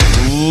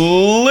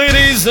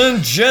Ladies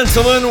and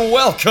gentlemen,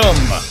 welcome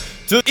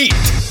to Eat,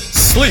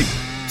 Sleep,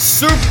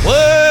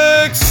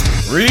 Suplex,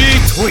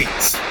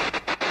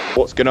 Retweet.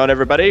 What's going on,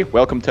 everybody?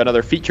 Welcome to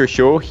another feature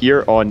show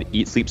here on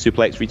Eat, Sleep,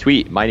 Suplex,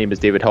 Retweet. My name is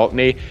David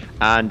Hockney,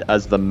 and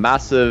as the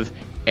massive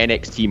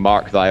NXT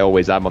mark that I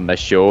always am on this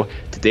show,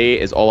 today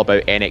is all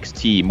about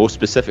NXT, most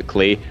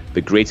specifically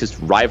the greatest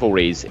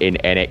rivalries in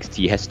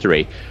NXT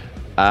history.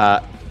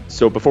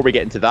 So before we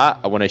get into that,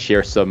 I want to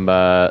share some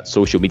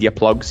social media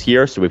plugs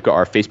here. So we've got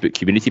our Facebook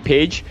community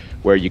page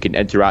where you can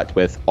interact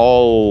with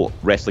all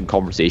wrestling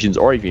conversations,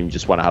 or if you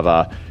just want to have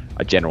a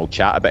general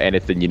chat about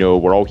anything. You know,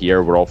 we're all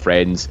here, we're all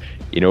friends,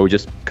 you know,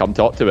 just come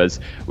talk to us.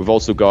 We've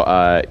also got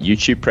a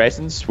YouTube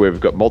presence where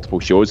we've got multiple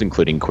shows,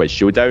 including Quiz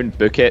Showdown,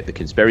 Book It, The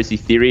Conspiracy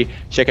Theory.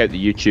 Check out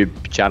the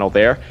YouTube channel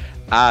there.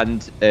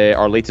 And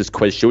our latest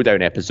Quiz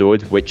Showdown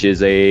episode, which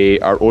is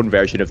our own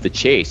version of The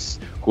Chase,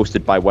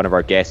 hosted by one of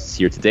our guests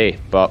here today,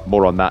 but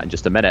more on that in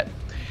just a minute.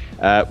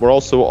 We're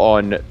also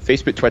on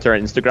Facebook, Twitter,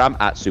 and Instagram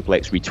at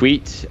Suplex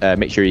Retweet.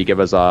 Make sure you give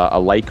us a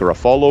like or a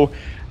follow,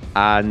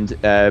 and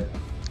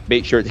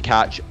make sure to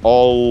catch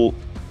all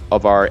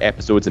of our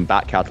episodes and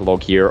back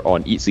catalogue here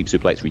on Eat, Sleep,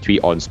 Suplex,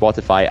 Retweet on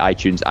Spotify,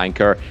 iTunes,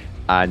 Anchor,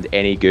 and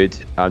any good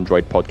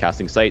Android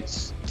podcasting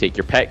sites. Take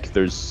your pick.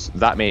 There's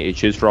that many to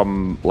choose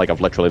from, like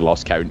I've literally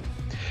lost count.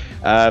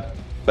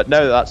 But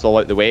now that that's all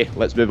out the way,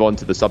 let's move on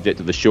to the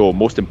subject of the show.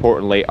 Most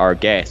importantly, our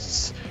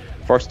guests.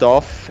 First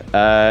off,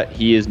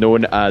 he is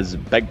known as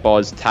Big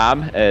Boss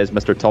Tam, is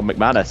Mr. Tom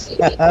McManus.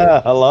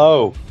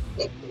 Hello.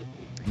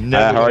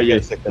 How are you?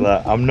 Sick of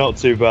that. I'm not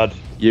too bad.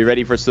 You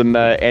ready for some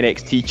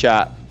NXT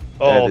chat?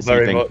 Oh,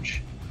 very evening?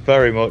 much.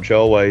 Very much,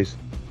 always.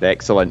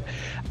 Excellent.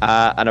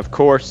 And of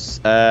course,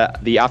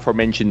 the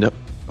aforementioned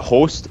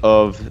host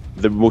of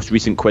the most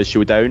recent Quiz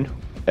Showdown,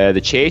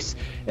 The Chase,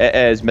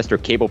 is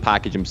Mr. Cable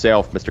Package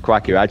himself, Mr.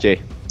 Kwaku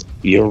Aje.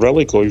 You're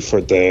really going for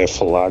the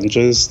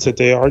phalanges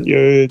today, aren't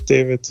you,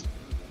 David?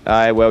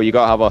 Well, you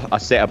got to have a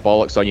set of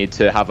bollocks on you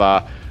to have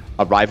a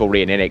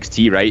rivalry in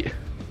NXT, right?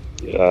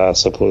 Yeah, I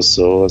suppose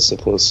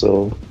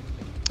so.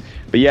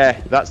 But yeah,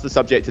 that's the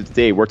subject of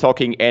today. We're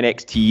talking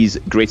NXT's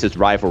greatest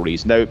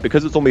rivalries. Now,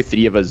 because it's only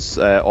three of us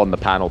on the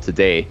panel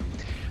today,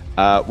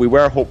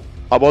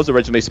 I was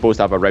originally supposed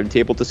to have a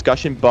roundtable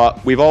discussion,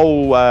 but we've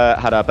all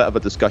had a bit of a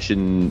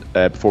discussion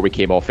before we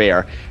came off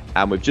air,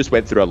 and we've just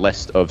went through a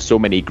list of so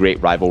many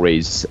great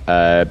rivalries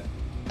that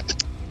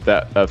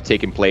have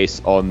taken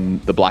place on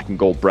the Black and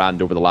Gold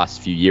brand over the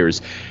last few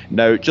years.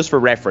 Now, just for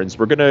reference,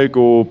 we're going to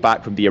go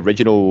back from the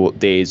original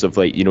days of,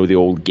 like, you know, the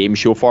old game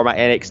show format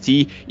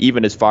NXT,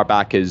 even as far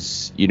back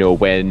as, you know,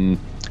 when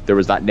there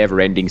was that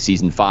never-ending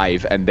season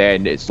 5, and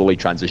then it slowly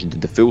transitioned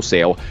into Full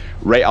Sail,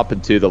 right up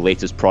into the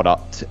latest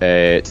product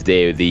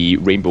today, the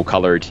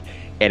rainbow-coloured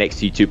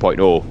NXT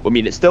 2.0. I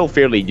mean, it's still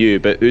fairly new,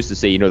 but who's to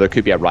say, you know, there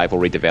could be a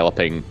rivalry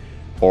developing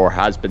or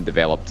has been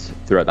developed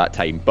throughout that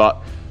time. But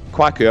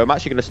Kwaku, I'm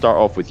actually going to start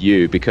off with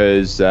you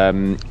because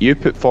you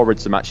put forward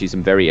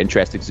some very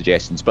interesting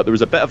suggestions, but there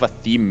was a bit of a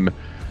theme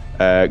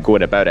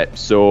going about it.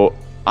 So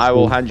I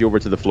will hand you over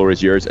to the floor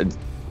is yours, and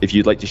if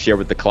you'd like to share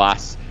with the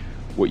class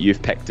what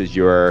you've picked as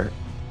your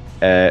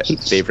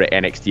favourite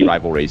NXT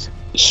rivalries.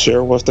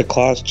 Share with the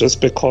class. Just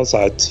because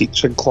I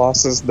teach in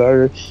classes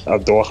now, I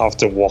don't have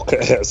to walk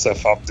it as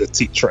if I'm the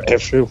teacher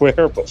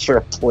everywhere, but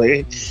fair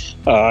play.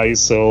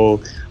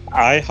 So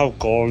I have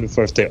gone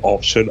with the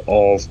option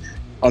of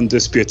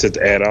Undisputed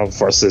Era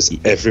versus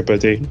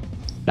everybody.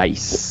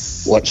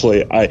 Nice.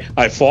 Literally,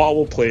 I thought I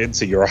would play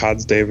into your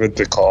hands, David,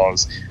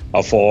 because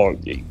I thought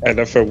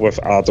anything with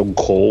Adam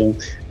Cole,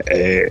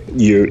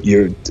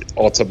 you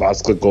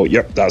automatically go,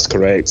 yep, that's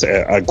correct,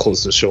 and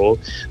close the show.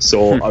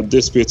 So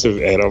Undisputed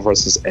Era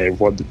versus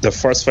everyone. The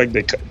first thing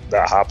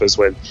that happens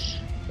when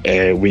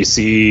we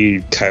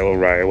see Kyle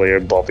O'Reilly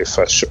and Bobby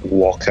Fish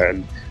walk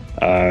in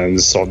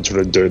and saunter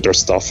and do their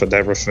stuff and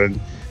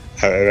everything.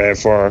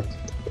 However,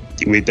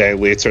 we then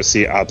later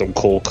see Adam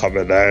Cole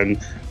coming in.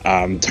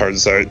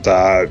 Turns out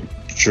that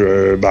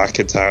Drew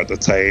McIntyre at the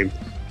time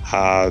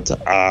had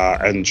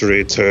an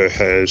injury to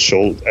his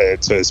shoulder,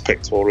 to his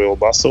pectoral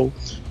muscle,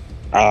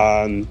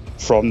 and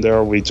from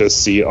there we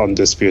just see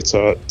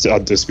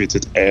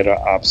Undisputed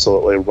Era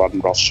absolutely run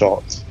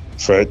roughshod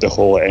throughout the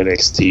whole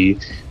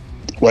NXT.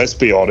 Let's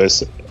be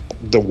honest,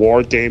 the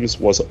War Games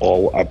was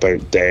all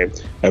about them.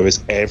 It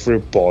was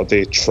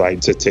everybody trying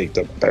to take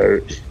them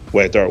out,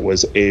 whether it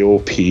was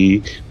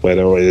AOP,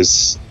 whether it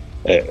was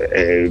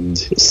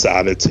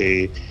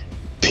Sanity,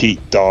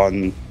 Pete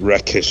Dunne,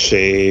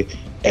 Ricochet.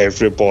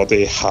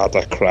 Everybody had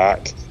a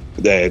crack.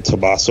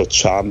 Tommaso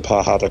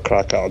Ciampa had a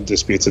crack at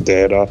Undisputed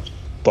Era,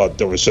 but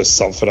there was just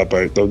something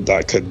about them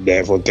that could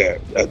never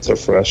get into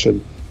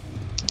fruition.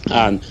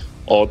 And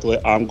oddly,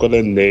 I'm going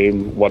to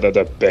name one of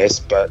the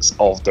best bits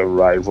of the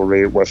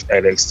rivalry with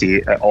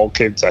NXT. It all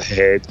came to a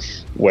head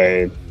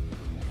when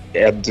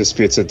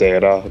Undisputed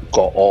Era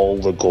got all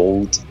the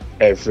gold,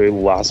 every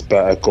last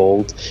bit of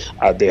gold,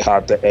 and they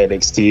had the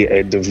NXT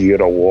End of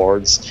Year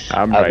Awards.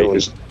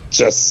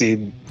 just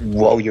seeing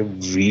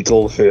William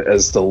Regal, who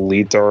is the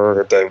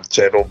leader, the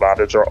general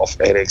manager of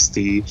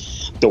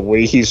NXT, the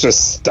way he's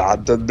just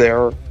standing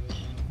there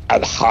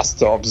and has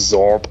to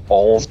absorb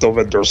all of them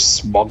and their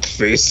smug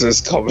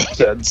faces coming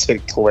in to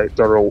collect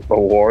their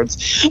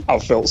awards. I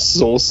felt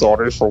so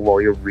sorry for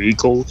William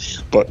Regal,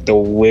 but the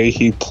way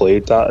he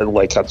played that in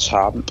like a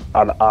champ,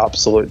 an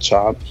absolute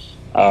champ,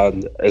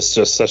 and it's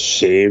just a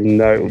shame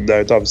now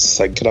that I'm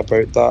thinking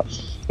about that,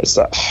 is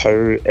that how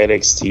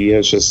NXT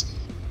is just,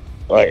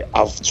 like,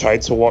 I've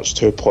tried to watch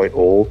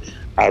 2.0,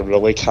 I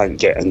really can't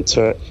get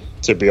into it.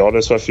 To be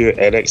honest with you,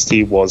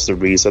 NXT was the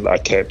reason I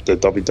kept the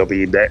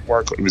WWE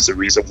Network. It was the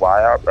reason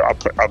why I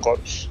got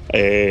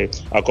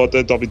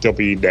the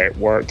WWE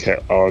Network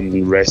on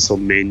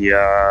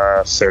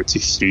WrestleMania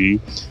 33,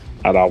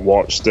 and I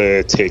watched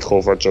the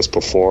takeover just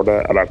before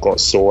that, and I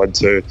got so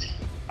into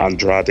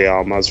Andrade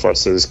Almas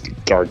versus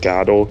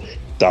Gargano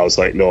that I was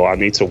like, no, I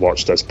need to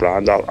watch this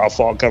brand. I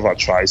thought I'd give it a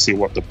try, see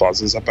what the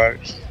buzz is about,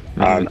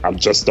 and I'm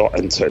just not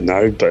into it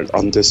now. But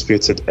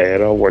Undisputed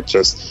Era were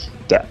just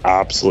the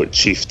absolute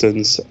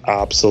chieftains,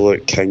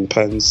 absolute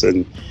kingpins,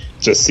 and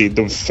just seeing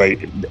them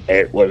fight,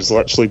 it was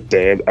literally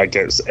them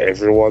against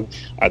everyone.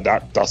 And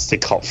that Dusty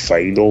Cup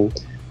final,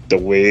 the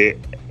way,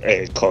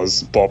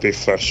 because Bobby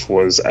Fish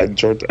was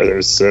injured, and it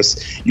was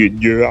just, you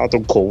knew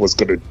Adam Cole was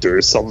going to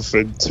do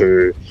something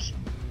to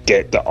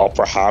get the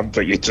upper hand,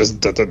 but you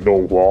just didn't know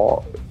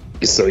what.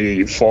 So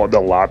you fought in the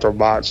ladder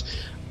match,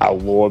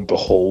 and lo and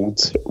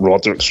behold,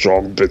 Roderick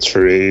Strong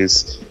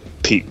betrays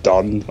Pete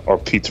Dunne, or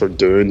Peter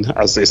Dunne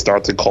as they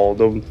started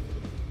calling him,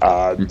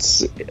 and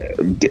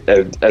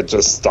it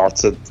just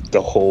started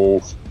the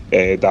whole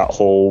that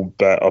whole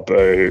bit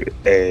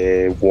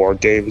about War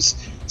Games.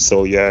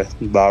 So yeah,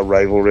 that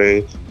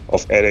rivalry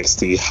of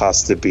NXT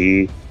has to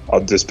be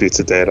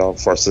Undisputed Era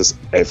versus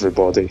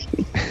everybody.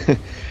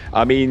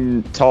 I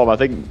mean, Tom, I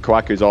think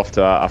Kwaku's off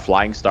to a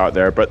flying start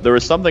there, but there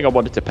was something I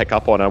wanted to pick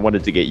up on. I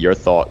wanted to get your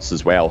thoughts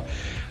as well.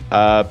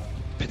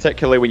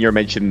 Particularly when you're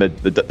mentioning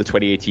the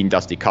 2018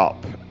 Dusty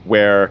Cup,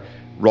 where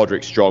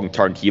Roderick Strong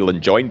turned heel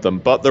and joined them.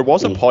 But there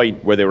was a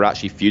point where they were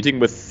actually feuding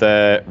with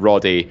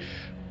Roddy.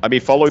 I mean,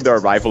 following their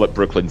arrival at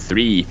Brooklyn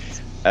 3,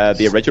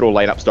 the original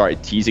lineup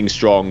started teasing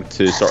Strong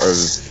to sort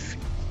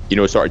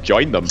of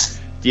join them.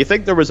 Do you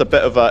think there was a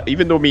bit of a,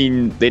 even though, I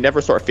mean, they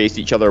never sort of faced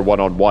each other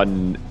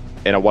one-on-one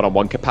in a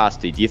one-on-one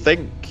capacity, do you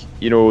think,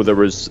 there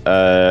was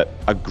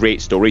a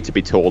great story to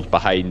be told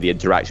behind the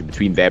interaction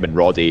between them and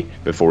Roddy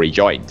before he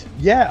joined?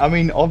 Yeah, I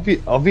mean,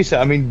 obviously,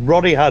 I mean,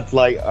 Roddy had,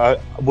 like,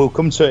 we'll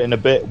come to it in a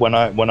bit when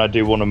I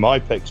do one of my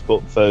picks,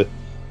 but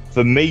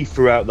for me,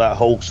 throughout that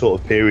whole sort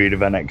of period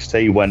of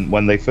NXT,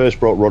 when they first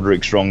brought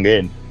Roderick Strong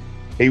in,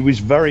 he was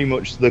very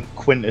much the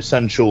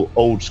quintessential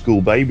old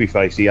school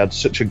babyface. He had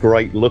such a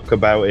great look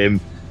about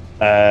him.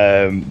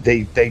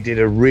 They did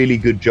a really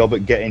good job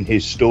at getting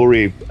his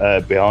story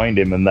behind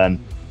him, and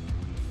then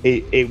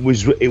it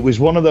was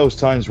one of those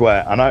times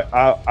where, and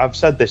I've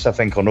said this I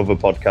think on other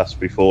podcasts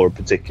before,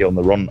 particularly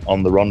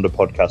on the Ronda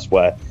podcast,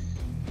 where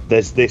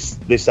there's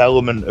this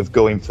element of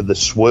going for the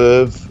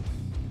swerve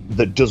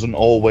that doesn't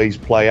always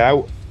play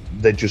out.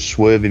 They're just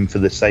swerving for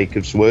the sake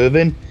of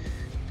swerving.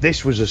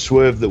 This was a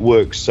swerve that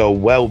works so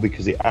well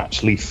because it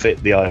actually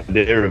fit the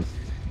idea of,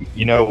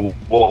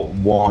 what?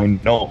 Why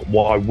not?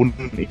 Why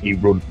wouldn't he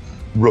run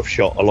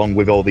roughshod along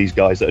with all these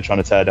guys that are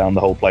trying to tear down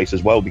the whole place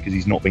as well? Because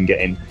he's not been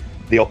getting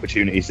the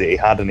opportunities that he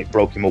had, and it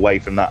broke him away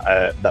from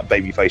that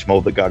babyface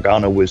mold that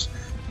Gargano was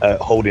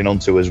holding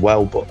onto as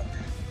well. But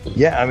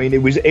yeah, I mean,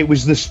 it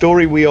was the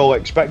story we all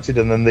expected,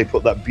 and then they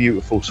put that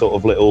beautiful sort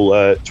of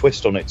little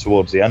twist on it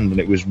towards the end, and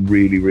it was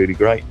really, really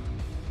great.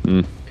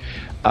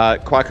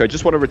 Kwaku, I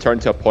just want to return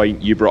to a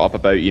point you brought up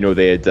about,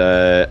 they had,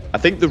 I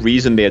think the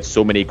reason they had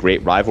so many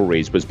great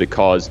rivalries was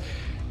because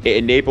it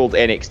enabled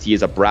NXT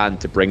as a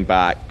brand to bring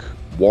back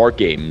War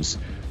Games.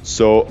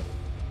 So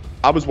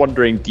I was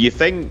wondering, do you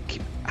think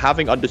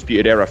having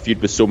Undisputed Era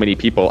feud with so many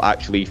people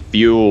actually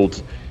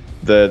fueled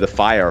the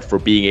fire for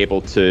being able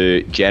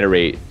to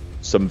generate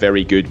some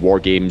very good War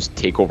Games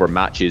takeover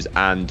matches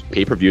and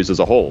pay-per-views as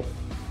a whole?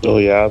 Oh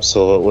yeah,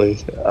 absolutely.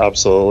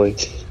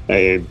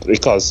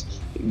 Because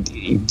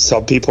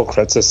some people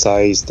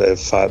criticize the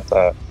fact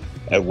that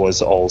it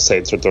was all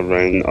centered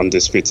around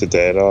Undisputed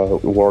Era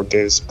War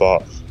Games,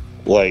 but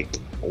like,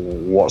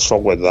 what's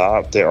wrong with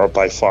that? They are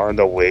by far and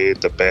away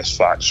the best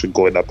faction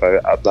going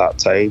about at that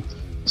time.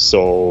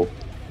 So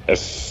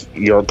if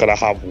you're gonna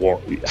have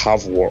war,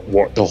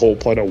 the whole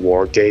point of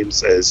War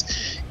Games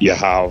is you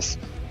have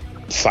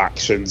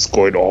factions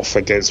going off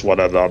against one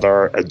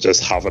another and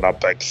just having a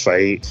big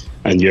fight,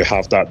 and you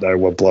have that now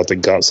with Blood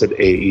and Guts and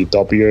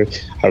AEW.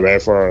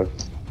 However,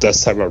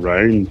 this time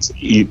around,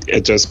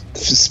 it just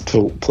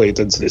played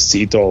into the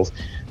seed of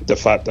the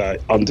fact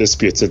that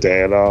Undisputed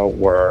Era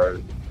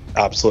were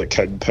absolute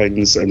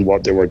kingpins in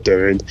what they were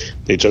doing.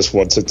 They just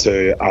wanted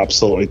to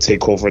absolutely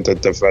take over the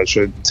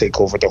division, take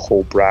over the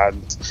whole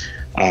brand,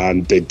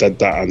 and they did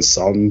that in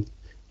some.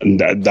 And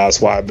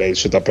that's why I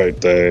mentioned about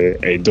the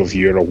end of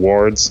year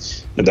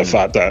awards and the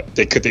fact that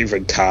they couldn't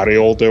even carry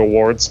all their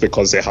awards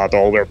because they had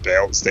all their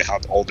belts, they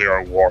had all their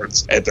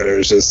awards, and then it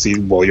was just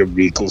seeing William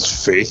Regal's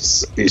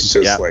face. It's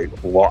just like,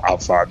 what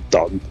have I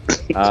done?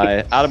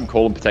 Adam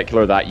Cole in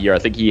particular that year, I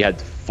think he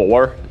had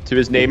 4 to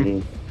his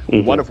name,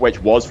 one of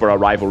which was for a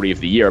rivalry of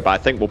the year, but I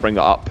think we'll bring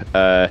that up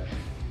a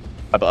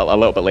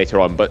little bit later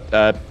on.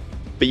 But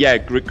yeah,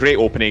 great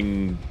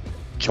opening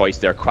choice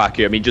there,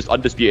 Kwaku. I mean, just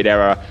Undisputed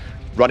Era,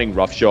 running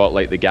roughshod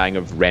like the gang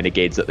of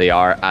renegades that they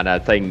are, and I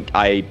think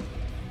I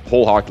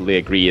wholeheartedly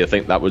agree. I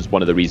think that was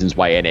one of the reasons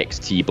why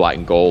NXT Black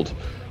and Gold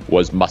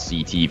was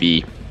must-see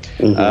TV.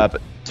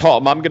 But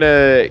Tom, I'm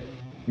gonna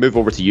move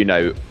over to you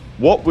now.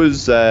 What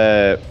was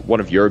one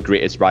of your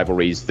greatest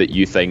rivalries that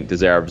you think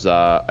deserves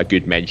a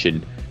good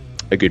mention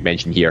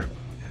here?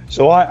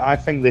 So I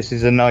think this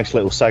is a nice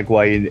little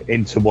segue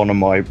into one of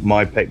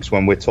my picks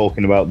when we're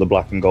talking about the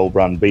Black and Gold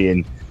brand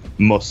being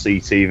must-see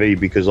TV,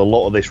 because a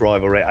lot of this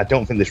rivalry, I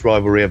don't think this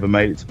rivalry ever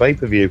made it to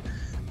pay-per-view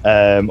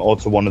or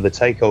to one of the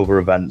takeover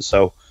events.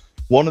 So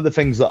one of the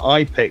things that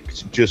I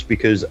picked, just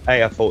because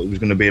I thought it was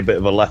going to be a bit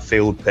of a left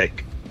field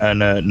pick and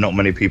not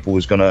many people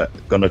was gonna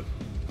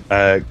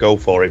go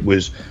for it,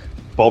 was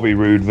Bobby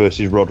Roode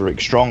versus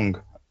Roderick Strong,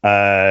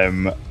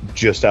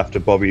 just after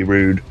Bobby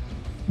Roode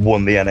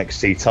won the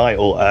NXT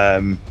title.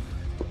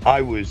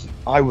 I was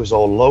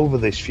all over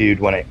this feud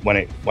when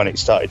it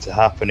started to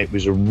happen. It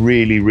was a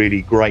really,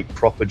 really great,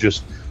 proper,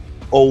 just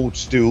old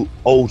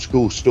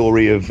school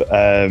story of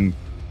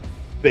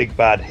big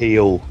bad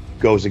heel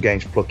goes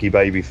against plucky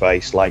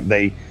babyface. Like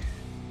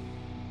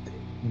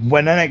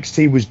when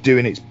NXT was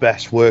doing its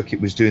best work, it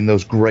was doing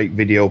those great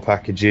video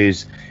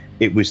packages.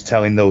 It was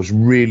telling those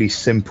really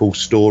simple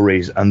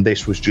stories, and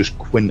this was just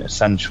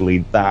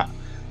quintessentially that.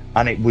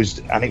 And it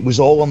was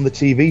all on the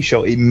TV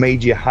show. It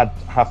made you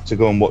have to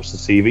go and watch the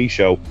TV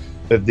show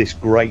of this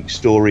great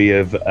story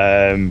of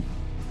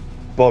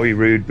Bobby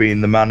Roode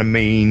being the man of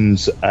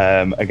means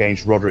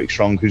against Roderick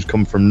Strong, who's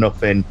come from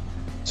nothing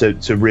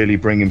to really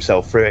bring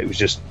himself through. It was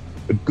just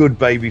a good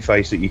baby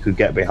face that you could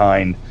get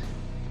behind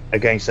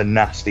against a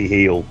nasty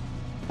heel.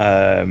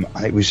 And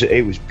it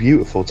was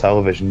beautiful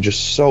television,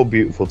 just so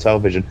beautiful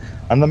television.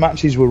 And the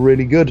matches were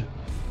really good.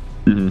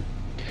 Mm-hmm.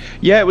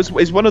 Yeah, it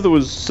was one of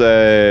those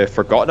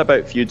forgotten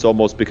about feuds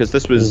almost, because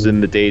this was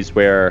in the days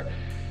where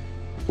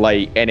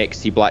like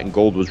NXT Black and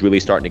Gold was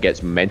really starting to get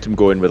some momentum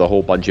going with a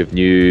whole bunch of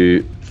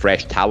new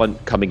fresh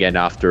talent coming in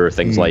after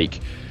things like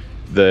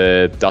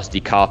the Dusty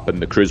Cup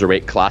and the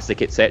Cruiserweight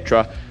Classic,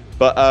 etc.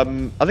 But I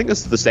think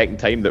this is the second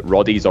time that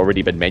Roddy's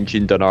already been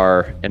mentioned in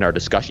our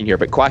discussion here.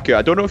 But Kwaku,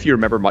 I don't know if you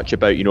remember much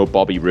about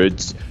Bobby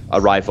Roode's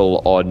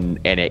arrival on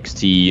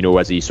NXT,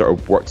 as he sort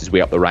of worked his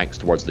way up the ranks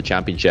towards the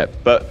championship.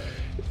 But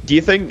do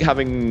you think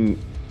having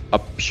a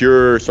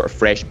pure sort of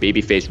fresh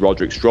babyface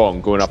Roderick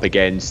Strong going up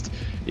against,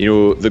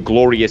 the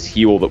glorious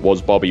heel that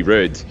was Bobby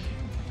Roode,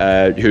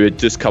 who had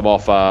just come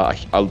off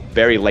a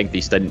very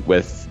lengthy stint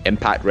with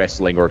Impact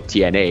Wrestling or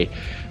TNA,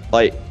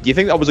 do you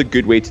think that was a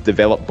good way to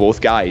develop both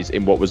guys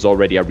in what was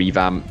already a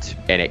revamped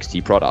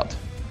NXT product?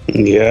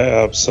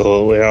 Yeah,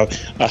 absolutely.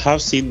 I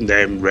have seen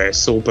them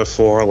wrestle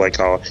before.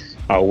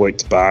 I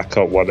looked back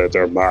at one of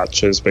their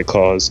matches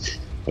because,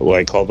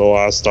 although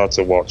I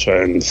started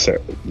watching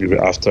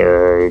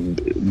after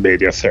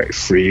Mania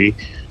 33,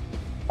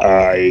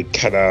 I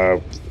kind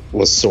of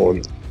was so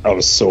into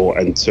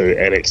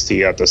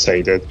NXT, I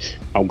decided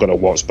I'm going to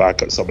watch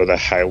back at some of the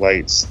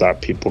highlights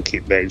that people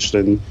keep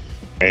mentioning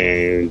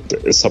and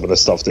some of the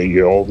stuff that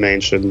you all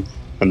mentioned,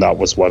 and that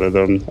was one of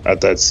them. I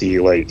did see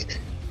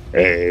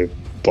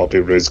Bobby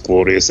Roode's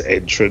glorious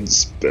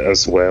entrance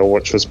as well,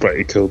 which was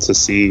pretty cool to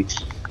see.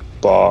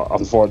 But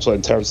unfortunately,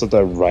 in terms of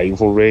the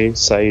rivalry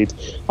side,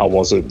 I'm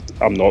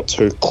not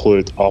too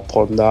clued up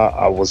on that.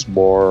 I was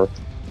more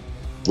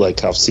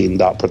I've seen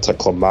that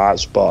particular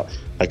match, but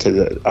I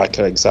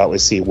can exactly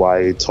see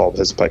why Tom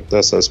has picked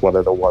this as one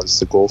of the ones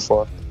to go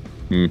for.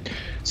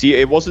 See,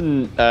 it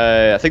wasn't.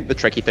 I think the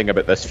tricky thing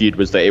about this feud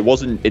was that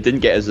it didn't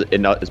get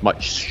as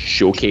much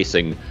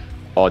showcasing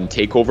on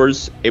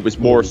takeovers. It was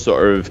more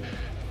sort of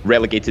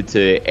relegated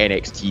to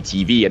NXT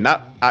TV, and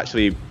that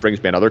actually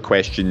brings me another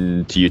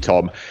question to you,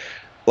 Tom.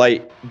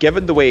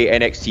 Given the way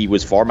NXT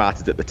was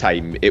formatted at the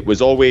time, it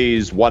was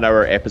always 1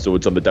 hour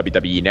episodes on the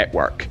WWE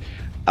network.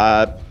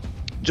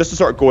 Just to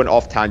sort of going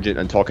off tangent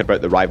and talking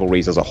about the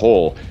rivalries as a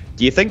whole,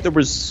 do you think there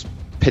was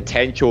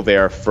potential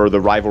there for the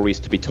rivalries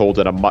to be told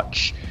in a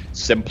much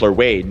simpler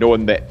way,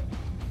 knowing that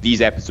these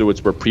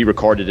episodes were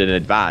pre-recorded in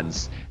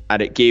advance,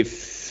 and it gave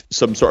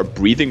some sort of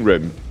breathing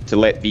room to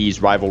let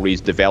these rivalries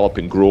develop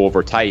and grow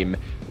over time,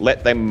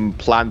 let them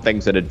plan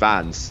things in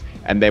advance,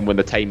 and then when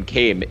the time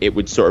came, it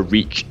would sort of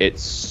reach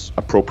its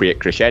appropriate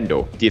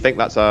crescendo? Do you think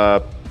that's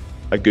a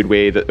good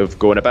way of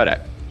going about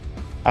it?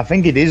 I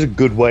think it is a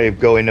good way of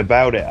going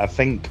about it. I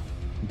think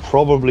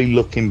probably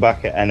looking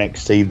back at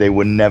NXT, they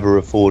were never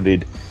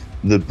afforded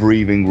the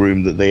breathing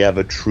room that they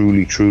ever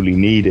truly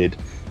needed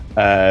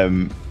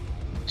to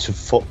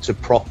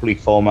properly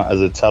format as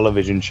a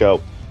television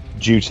show,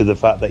 due to the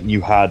fact that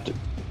you had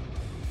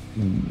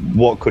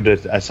what could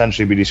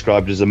essentially be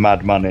described as a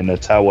madman in a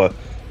tower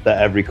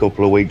that every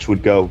couple of weeks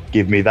would go,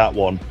 give me that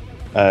one,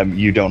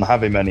 you don't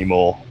have him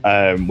anymore,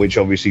 which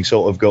obviously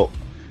sort of got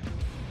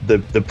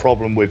the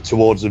problem with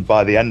towards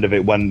by the end of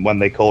it when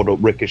they called up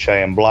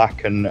Ricochet and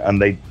Black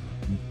and they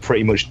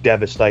pretty much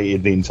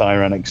devastated the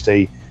entire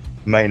NXT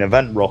main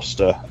event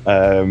roster,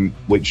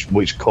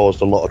 which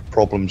caused a lot of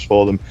problems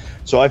for them.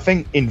 So I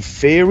think in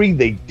theory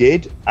they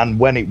did, and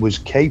when it was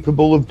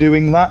capable of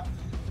doing that,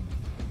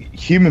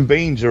 human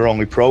beings are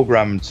only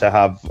programmed to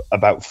have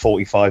about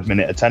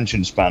 45-minute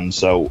attention span.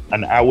 So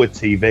an hour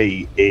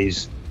TV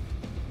is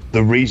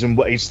the reason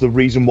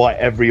why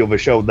every other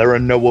show, there are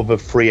no other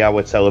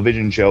 3-hour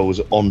television shows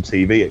on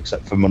TV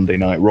except for Monday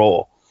Night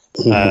Raw.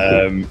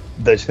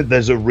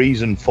 There's a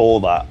reason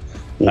for that.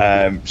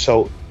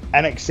 So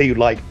NXT,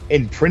 like,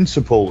 in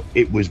principle,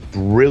 it was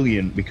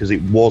brilliant because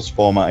it was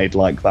formatted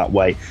like that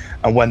way.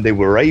 And when they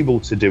were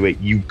able to do it,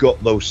 you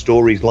got those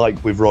stories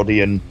like with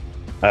Roddy and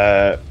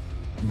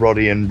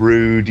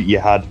Rude. You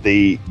had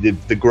the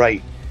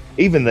great,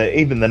 even the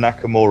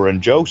Nakamura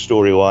and Joe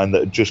storyline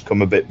that had just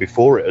come a bit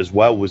before it as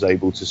well was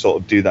able to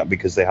sort of do that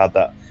because they had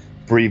that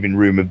breathing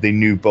room of they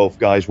knew both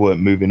guys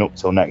weren't moving up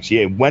till next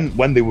year.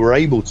 When they were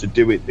able to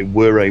do it, they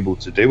were able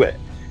to do it.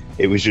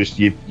 It was just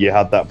you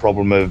had that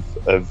problem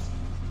of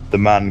the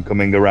man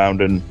coming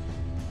around and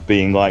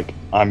being like,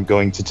 I'm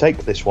going to take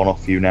this one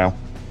off you now.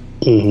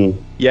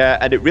 Mm-hmm. Yeah,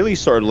 and it really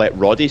sort of let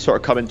Roddy sort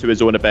of come into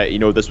his own a bit. You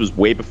know, this was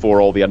way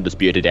before all the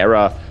Undisputed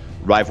Era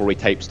rivalry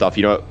type stuff.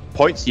 You know, at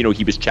points, you know,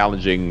 he was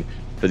challenging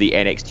for the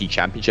NXT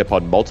Championship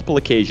on multiple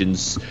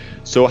occasions.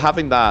 So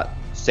having that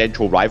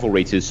central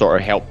rivalry to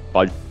sort of help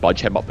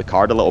budge him up the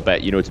card a little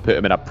bit, you know, to put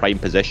him in a prime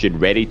position,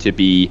 ready to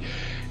be,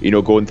 you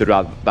know, going through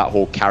that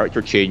whole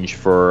character change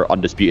for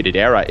Undisputed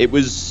Era. He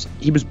was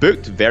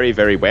booked very,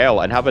 very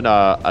well, and having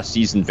a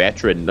seasoned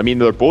veteran. I mean,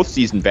 they're both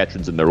seasoned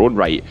veterans in their own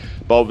right,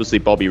 but obviously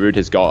Bobby Roode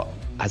has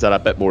had a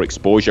bit more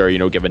exposure, you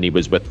know, given he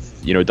was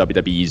with, you know,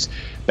 WWE's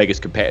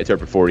biggest competitor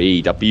before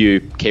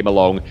AEW came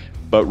along.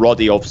 But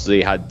Roddy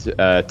obviously had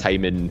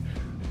time in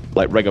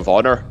like Ring of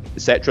Honor,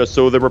 etc.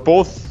 So they were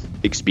both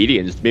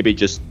experienced. Maybe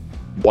just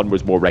one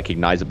was more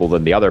recognizable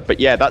than the other.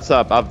 But yeah, that's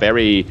a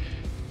very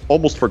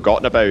almost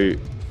forgotten about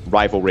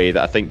rivalry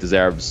that I think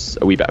deserves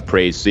a wee bit of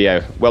praise. So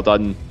yeah, well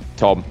done,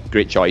 Tom.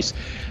 Great choice.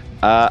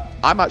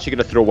 I'm actually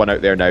going to throw one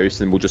out there now,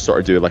 and we'll just sort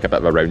of do like a bit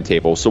of a round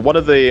table. So one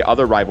of the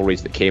other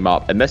rivalries that came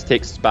up, and this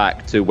takes us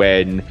back to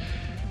when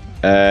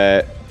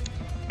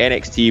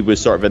NXT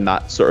was sort of in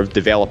that sort of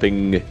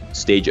developing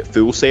stage at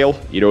Full Sail.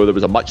 You know, there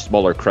was a much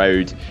smaller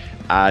crowd,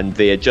 and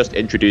they had just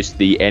introduced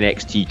the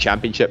NXT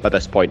Championship by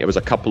this point. It was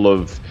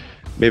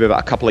maybe about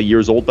a couple of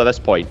years old by this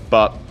point,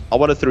 but I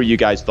want to throw you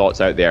guys' thoughts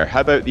out there.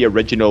 How about the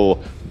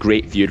original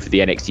great feud for the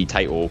NXT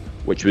title,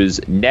 which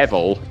was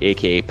Neville,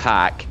 aka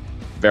Pac,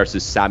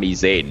 versus Sami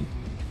Zayn?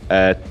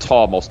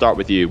 Tom, I'll start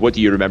with you. What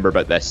do you remember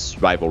about this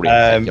rivalry in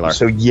particular?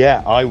 So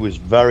yeah, I was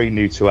very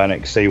new to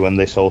NXT when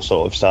this all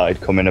sort of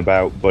started coming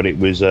about, but it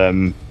was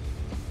again,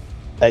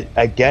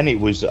 it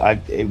was I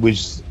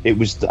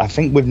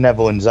think with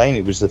Neville and Zayn,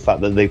 it was the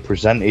fact that they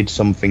presented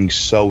something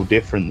so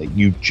different that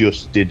you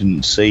just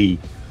didn't see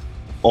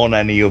on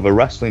any other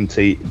wrestling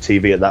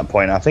TV at that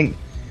point. I think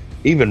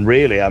even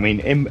really, I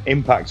mean,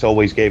 Impact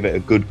always gave it a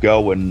good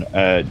go, and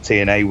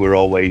TNA were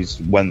always,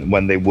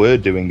 when they were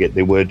doing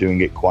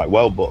it quite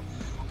well. But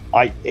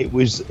it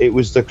was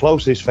the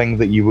closest thing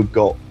that you would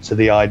got to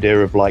the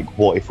idea of like,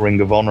 what if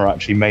Ring of Honor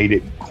actually made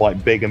it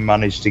quite big and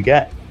managed to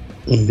get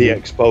the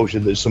exposure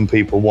that some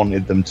people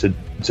wanted them to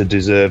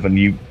deserve, and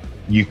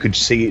you could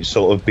see it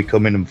sort of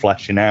becoming and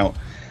fleshing out.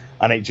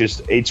 And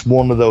it's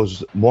one of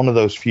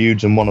those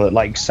feuds, and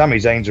like Sami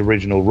Zayn's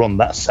original run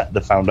that set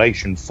the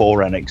foundation for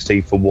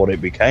NXT for what it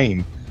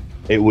became.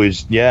 It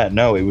was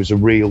a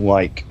real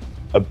like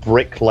a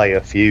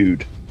bricklayer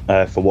feud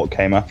for what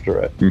came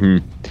after it.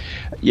 Mm-hmm.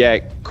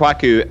 Yeah,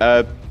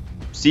 Kwaku,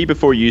 see,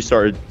 before you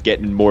started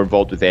getting more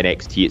involved with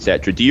NXT,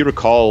 etc., do you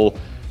recall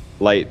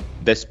like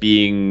this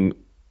being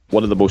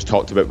one of the most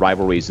talked about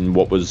rivalries in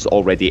what was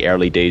already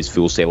early days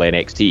Full Sail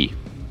NXT?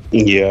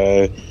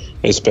 Yeah.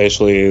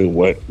 Especially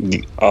what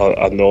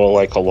I know,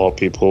 like a lot of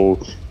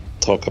people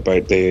talk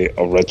about the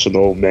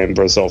original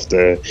members of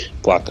the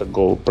Black and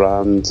Gold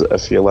brand,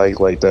 if you like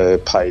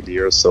the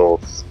pioneers. So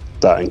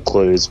that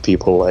includes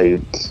people like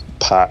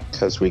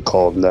Pac, as we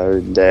call him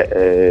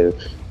now,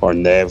 or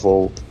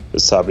Neville,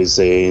 Sami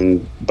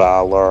Zayn,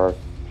 Balor,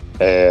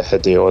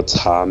 Hideo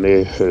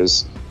Itami,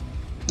 who's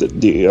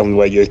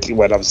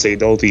when I'm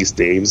saying all these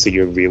names,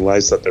 you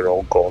realise that they're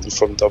all gone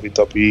from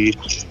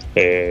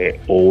WWE.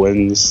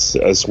 Owens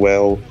as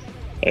well,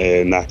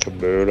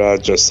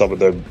 Nakamura, just some of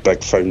the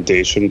big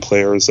foundation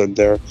players in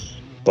there.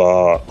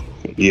 But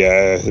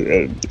yeah,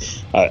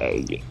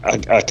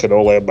 I can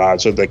only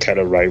imagine the kind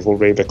of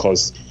rivalry,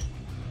 because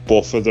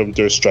both of them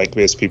do strike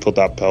me as people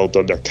that build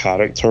on their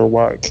character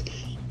work.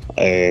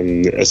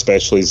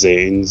 Especially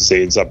Zayn.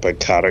 Zayn's a big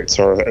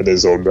character in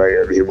his own right.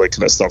 I mean,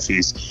 looking at stuff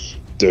he's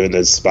doing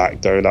in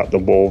SmackDown at the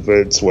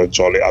moment with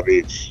Johnny. I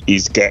mean,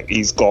 he's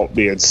got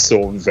me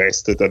so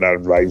invested in a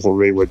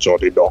rivalry with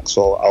Johnny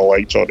Knoxville. I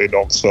like Johnny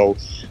Knoxville.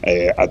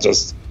 I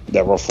just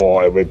never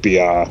thought it would be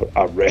a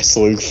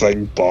wrestling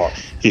thing, but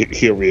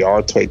here we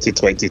are,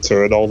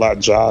 2022 and all that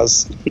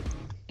jazz.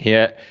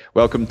 Yeah,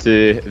 welcome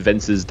to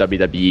Vince's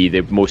WWE,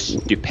 the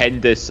most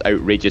stupendous,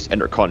 outrageous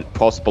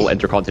possible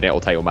intercontinental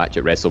title match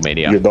at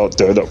WrestleMania. You're not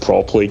doing it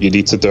properly. You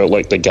need to do it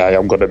like the guy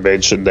I'm going to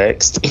mention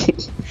next.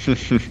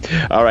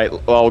 All right,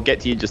 well, I'll get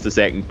to you in just a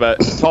second. But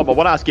Tom, I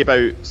want to ask you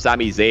about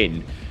Sami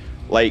Zayn.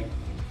 Like,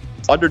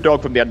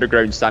 underdog from the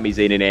underground, Sami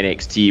Zayn in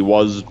NXT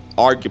was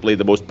arguably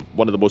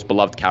one of the most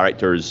beloved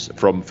characters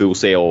from Full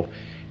Sail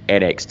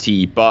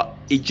NXT, but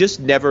he just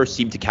never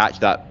seemed to catch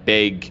that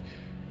big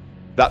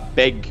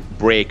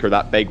break or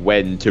that big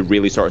win to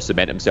really sort of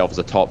cement himself as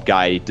a top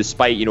guy,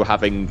 despite, you know,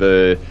 having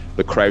the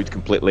crowd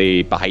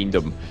completely behind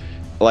him.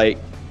 Like,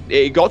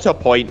 it got to a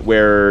point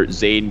where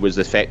Zayn was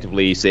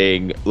effectively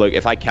saying, look,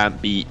 if I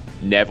can't beat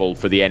Neville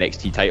for the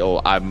NXT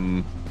title,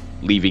 I'm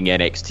leaving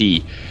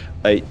NXT.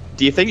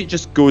 Do you think it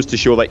just goes to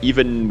show that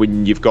even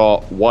when you've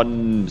got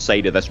one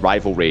side of this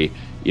rivalry,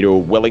 you know,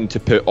 willing to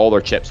put all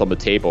their chips on the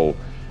table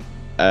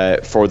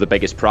for the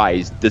biggest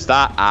prize, does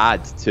that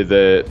add to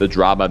the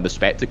drama and the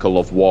spectacle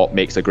of what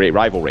makes a great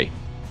rivalry?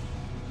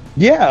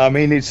 Yeah, I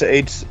mean, it's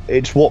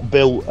what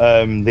built the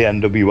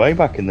NWA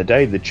back in the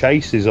day. The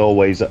chase is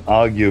always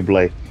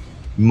arguably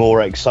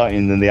more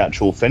exciting than the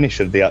actual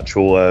finish of the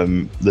actual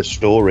the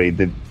story.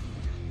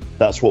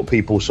 That's what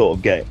people sort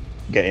of get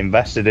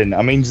invested in.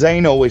 I mean,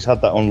 Zayn always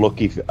had that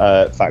unlucky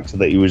factor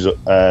that he was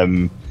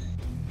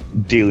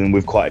dealing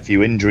with quite a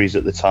few injuries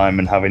at the time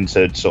and having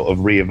to sort of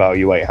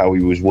reevaluate how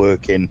he was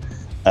working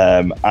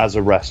as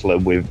a wrestler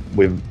with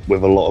a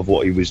lot of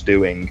what he was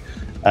doing.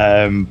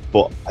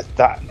 But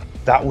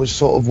that was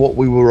sort of what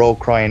we were all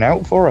crying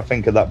out for. I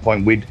think at that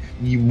point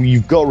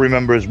you've got to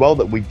remember as well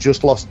that we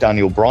just lost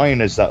Daniel Bryan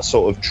as that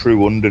sort of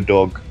true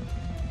underdog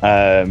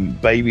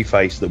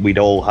babyface that we'd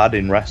all had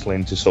in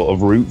wrestling to sort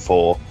of root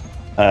for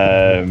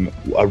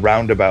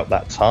around about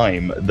that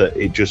time. That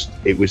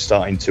it was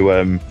starting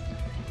to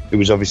it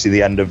was obviously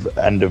the end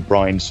of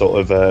Bryan's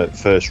sort of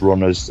first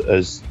run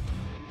as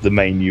the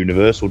main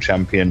Universal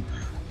Champion,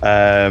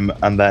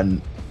 and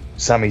then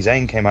Sami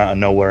Zayn came out of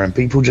nowhere, and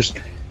people just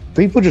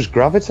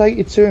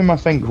gravitated to him. I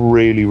think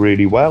really,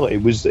 really well. It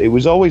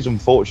was always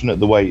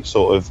unfortunate the way it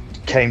sort of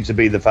came to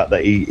be, the fact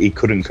that he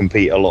couldn't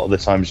compete a lot of the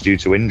times due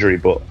to injury,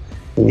 but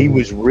he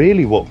was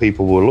really what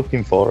people were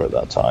looking for at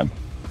that time.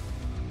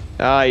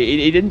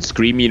 He didn't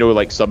scream, you know,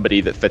 like somebody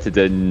that fitted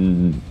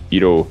in, you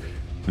know,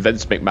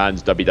 Vince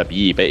McMahon's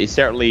WWE, but it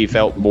certainly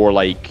felt more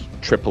like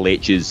Triple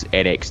H's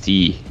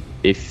NXT,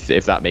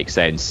 if that makes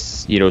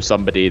sense. You know,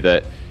 somebody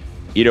that,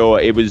 you know,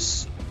 it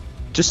was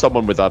just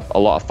someone with a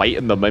lot of fight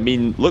in them. I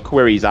mean, look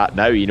where he's at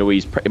now. You know,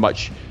 he's pretty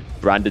much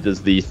branded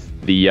as the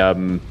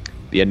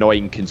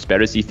annoying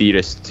conspiracy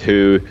theorist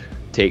who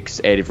takes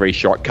every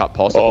shortcut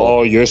possible.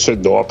 Oh, you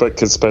should know about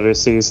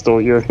conspiracies,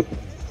 don't you?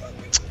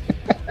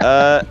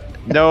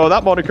 No,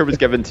 that moniker was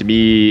given to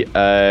me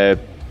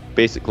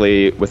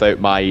basically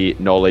without my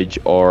knowledge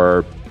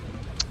or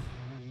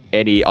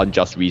any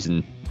unjust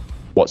reason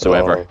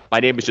whatsoever. Oh. My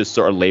name was just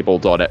sort of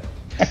labelled on it.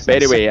 But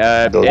anyway,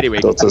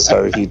 Notice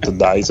how he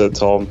denies it,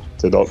 Tom.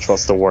 Do not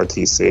trust the word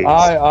he says.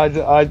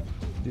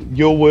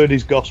 Your word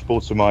is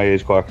gospel to my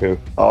ears, Kwaku.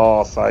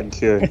 Oh,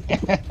 thank you.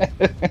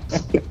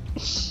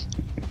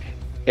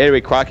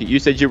 Anyway, Kwaku, you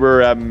said you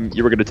were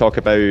going to talk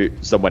about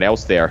someone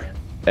else there.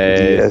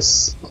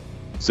 Yes.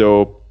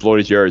 So, floor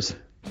is yours.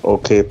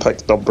 Okay,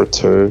 pick number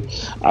 2,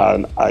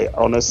 and I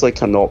honestly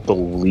cannot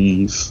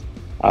believe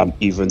I'm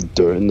even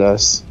doing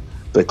this,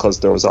 because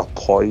there was a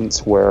point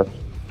where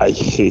I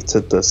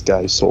hated this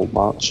guy so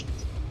much.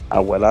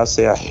 And when I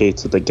say I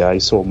hated the guy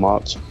so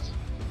much,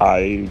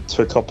 I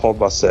took upon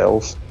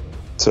myself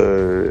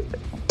to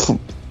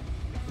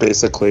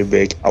basically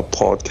make a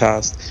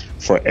podcast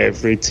for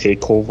every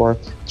takeover,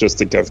 just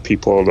to give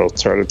people an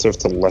alternative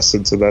to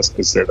listen to this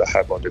instead of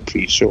him on the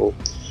pre-show.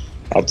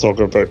 I'm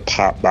talking about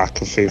Pat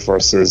McAfee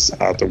versus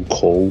Adam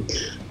Cole.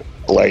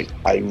 Like,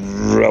 I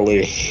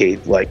really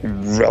hate,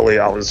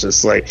 I was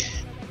just like,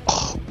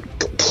 oh,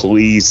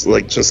 please,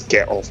 just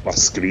get off my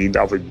screen.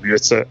 I would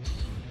mute it.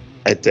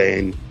 And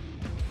then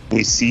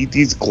we see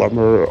these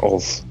glimmer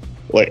of,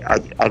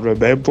 I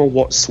remember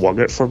what swung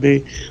it for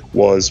me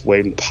was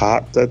when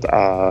Pat did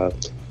a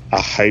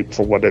hype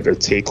for one of their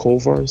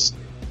takeovers.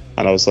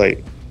 And I was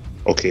like,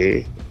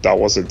 okay, that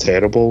wasn't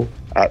terrible.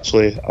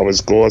 Actually, I was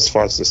go as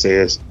far as to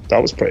say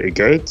that was pretty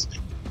good.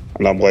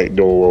 And I'm like,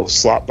 no,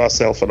 slap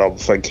myself, and I'm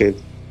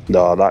thinking,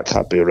 no, that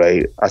can't be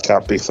right. I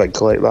can't be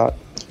thinking like that.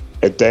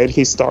 And then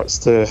he starts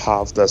to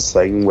have this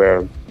thing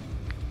where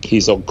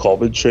he's on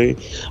commentary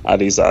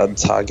and he's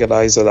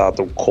antagonizing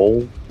Adam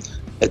Cole.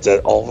 And then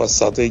all of a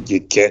sudden you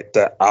get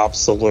the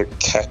absolute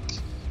kick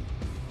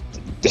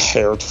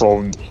heard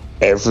from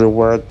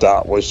everywhere.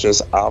 That was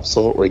just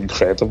absolutely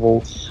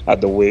incredible.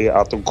 And the way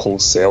Adam Cole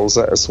sells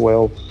it as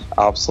well,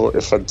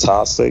 absolutely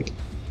fantastic.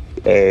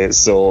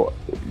 So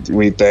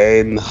we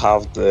then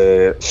have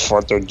the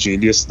further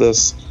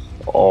geniusness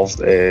of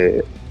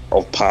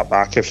Pat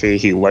McAfee.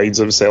 He lines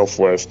himself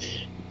with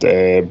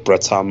the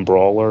Britain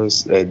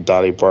Brawlers,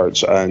 Danny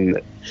Burch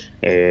and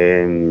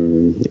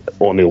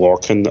Oney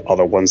Lorcan are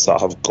the ones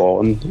that have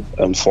gone,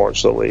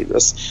 unfortunately.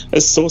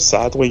 It's so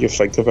sad when you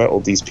think about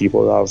all these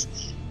people that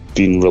have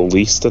been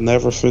released and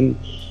everything,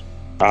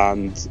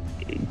 and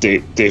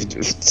they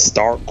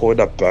start going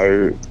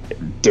about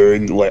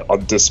doing like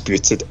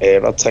Undisputed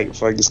Era type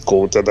things.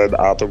 Golden and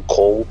Adam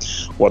Cole.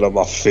 One of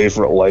my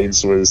favourite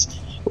lines was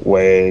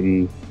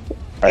when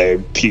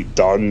Pete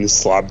Dunne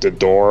slammed the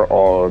door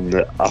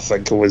on, I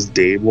think it was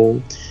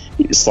Damo.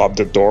 He slammed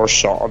the door,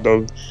 shot on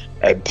him,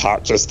 and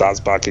Pat just stands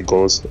back and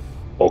goes,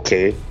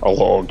 "Okay, a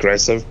little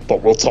aggressive,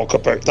 but we'll talk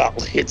about that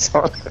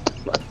later."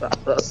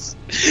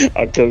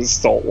 I couldn't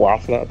stop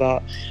laughing at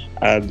that.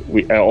 And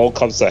it all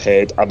comes to a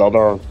head,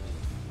 another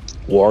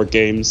War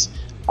Games,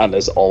 and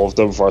it's all of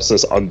them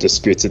versus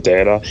Undisputed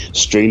Era.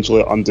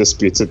 Strangely,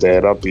 Undisputed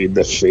Era being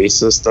the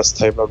faces this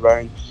time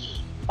around.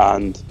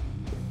 And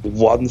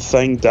one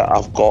thing that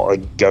I've got to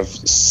give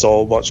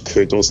so much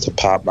kudos to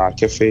Pat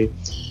McAfee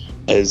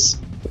is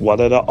one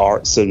of the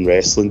arts in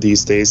wrestling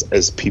these days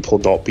is people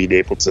not being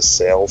able to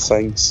sell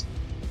things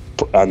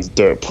and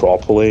do it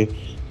properly.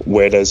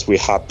 Whereas we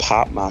had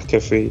Pat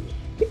McAfee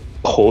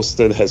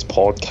hosting his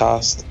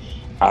podcast,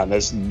 and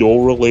it's no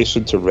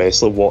relation to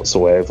wrestling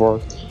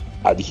whatsoever,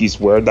 and he's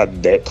wearing a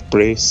neck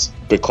brace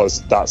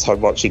because that's how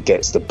much he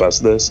gets the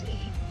business.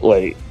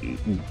 Like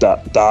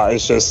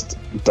that's just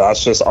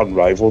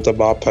unrivaled in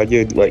my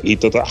opinion. Like, he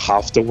didn't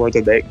have to wear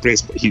the neck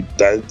brace, but he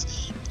did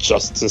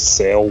just to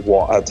sell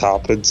what had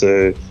happened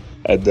in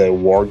the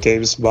War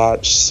Games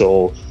match.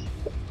 So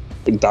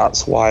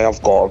that's why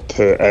I've got to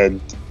put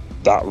in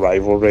that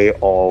rivalry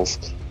of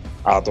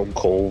Adam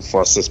Cole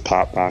versus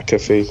Pat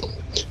McAfee.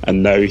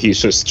 And now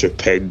he's just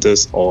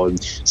stupendous on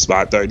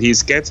SmackDown.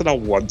 He's getting a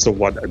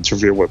one-to-one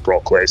interview with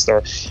Brock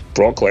Lesnar.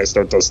 Brock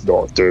Lesnar does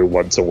not do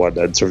one-to-one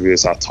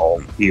interviews at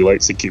all. He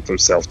likes to keep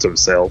himself to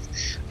himself.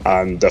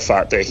 And the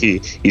fact that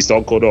he's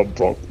not going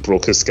on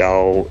Broke His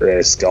Skull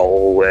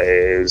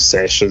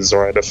sessions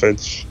or anything.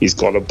 He's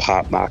gone on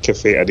Pat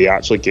McAfee, and he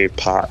actually gave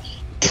Pat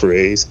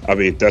praise. I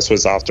mean, this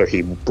was after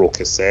he broke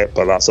his set,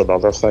 but that's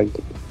another thing.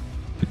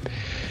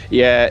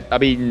 Yeah, I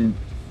mean,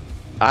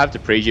 I have to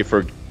praise you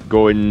for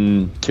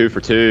going 2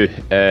 for 2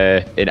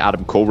 in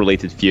Adam Cole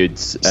related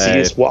feuds. See,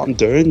 it's what I'm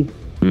doing.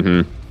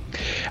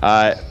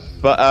 But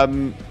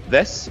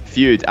this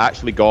feud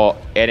actually got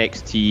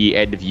NXT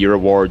End of Year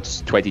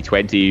Awards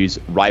 2020's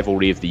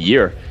Rivalry of the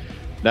Year.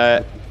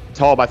 Now,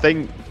 Tom, I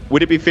think,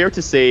 would it be fair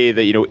to say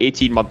that,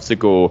 18 months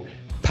ago,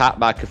 Pat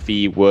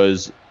McAfee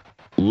was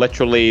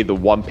literally the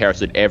one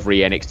person every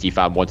NXT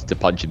fan wanted to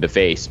punch in the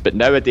face, but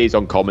nowadays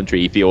on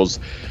commentary he feels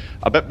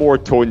a bit more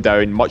toned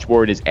down, much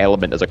more in his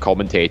element as a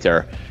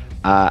commentator,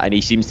 and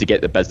he seems to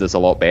get the business a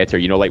lot better,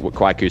 like what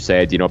Kwaku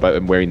said, about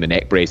him wearing the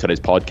neck brace on his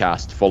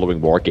podcast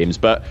following War Games.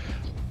 But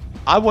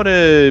I want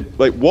to,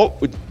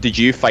 what did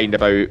you find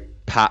about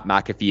Pat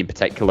McAfee in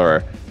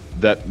particular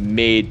that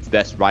made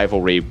this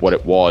rivalry what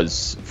it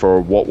was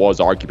for what was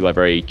arguably a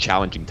very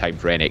challenging time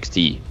for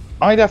NXT?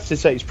 I'd have to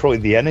say it's probably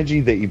the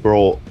energy that he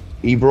brought.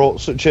 He brought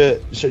such a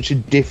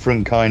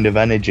different kind of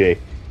energy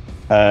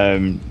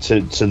to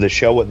the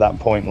show at that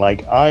point.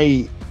 Like,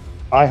 I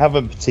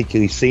haven't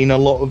particularly seen a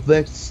lot of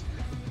this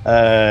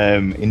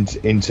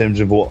in terms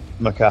of what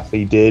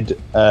McAfee did,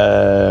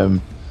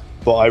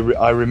 but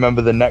I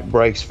remember the neck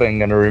brace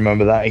thing, and I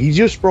remember that he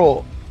just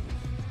brought.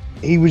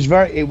 It was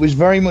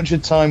very much a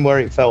time where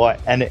it felt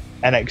like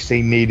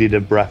NXT needed a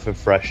breath of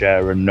fresh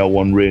air, and no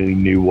one really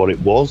knew what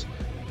it was.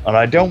 And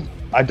I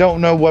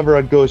don't know whether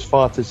I'd go as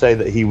far to say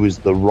that he was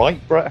the right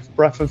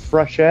breath of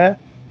fresh air,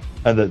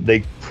 and that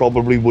they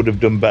probably would have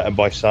done better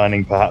by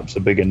signing perhaps a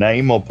bigger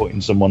name or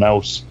putting someone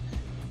else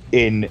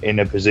in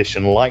a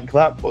position like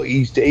that. But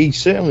he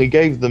certainly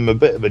gave them a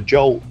bit of a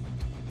jolt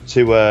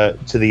to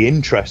the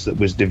interest that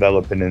was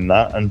developing in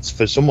that. And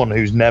for someone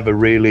who's never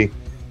really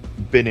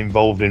been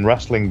involved in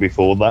wrestling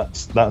before,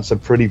 that's a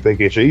pretty big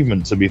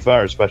achievement, to be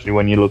fair, especially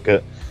when you look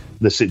at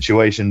the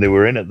situation they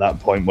were in at that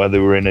point, where they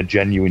were in a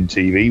genuine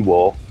TV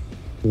war.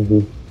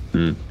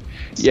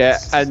 Yeah,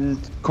 and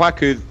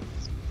Kwaku,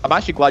 I'm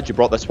actually glad you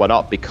brought this one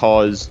up,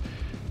 because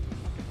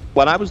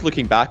when I was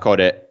looking back on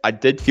it, I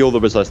did feel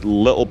there was a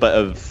little bit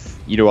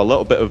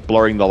of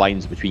blurring the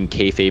lines between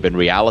kayfabe and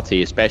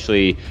reality,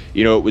 especially,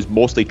 it was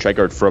mostly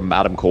triggered from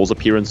Adam Cole's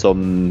appearance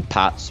on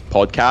Pat's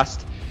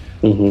podcast.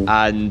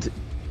 And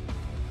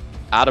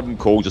Adam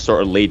Cole just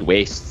sort of laid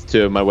waste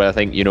to him, where I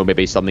think,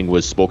 maybe something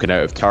was spoken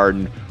out of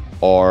turn,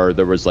 or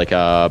there was I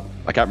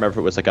can't remember if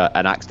it was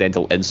an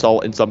accidental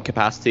insult in some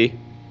capacity,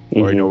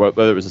 or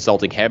whether it was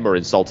insulting him or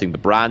insulting the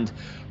brand.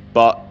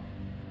 But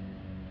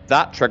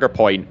that trigger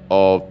point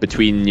of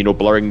between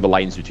blurring the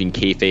lines between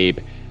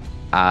kayfabe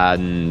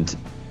and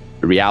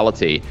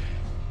reality,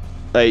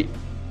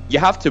 you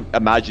have to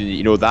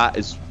imagine that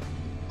is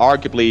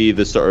arguably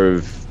the sort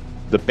of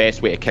the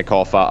best way to kick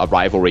off a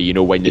rivalry, you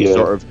know, when it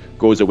sort of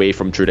goes away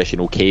from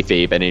traditional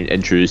kayfabe and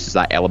introduces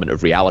that element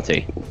of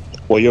reality.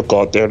 What you've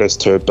got there is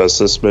two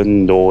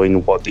businessmen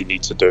knowing what they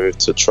need to do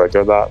to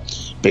trigger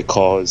that,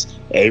 because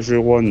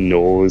everyone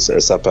knows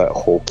it's a bit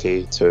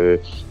hokey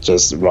to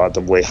just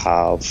randomly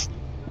have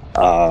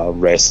a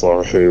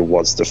wrestler who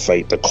wants to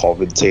fight the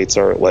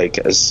commentator. Like,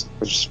 it's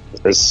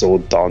so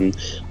done.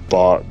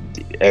 But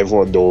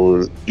everyone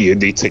knows you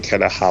need to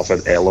kind of have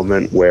an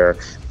element where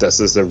this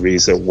is the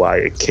reason why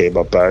it came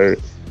about,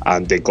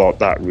 and they got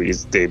that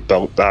reason. They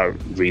built that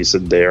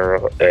reason there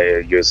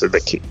using the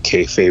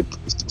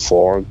kayfabe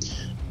form,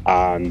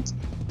 and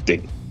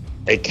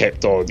it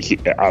kept on.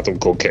 Adam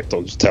Cole kept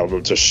on telling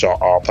them to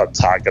shut up,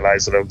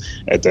 antagonizing him,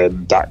 and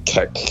then that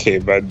kick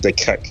came in. The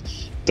kick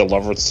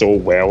delivered so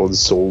well and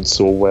sold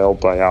so well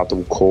by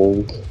Adam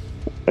Cole,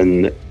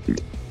 and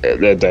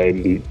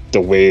then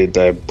the way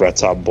the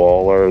Britain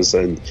Ballers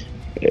and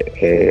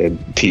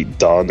Pete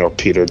Dunne or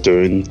Peter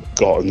Dunne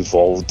got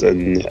involved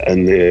in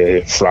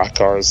the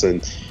fracas,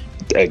 and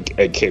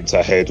it came to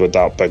a head with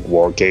that big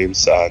War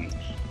Games, and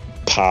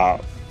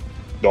Pat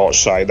not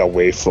shying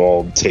away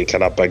from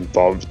taking a big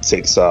bump,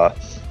 takes a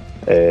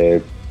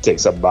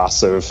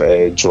massive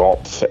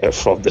drop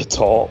from the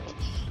top,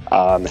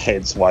 and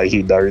hence why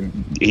he then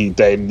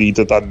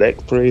needed a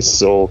neck brace.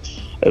 So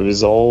it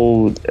was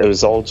all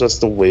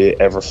just the way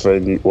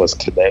everything was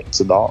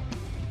connected up,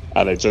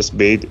 and it just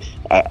made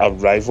a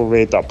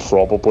rivalry that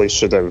probably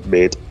shouldn't have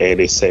made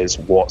any sense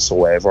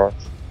whatsoever.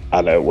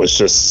 And it was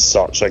just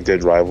such a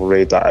good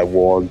rivalry that I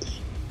won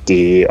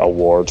the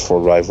award for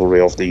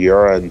Rivalry of the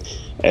Year. And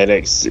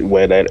NXT,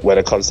 when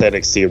it comes to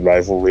NXT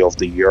Rivalry of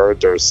the Year,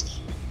 there's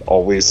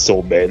always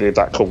so many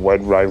that can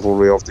win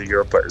Rivalry of the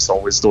Year, but it's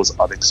always those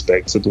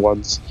unexpected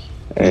ones,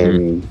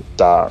 and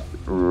that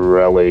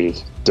really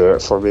do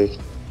it for me.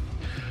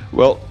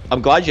 Well,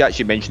 I'm glad you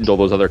actually mentioned all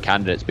those other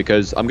candidates,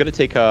 because I'm going to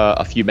take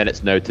a few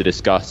minutes now to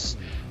discuss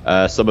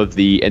some of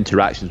the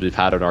interactions we've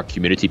had on our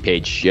community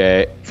page.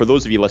 For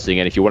those of you listening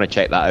in, if you want to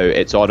check that out,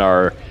 it's on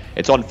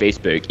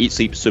Facebook, Eat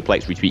Sleep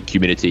Suplex Retweet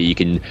community. You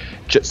can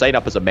sign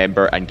up as a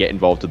member and get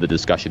involved in the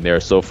discussion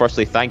there. So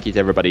firstly, thank you to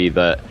everybody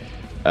that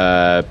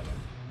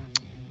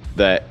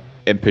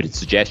inputted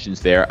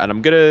suggestions there, and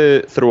I'm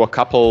going to throw a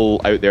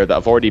couple out there that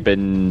have already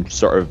been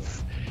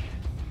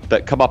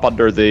that come up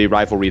under the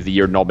Rivalry of the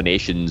Year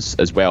nominations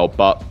as well,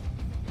 but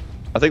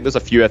I think there's a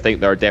few I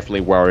think that are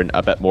definitely warrant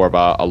a bit more of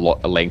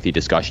a lengthy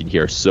discussion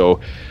here.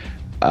 So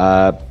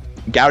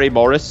Gary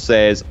Morris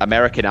says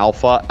American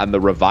Alpha and the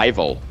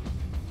Revival,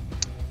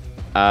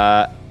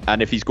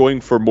 and if he's going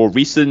for more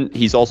recent,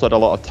 he's also had a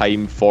lot of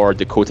time for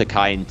Dakota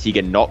Kai and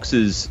Tegan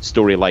Nox's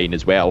storyline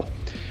as well.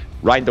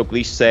 Ryan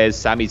Dalglish says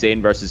Sami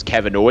Zayn versus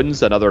Kevin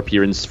Owens, another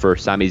appearance for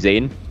Sami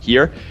Zayn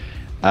here.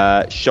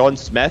 Sean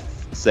Smith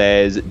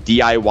says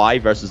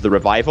DIY versus the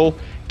Revival,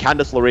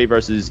 Candice LeRae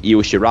versus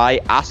Io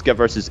Shirai, Asuka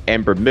versus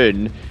Ember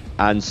Moon,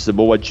 and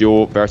Samoa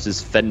Joe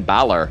versus Finn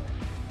Balor.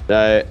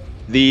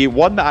 The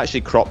one that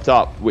actually cropped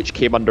up, which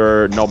came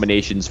under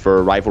nominations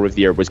for Rivalry of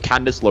the Year, was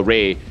Candice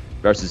LeRae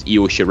versus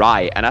Io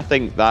Shirai, and I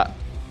think that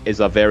is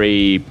a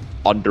very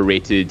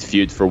underrated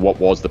feud for what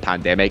was the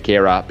pandemic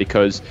era,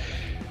 because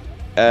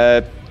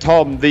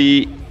Tom,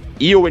 the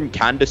Io and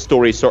Candice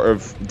story sort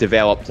of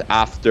developed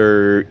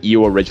after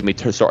Io originally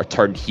sort of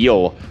turned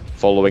heel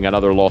following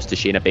another loss to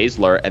Shayna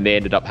Baszler, and they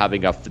ended up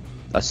having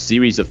a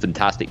series of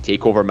fantastic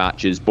takeover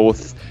matches,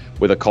 both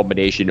with a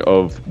combination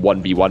of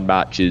 1v1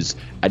 matches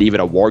and even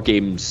a War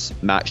Games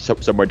match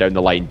somewhere down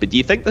the line. But do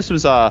you think this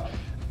was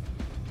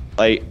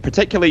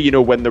particularly, you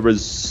know, when there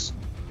was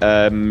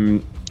a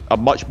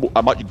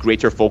much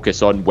greater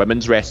focus on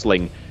women's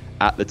wrestling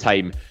at the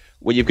time,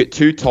 when you've got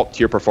two top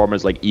tier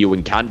performers like Io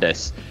and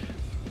Candice,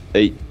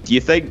 do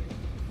you think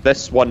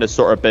this one has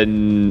sort of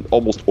been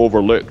almost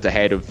overlooked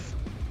ahead of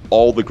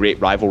all the great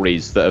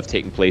rivalries that have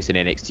taken place in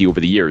NXT over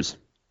the years?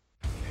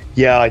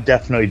 Yeah, I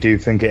definitely do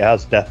think it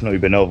has definitely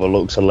been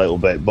overlooked a little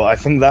bit, but I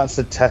think that's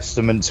a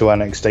testament to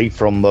NXT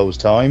from those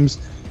times.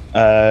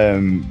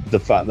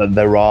 The fact that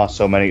there are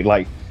so many,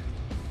 like,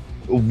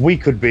 we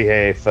could be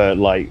here for,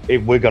 like,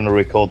 if we're going to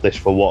record this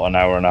for an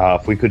hour and a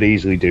half, we could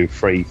easily do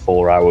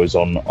 3-4 hours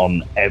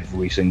on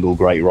every single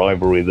great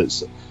rivalry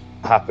that's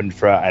happened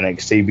throughout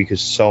NXT,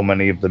 because so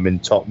many of them in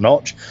top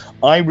notch.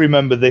 I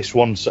remember this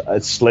one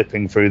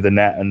slipping through the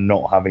net and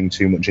not having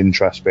too much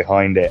interest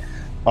behind it.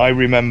 I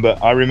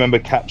remember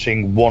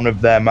catching one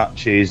of their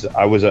matches.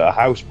 I was at a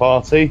house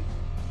party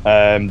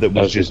that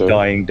was just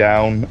dying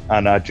down,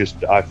 and I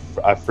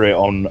threw it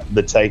on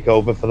the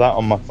takeover for that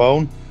on my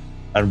phone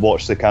and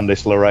watched the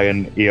Candice LeRae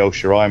and Io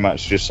Shirai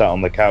match. Just sat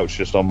on the couch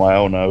just on my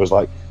own, and I was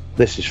like,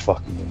 this is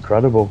fucking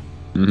incredible.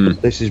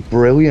 This is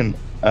brilliant.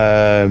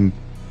 There's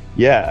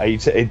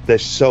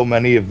so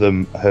many of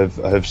them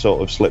have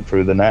sort of slipped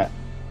through the net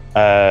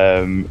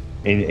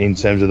in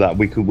terms of that.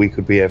 We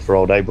could be here for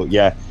all day, but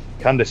yeah,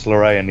 Candice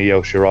LeRae and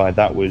Io Shirai,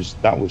 that was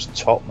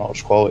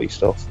top-notch quality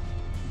stuff.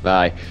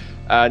 Aye.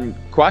 And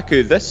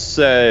Kwaku,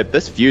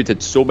 this feud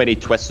had so many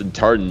twists and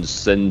turns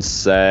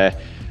since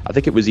I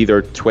think it was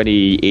either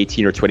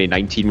 2018 or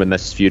 2019 when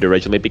this feud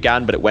originally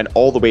began, but it went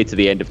all the way to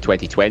the end of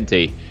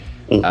 2020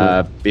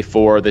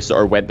 before they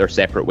sort of went their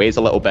separate ways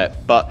a little bit.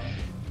 But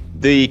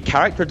the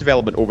character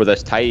development over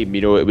this time,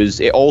 you know,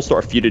 it all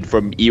sort of feuded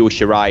from Io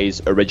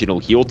Shirai's original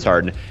heel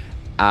turn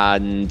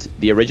and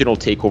the original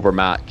TakeOver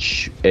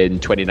match in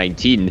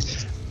 2019.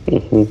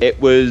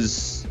 It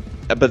was,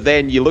 but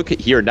then you look at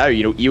here now,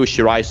 you know, Io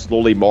Shirai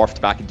slowly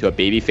morphed back into a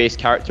babyface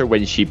character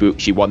when she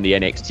won the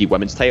NXT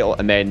Women's title,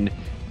 and then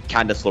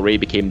Candice LeRae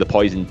became the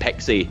Poison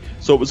Pixie.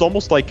 So it was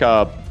almost like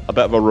a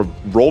bit of a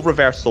role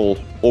reversal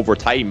over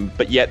time,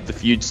 but yet the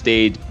feud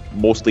stayed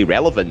mostly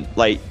relevant.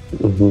 Like,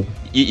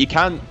 you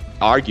can't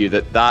argue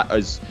that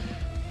is,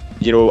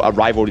 you know, a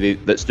rivalry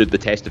that stood the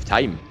test of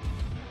time.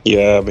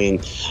 Yeah, I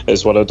mean,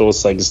 it's one of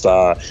those things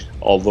that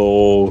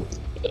although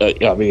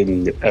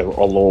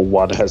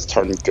one has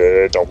turned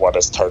good or one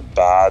has turned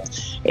bad,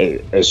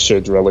 it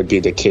should really be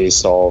the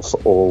case of,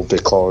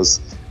 because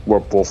we're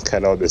both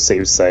kind of on the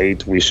same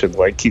side, we should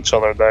like each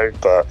other now.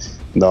 But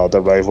no, the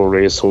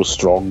rivalry is so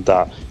strong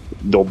that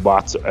no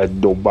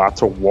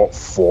matter what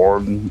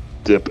form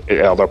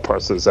the other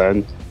person's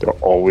in, they're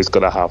always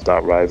going to have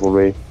that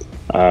rivalry.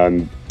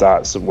 And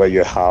that's where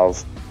you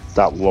have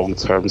that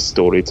long-term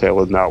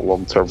storytelling, that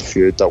long-term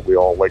feud that we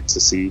all like to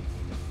see.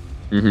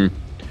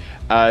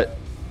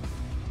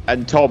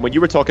 And Tom, when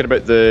you were talking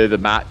about the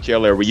match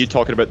earlier, were you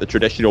talking about the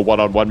traditional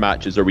one-on-one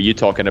matches, or were you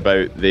talking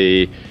about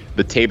the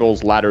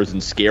tables, ladders,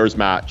 and scares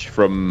match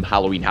from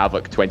Halloween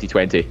Havoc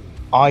 2020?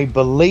 I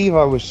believe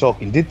I was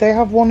talking. Did they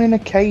have one in a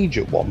cage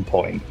at one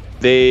point?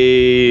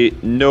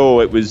 No,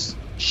 it was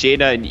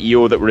Shayna and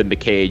Io that were in the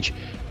cage,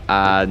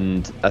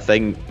 and I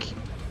think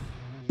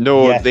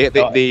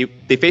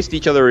they faced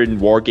each other in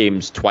War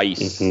Games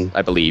twice,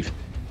 I believe,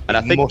 and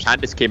I think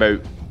Candice came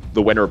out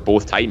the winner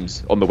both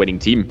times on the winning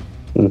team.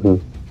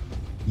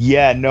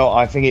 Yeah, no,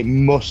 I think it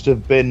must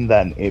have been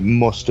then. It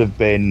must have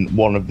been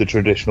one of the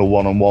traditional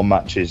one-on-one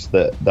matches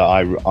that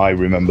I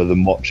remember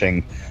them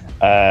watching.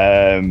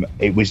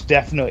 It was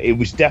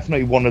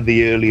definitely one of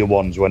the earlier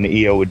ones when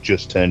Io had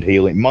just turned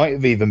heel. It might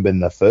have even been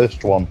their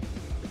first one.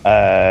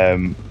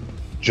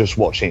 Just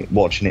watching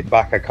it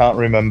back, I can't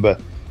remember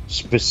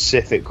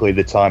specifically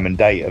the time and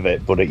date of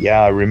it, but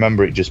I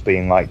remember it just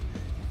being like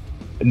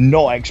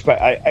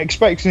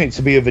expecting it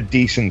to be of a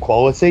decent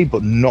quality,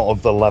 but not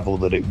of the level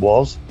that it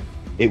was.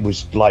 It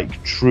was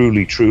like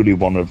truly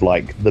one of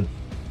like the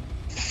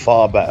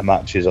far better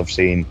matches I've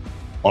seen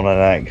on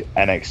an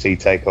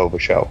NXT TakeOver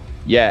show.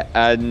 Yeah,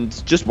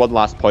 and just one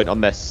last point on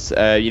this.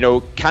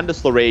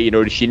 Candice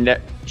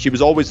LeRae, she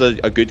was always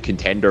a good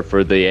contender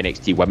for the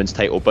NXT Women's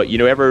title, but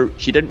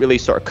she didn't really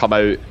sort of come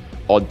out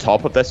on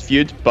top of this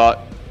feud, but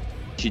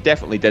she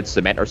definitely did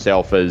cement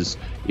herself as,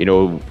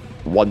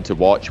 one to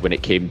watch when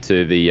it came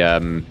to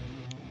the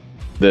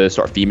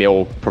sort of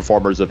female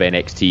performers of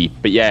NXT.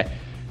 But yeah,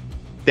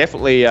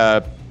 definitely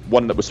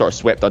one that was sort of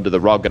swept under the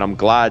rug, and I'm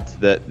glad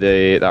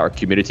that our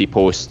community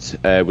post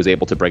was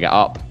able to bring it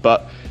up.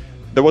 But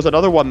there was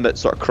another one that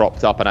sort of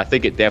cropped up, and I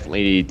think it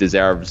definitely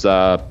deserves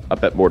a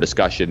bit more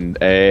discussion.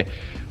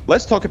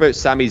 Let's talk about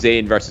Sami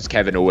Zayn versus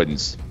Kevin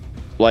Owens.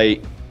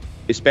 Like,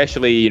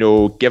 especially,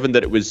 given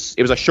that it was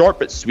a short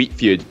but sweet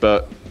feud,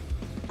 but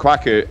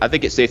Kwaku, I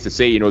think it's safe to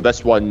say,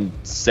 this one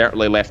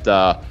certainly left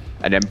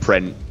an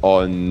imprint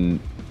on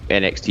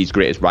NXT's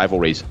greatest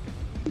rivalries.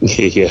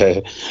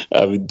 Yeah,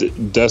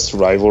 this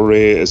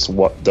rivalry is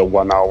the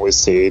one I always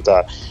say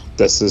that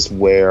this is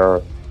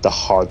where the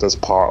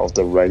hardest part of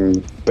the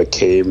ring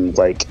became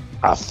like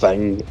a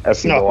thing,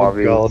 if you know what I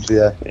mean. God,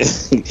 yeah.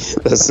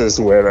 This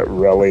is where it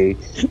really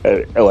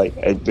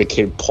it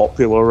became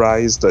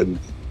popularized, and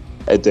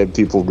then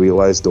people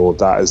realized,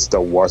 that is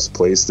the worst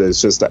place.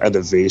 It's just the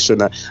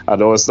innovation. I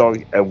know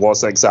it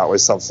wasn't exactly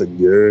something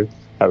new,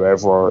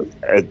 however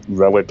it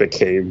really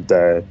became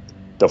the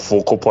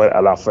focal point,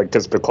 and I think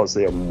it's because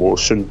the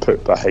emotion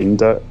put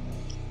behind it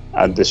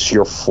and the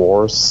sheer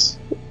force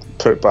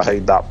put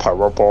behind that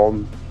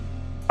powerbomb,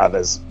 and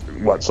it's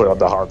literally on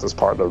the hardest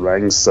part of the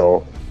ring.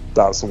 So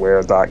that's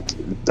where that's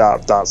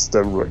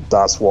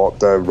what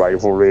the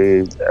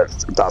rivalry,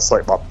 that's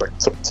like my big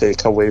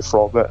takeaway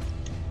from it.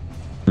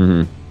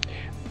 Mm-hmm.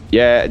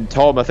 Yeah, and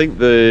Tom, I think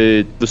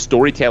the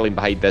storytelling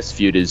behind this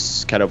feud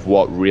is kind of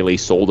what really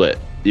sold it.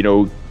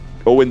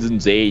 Owens and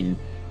Zayn,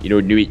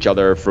 knew each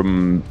other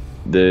from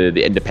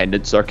the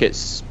independent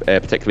circuits,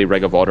 particularly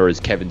Ring of Honor as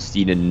Kevin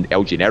Steen and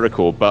El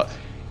Generico, but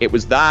it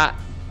was that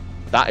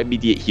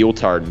immediate heel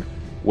turn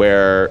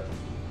where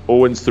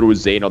Owens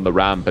throws Zayn on the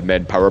ramp and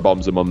then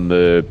powerbombs him on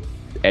the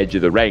edge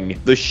of the ring.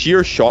 The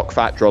sheer shock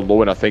factor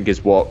alone, I think,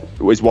 is what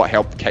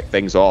helped kick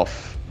things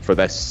off for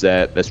this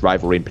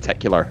rivalry in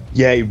particular.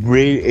 Yeah,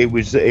 it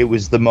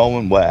was the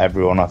moment where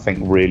everyone, I think,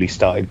 really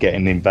started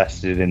getting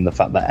invested in the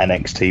fact that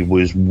NXT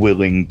was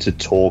willing to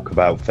talk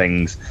about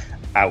things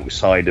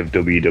outside of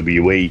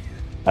WWE.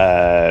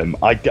 I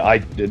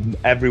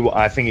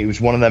think it was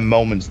one of them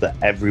moments that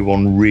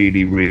everyone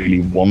really,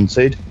 really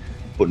wanted,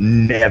 but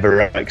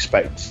never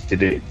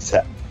expected it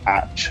to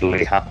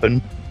actually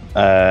happen.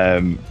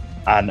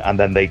 and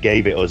then they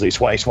gave it us. It's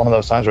one of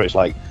those times where it's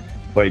like,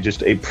 where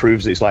it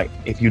proves it's like,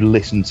 if you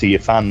listen to your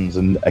fans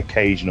and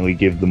occasionally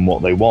give them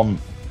what they want,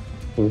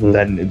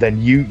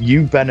 then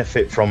you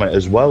benefit from it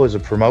as well as a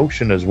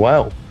promotion as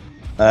well.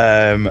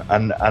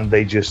 And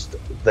they just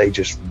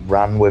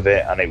ran with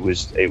it, and it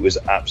was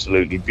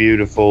absolutely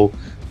beautiful.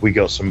 We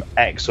got some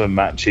excellent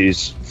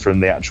matches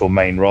from the actual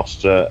main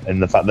roster,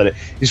 and the fact that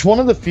it's one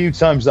of the few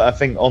times that I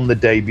think on the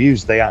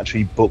debuts they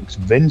actually booked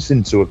Vince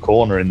into a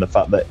corner, in the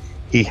fact that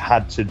he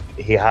had to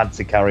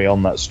carry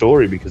on that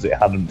story because it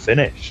hadn't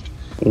finished.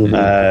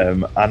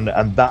 And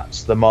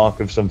that's the mark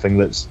of something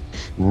that's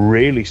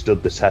really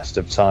stood the test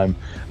of time.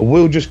 I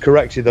will just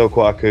correct you though,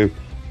 Kwaku.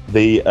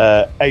 The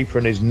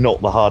apron is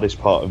not the hardest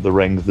part of the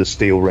ring. The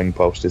steel ring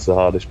post is the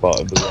hardest part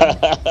of the ring.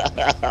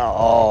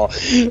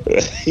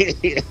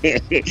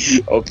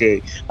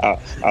 Okay. I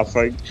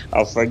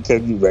think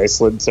in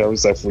wrestling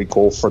terms, if we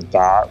go for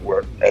that,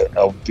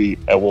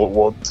 it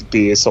won't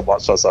be so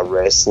much as a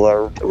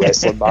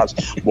wrestling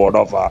match, more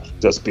of a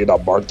just being a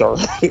murder.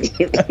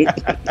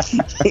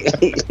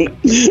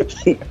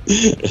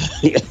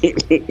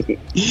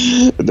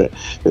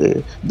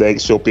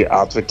 Next, you'll be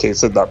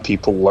advocating that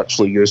people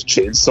literally use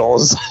chainsaws.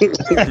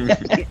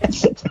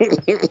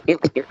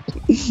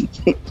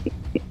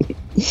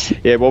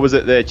 Yeah, what was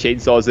it? The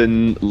chainsaws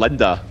in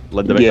Linda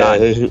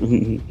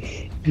McMahon.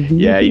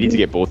 Yeah, you need to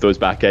get both those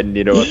back in.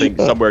 You know, I think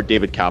somewhere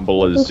David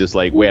Campbell is just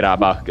like, where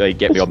am I? Like,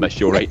 get me on this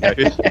show right now.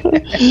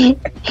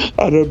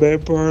 I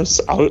remember,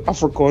 I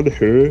forgot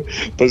who,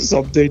 but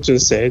somebody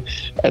just said,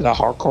 in a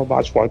hardcore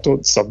match, why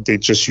don't somebody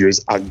just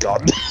use a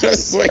gun?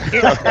 It's like,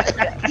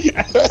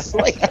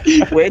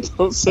 where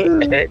does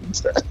it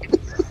end?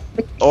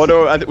 Oh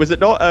no, was it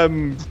not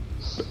Braun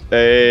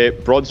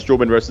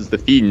Strowman versus The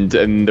Fiend,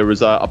 and there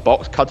was a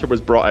box cutter was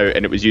brought out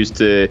and it was used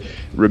to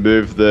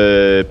remove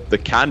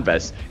the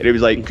canvas, and it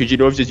was like, could you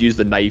not have just used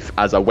the knife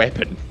as a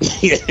weapon?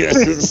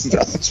 Yes,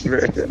 that's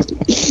true.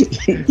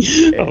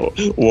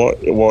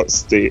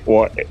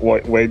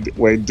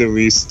 When do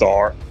we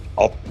start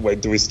up?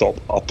 When do we stop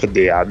upping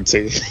the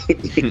ante?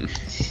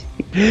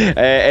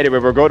 Anyway,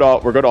 we're going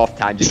off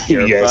tangent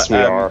here. Yes,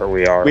 but,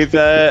 we are. We've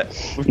had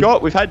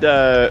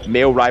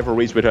male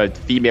rivalries, we've had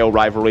female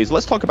rivalries.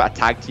 Let's talk about a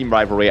tag team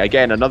rivalry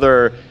again.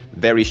 Another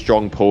very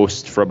strong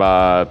post from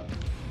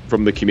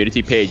the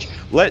community page.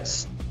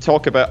 Let's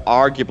talk about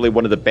arguably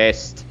one of the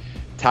best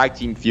tag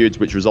team feuds,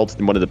 which resulted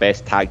in one of the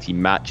best tag team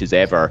matches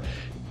ever.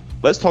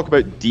 Let's talk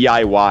about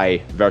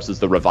DIY versus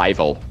the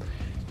Revival.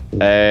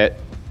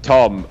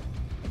 Tom,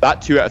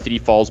 that 2 out of 3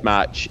 falls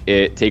match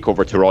at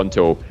TakeOver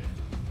Toronto,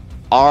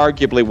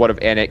 arguably one of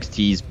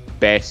NXT's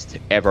best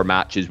ever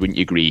matches, wouldn't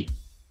you agree?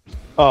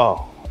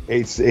 Oh,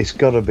 it's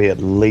got to be at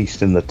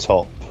least in the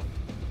top,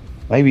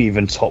 maybe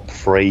even top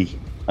 3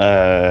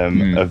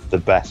 of the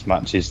best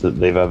matches that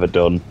they've ever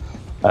done.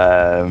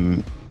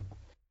 That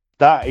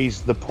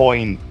is the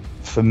point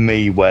for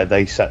me where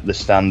they set the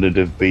standard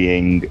of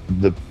being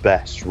the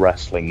best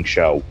wrestling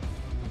show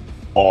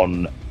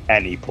on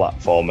any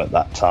platform at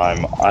that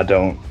time. I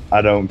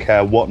don't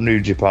care what New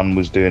Japan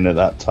was doing at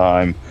that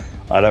time.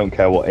 I don't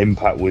care what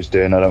Impact was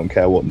doing. I don't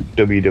care what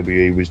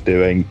WWE was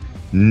doing.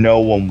 No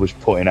one was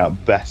putting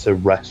out better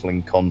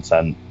wrestling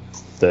content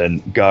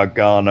than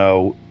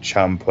Gargano,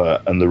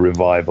 Ciampa, and the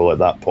Revival at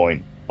that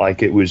point.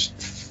 Like, it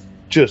was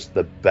just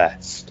the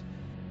best.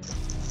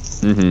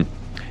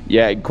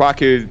 Yeah,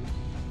 Kwaku,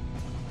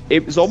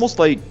 it was almost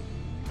like,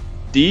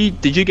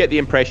 did you get the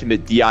impression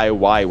that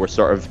DIY were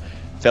sort of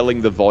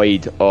filling the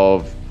void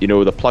of, you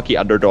know, the plucky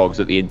underdogs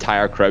that the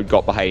entire crowd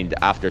got behind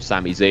after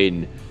Sami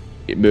Zayn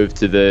moved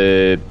to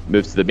the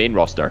main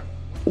roster?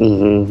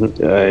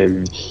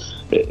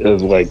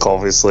 Like,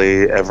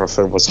 obviously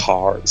everything was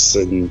hearts,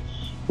 and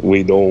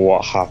we know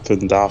what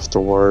happened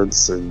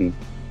afterwards, and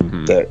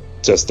that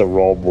just the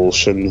raw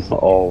motion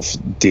of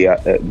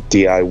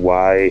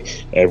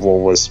DIY,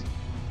 everyone was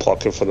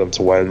plucking for them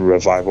to win.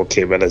 Revival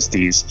came in as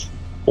these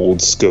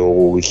old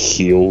school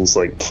heels,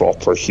 like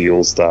proper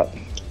heels that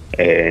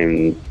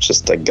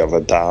just didn't give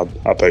a damn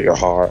about your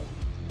heart.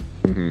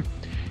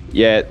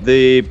 Yeah,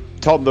 the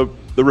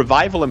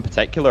Revival in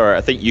particular,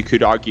 I think you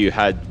could argue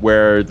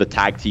were the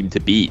tag team to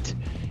beat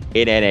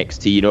in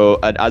NXT. You know,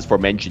 and as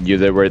forementioned,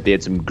 they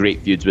had some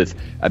great feuds with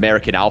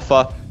American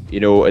Alpha, you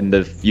know, and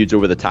the feuds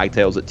over the tag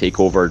titles at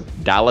TakeOver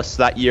Dallas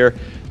that year.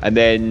 And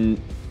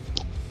then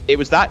it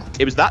was that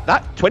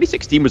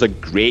 2016 was a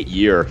great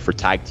year for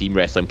tag team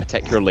wrestling,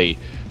 particularly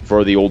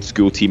for the old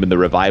school team in the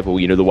Revival,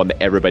 you know, the one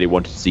that everybody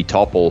wanted to see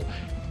topple.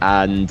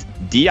 And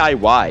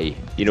DIY,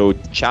 you know,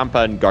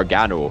 Ciampa and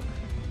Gargano,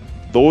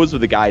 those were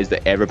the guys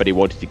that everybody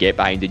wanted to get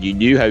behind, and you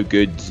knew how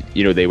good,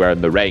 you know, they were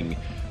in the ring.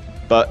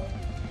 But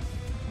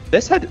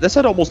this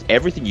had almost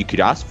everything you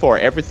could ask for.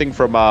 Everything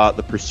from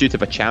the pursuit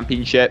of a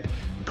championship,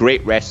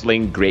 great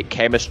wrestling, great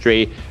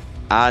chemistry,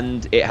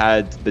 and it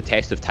had the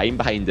test of time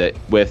behind it.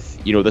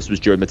 With, you know, this was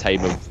during the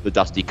time of the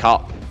Dusty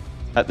Cup.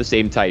 At the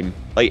same time,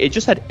 like, it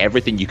just had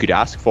everything you could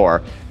ask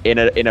for in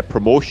a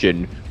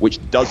promotion which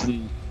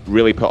doesn't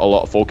really put a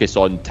lot of focus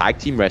on tag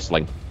team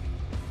wrestling.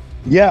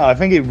 Yeah, I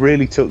think it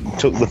really took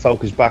the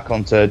focus back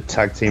onto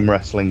tag team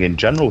wrestling in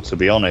general. To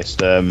be honest,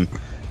 there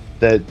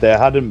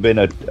hadn't been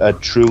a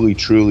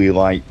truly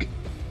like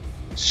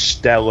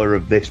stellar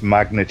of this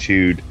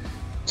magnitude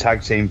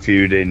tag team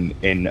feud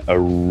in a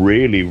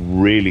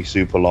really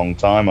super long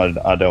time.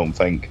 I don't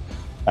think,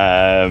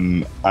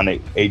 and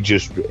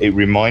it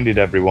reminded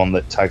everyone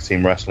that tag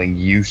team wrestling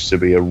used to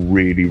be a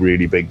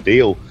really big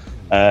deal.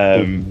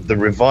 The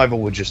Revival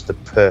were just the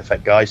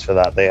perfect guys for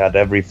that. They had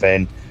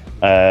everything.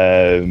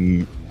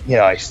 It's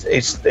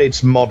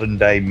modern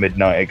day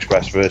Midnight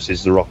Express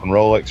versus the Rock and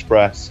Roll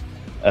Express.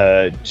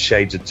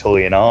 Shades of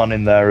Tully and Arn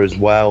in there as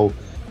well.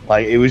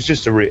 Like it was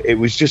just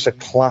a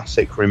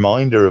classic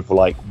reminder of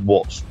like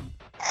what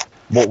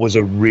was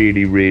a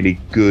really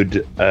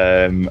good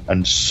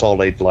and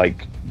solid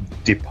like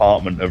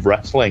department of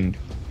wrestling.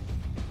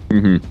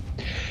 Mm-hmm.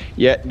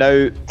 Yeah.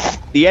 Now,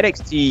 the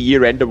NXT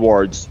Year-End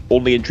Awards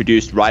only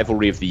introduced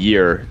Rivalry of the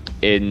Year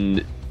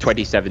in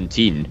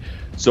 2017.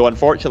 So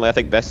unfortunately, I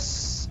think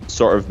this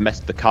sort of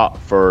missed the cut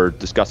for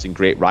discussing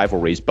great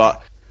rivalries.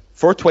 But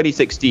for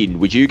 2016,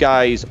 would you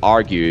guys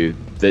argue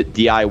that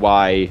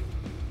DIY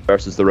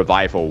versus the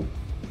Revival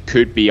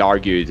could be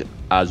argued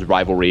as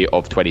rivalry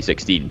of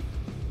 2016?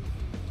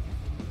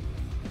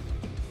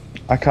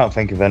 I can't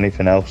think of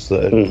anything else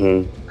that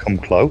had come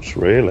close,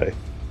 really.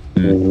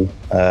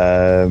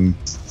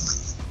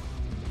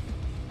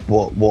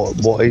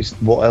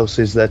 What else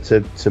is there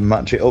to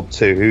match it up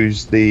to?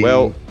 Who's the...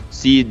 Well,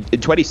 see, in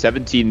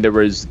 2017 there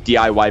was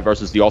DIY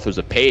versus the Authors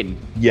of Pain.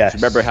 Yes. So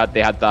remember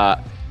they had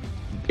that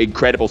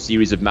incredible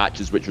series of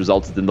matches which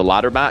resulted in the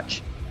ladder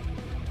match?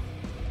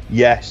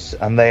 Yes,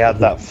 and they had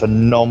that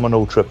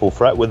phenomenal triple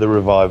threat with the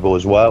Revival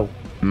as well.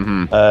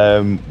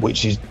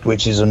 Which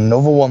is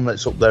another one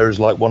that's up there as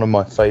like one of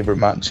my favourite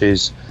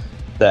matches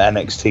that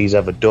NXT's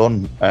ever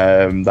done.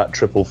 That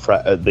triple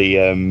threat at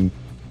the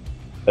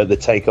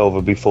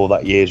takeover before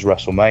that year's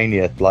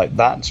WrestleMania, like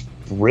that's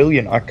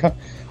brilliant. I can't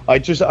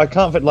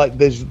think like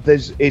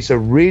it's a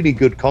really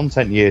good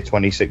content year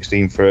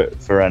 2016 for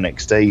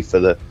NXT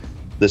for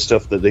the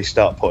stuff that they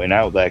start putting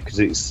out there, because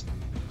it's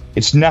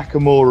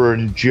Nakamura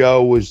and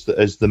Joe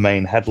as the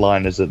main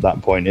headliners at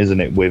that point, isn't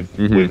it?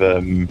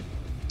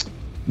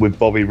 With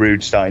Bobby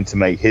Roode starting to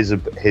make his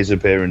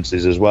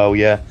appearances as well.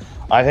 Yeah,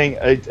 I think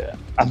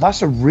and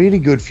that's a really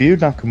good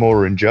feud,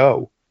 Nakamura and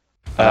Joe.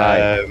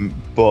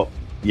 But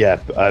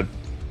yeah,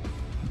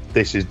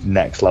 this is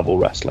next level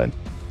wrestling,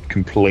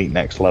 complete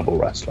next level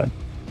wrestling.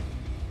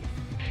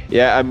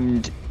 Yeah,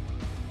 and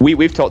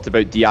we've talked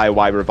about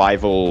DIY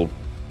Revival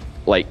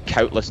like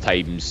countless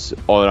times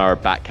on our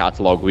back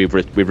catalogue. We've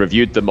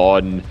reviewed them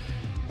on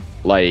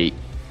like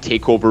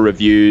takeover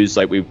reviews,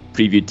 like we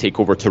previewed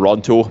Takeover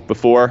Toronto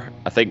before.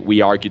 I think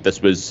we argued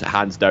this was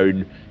hands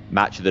down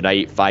match of the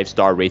night,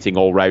 5-star rating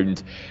all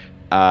round.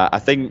 I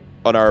think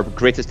on our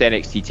greatest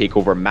NXT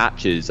takeover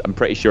matches, I'm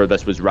pretty sure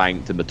this was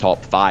ranked in the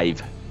top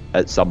 5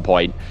 at some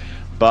point.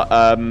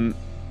 But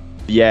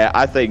yeah,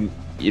 I think,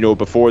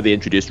 before they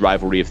introduced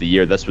Rivalry of the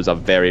Year, this was a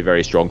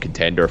very strong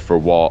contender for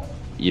what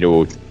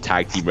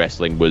tag team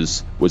wrestling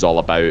was all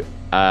about.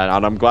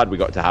 And I'm glad we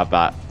got to have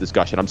that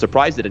discussion. I'm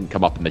surprised it didn't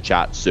come up in the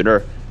chat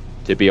sooner,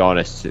 to be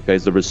honest,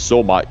 because there was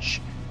so much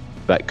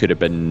that could have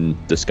been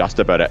discussed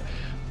about it.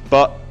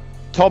 But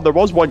Tom, there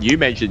was one you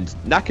mentioned,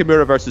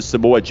 Nakamura versus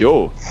Samoa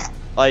Joe.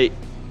 Like,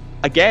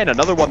 again,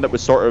 another one that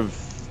was sort of,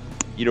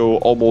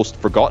 almost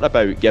forgotten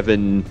about,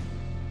 given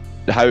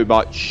how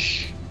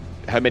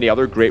many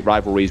other great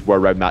rivalries were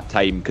around that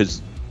time.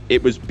 Because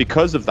it was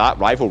because of that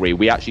rivalry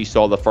we actually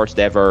saw the first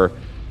ever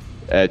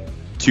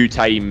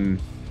 2-time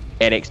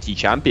NXT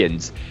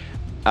champions.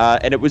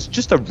 And it was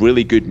just a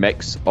really good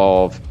mix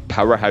of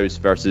powerhouse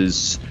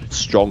versus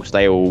strong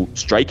style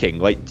striking.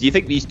 Like, do you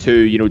think these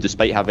two,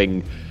 despite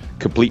having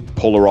complete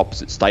polar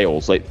opposite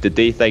styles, like, did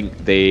they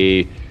think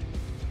they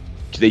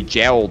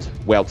gelled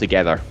well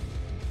together?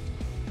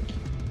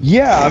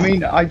 Yeah, I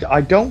mean,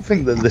 I don't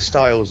think that the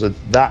styles are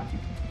that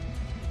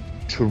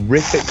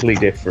terrifically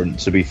different,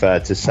 to be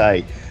fair to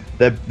say.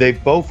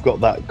 They've both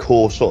got that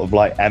core sort of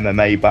like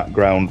MMA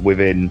background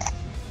within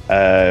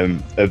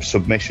of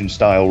submission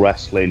style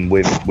wrestling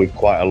with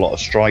quite a lot of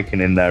striking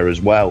in there as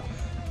well.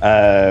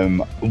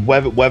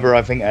 Whether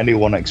I think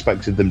anyone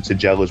expected them to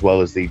gel as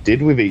well as they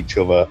did with each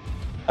other,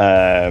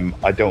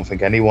 I don't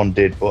think anyone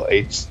did, but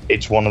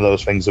it's one of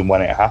those things, and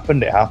when it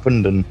happened,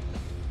 and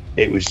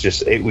it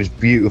was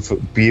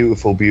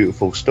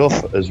beautiful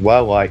stuff as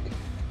well. Like,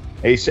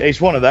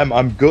 it's one of them.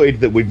 I'm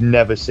gutted that we've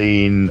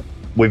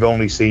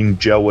only seen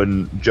Joe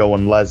and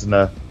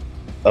Lesnar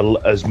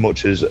as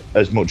much as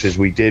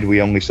we did.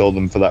 We only saw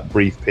them for that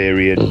brief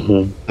period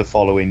the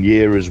following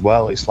year as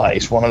well. It's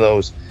one of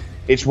those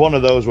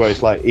where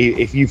it's like,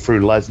 if you threw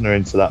Lesnar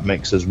into that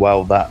mix as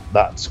well,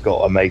 that's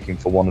got a making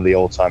for one of the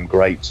all-time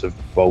greats of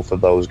both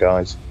of those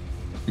guys.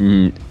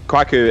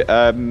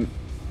 Kwaku,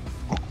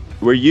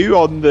 were you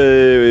on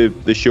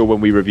the show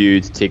when we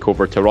reviewed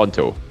Takeover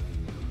Toronto?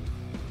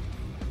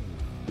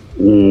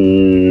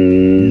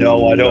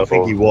 No, I don't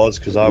think he was,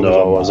 because I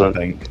was on that, I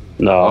think.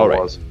 No, I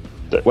was.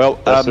 Well,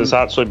 this is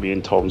actually me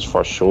and Tom's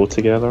first show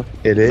together.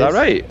 It is. Is that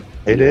right?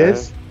 It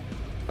is.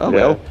 Oh,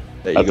 well,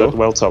 there you I go. did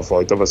well to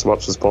avoid them as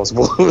much as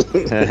possible.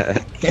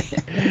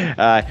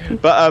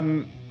 But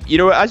you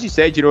know, as you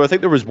said, you know, I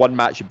think there was one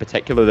match in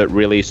particular that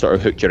really sort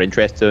of hooked your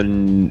interest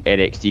in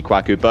NXT,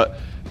 Kwaku. But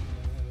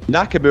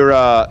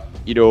Nakamura,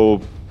 you know,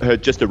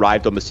 had just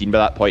arrived on the scene by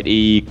that point.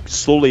 He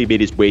slowly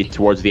made his way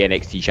towards the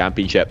NXT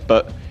Championship.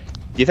 But do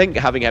you think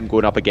having him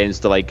going up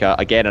against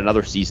again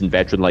another seasoned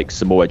veteran like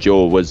Samoa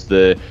Joe was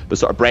the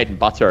sort of bread and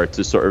butter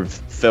to sort of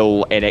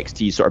fill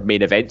NXT's sort of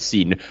main event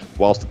scene,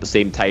 whilst at the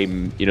same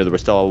time, you know, there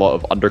was still a lot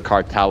of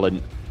undercard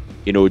talent,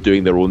 you know,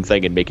 doing their own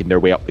thing and making their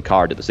way up the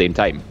card at the same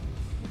time?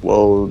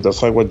 Well, the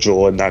thing with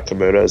Joe and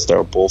Nakamura is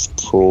they're both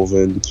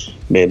proven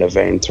main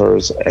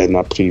eventers in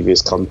a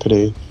previous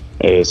company,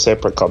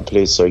 separate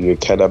companies, so you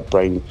kind of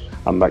bring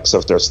a mix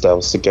of their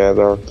styles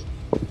together.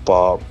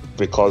 But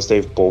because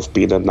they've both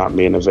been in that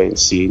main event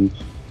scene,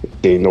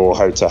 they know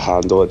how to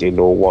handle it. They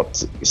know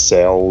what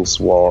sells,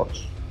 what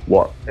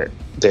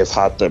they've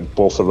had. That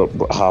both of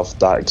them have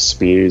that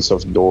experience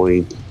of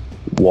knowing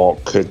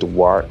what could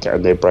work,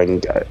 and they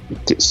bring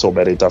so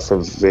many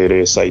different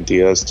various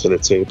ideas to the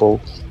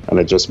table, and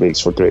it just makes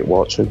for great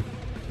watching.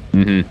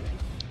 Mm-hmm.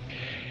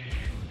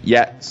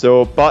 Yeah.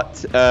 So,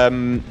 but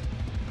from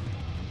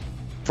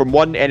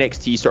one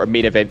NXT sort of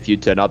main event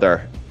feud to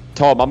another,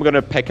 Tom, I'm going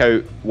to pick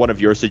out one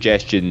of your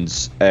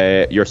suggestions,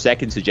 your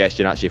second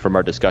suggestion actually from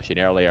our discussion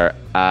earlier,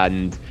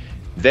 and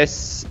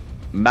this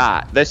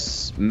match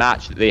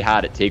that they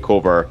had at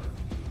TakeOver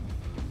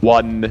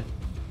won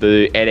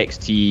the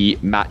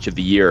NXT Match of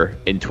the Year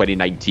in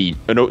 2019.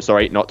 Oh, no,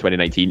 sorry, not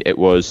 2019. It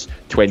was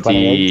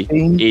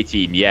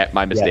 2018. Yeah,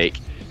 my mistake.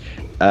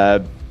 Yeah.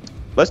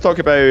 Let's talk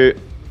about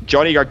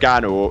Johnny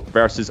Gargano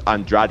versus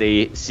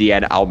Andrade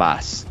Cien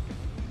Almas.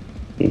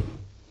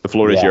 The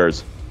floor is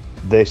yours.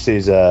 This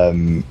is up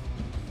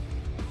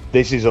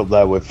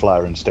there with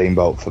Flair and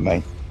Steamboat for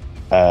me,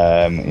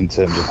 in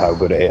terms of how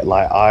good it is.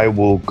 Like, I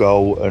will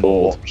go and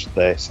watch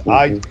this.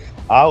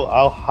 Mm-hmm.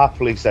 I'll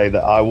happily say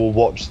that I will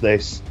watch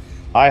this.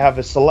 I have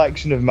a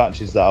selection of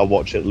matches that I'll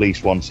watch at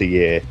least once a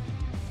year,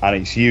 and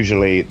it's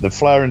usually the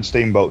Flair and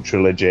Steamboat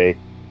trilogy,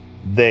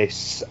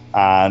 this,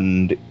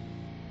 and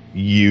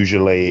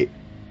usually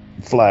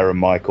Flair and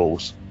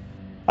Michaels.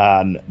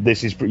 And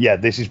this is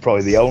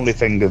probably the only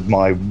thing of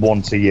my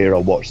once a year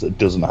I'll watch that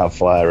doesn't have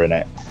Flair in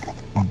it.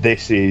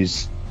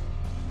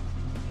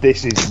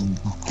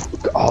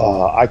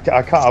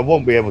 I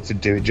won't be able to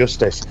do it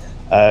justice.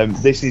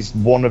 This is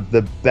one of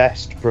the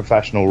best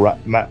professional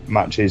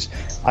matches,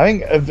 I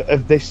think,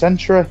 of this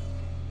century.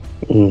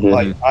 Mm-hmm.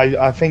 Like,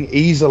 I think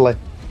easily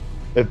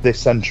of this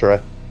century.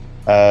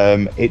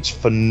 It's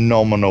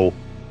phenomenal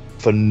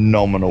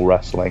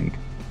wrestling.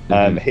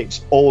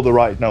 Hits all the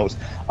right notes.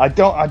 I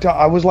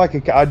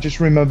just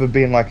remember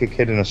being like a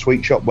kid in a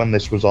sweet shop when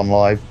this was on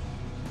live.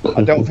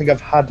 I don't think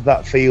I've had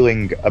that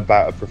feeling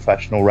about a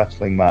professional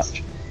wrestling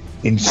match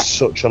in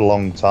such a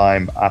long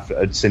time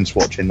since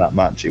watching that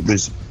match. It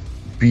was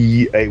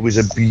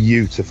a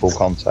beautiful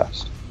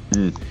contest.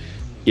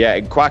 Yeah,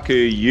 and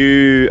Kwaku,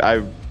 you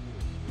have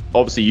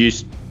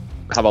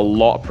a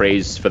lot of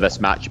praise for this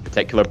match in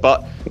particular,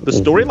 but the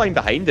storyline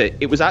behind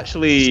it was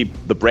actually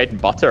the bread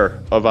and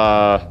butter of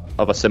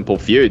a simple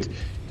feud.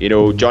 You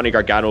know, Johnny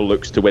Gargano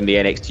looks to win the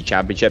NXT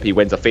Championship. He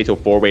wins a Fatal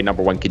 4-Way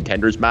 #1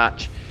 contenders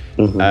match.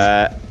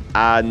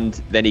 And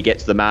then he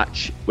gets the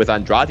match with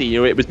Andrade.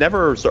 You know, it was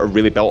never sort of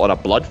really built on a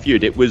blood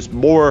feud. It was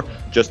more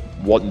just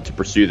wanting to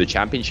pursue the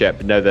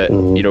championship. Now that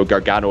you know,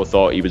 Gargano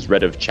thought he was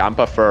rid of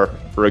Ciampa for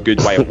a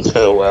good while.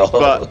 Well,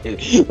 but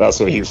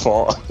that's what he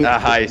thought.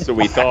 So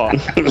we thought.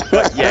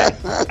 But yeah,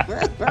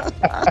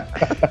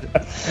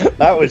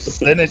 that was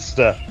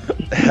sinister.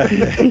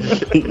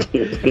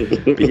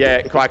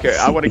 Yeah, Quacker,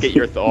 I want to get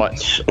your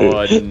thoughts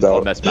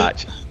on this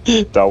match.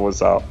 That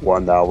was a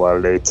 1 hour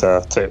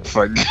later type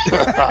thing.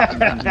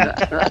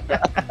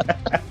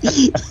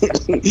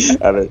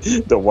 And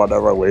the 1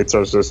 hour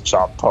later is just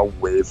Ciampa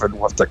waving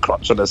with the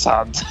crutch in his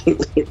hand.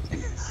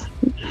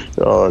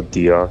 Oh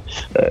dear,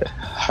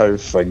 how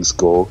things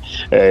go.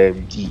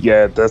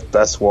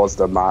 This was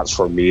the match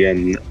for me,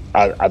 and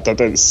I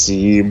didn't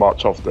see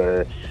much of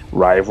the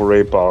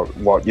rivalry, but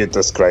what you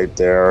described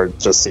there,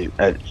 just it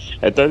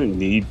didn't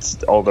need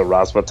all the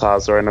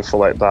razzmatazz or anything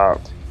like that.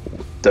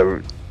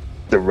 The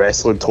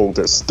wrestling told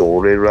its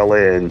story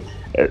really, and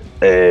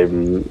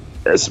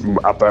it's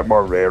a bit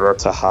more rarer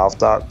to have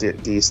that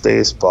these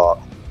days. But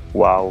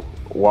wow,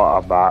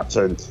 what a match!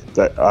 And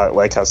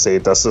like I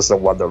said, this is the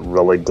one that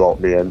really got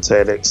me into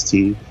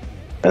NXT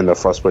in the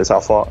first place. I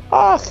thought,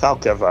 I'll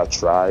give it a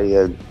try,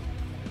 and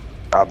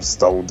I'm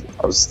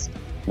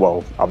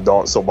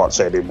not so much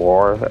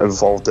anymore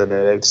involved in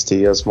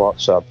NXT as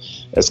much.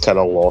 It's kind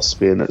of lost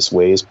me in its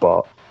ways,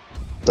 but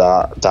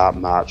that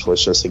match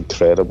was just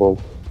incredible.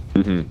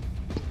 Mm-hmm.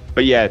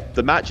 But yeah,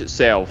 the match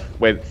itself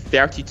went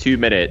 32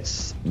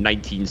 minutes,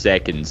 19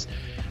 seconds.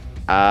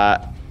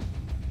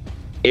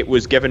 It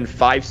was given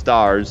 5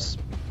 stars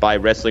by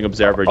Wrestling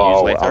Observer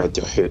Oh,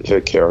 newsletter. who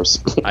cares?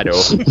 I know.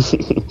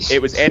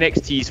 It was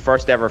NXT's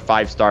first ever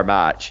 5-star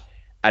match,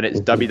 and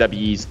it's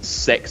WWE's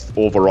 6th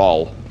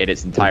overall in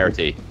its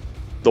entirety.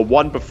 The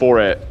one before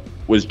it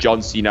was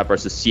John Cena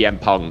versus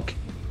CM Punk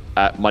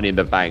at Money in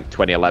the Bank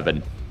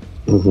 2011.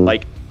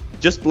 Like,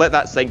 just let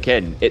that sink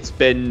in. It's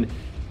been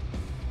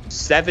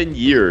 7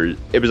 years.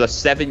 It was a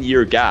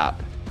 7-year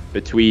gap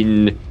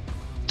between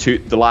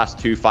the last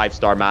 2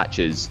 5-star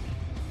matches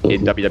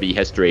in WWE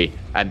history,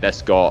 and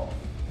this got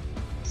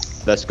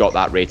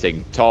that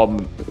rating.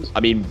 Tom, I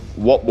mean,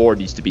 what more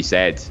needs to be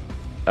said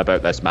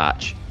about this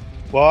match?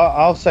 Well,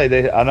 I'll say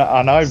this, and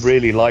I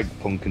really like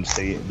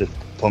the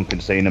Punk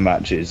and Cena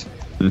matches.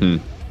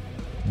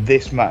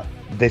 This match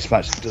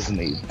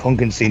doesn't.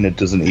 Punk and Cena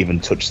doesn't even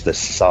touch the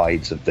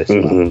sides of this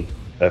match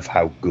of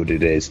how good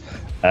it is.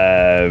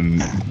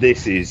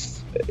 This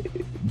is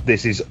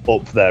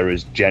up there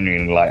as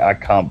genuinely, like, I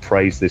can't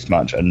praise this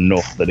match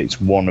enough that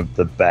it's one of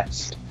the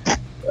best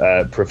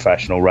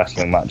professional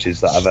wrestling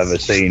matches that I've ever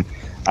seen,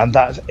 and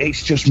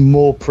it's just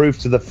more proof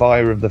to the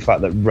fire of the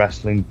fact that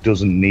wrestling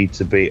doesn't need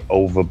to be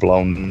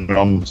overblown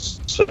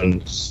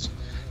nonsense.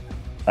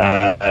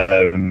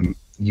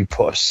 You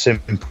put a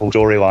simple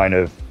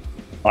storyline of,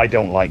 I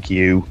don't like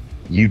you,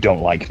 you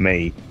don't like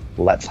me,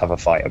 let's have a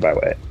fight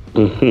about it.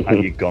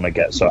 And you're gonna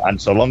get so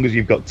long as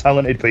you've got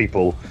talented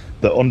people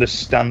that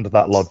understand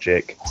that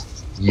logic,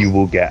 you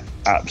will get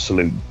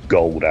absolute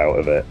gold out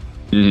of it.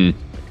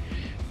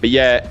 But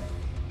yeah,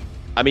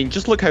 I mean,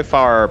 just look how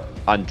far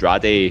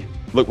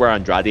look where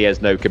Andrade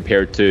is now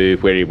compared to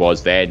where he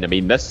was then. I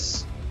mean,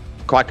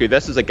 Kwaku,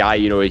 this is a guy,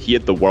 he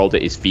had the world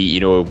at his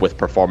feet, with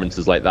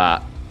performances like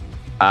that.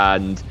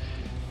 And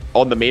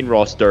on the main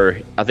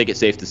roster, I think it's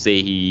safe to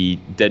say he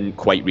didn't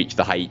quite reach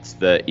the heights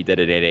that he did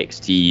in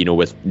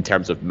NXT, in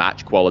terms of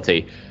match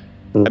quality.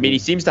 I mean, he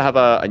seems to have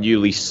a new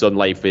lease on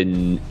life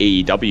in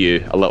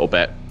AEW a little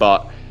bit,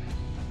 but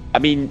I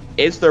mean,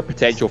 is there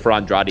potential for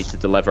Andrade to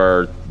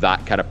deliver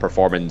that kind of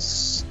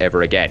performance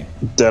ever again?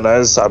 There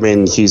is. I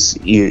mean,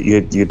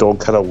 you don't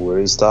kind of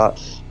lose that.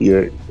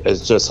 It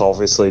just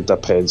obviously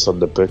depends on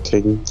the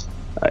booking.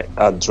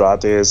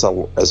 Andrade is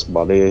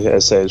money,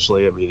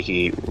 essentially. I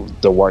mean,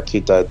 the work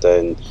he did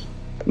in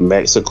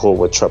Mexico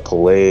with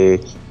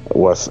AAA,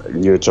 with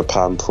New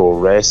Japan Pro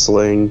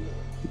Wrestling,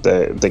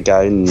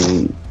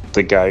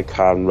 the guy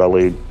can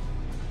really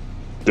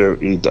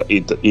do.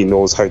 He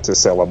knows how to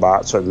sell a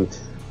match, and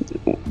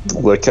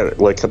look at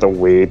the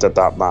way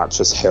that match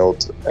is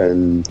held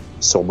in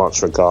so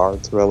much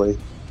regard, really.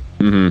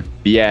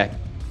 Yeah.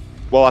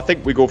 Well, I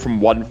think we go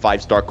from one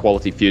 5-star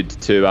quality feud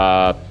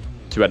to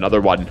another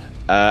one.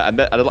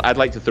 And I'd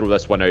like to throw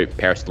this one out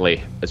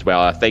personally as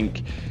well. I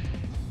think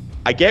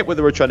I get what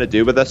they were trying to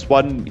do with this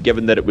one,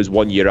 given that it was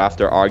 1 year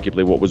after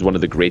arguably what was one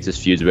of the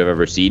greatest feuds we've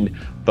ever seen.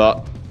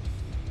 But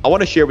I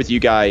want to share with you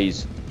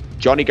guys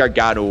Johnny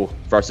Gargano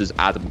versus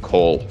Adam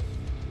Cole.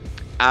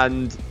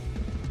 And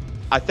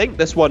I think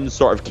this one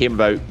sort of came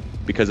about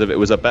because it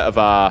was a bit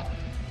of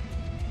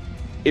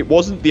it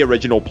wasn't the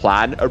original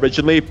plan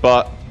originally,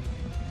 but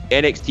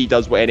NXT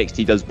does what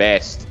NXT does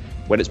best.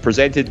 When it's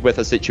presented with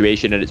a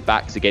situation and its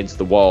back's against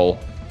the wall,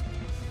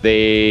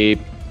 they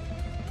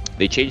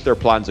change their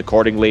plans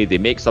accordingly, they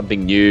make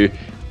something new,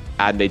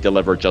 and they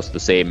deliver just the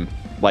same.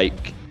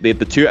 Like the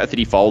 2 out of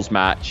 3 Falls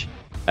match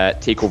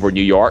at TakeOver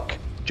New York,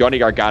 Johnny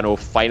Gargano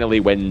finally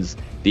wins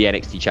the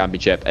NXT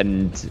Championship,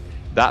 and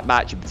that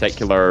match in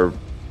particular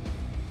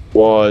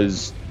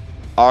was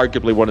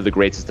arguably one of the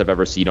greatest I've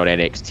ever seen on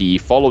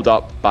NXT, followed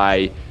up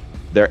by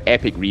their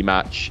epic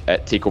rematch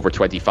at TakeOver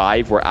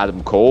 25, where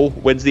Adam Cole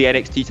wins the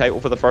NXT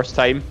title for the first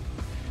time.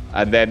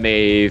 And then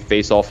they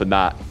face off in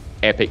that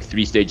epic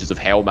 3 Stages of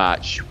Hell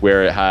match,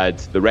 where it had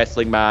the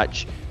wrestling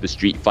match, the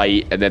street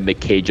fight, and then the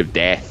Cage of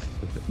Death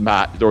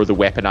match, or the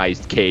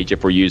weaponized cage,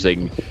 if we're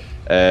using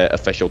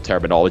official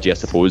terminology, I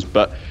suppose.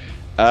 But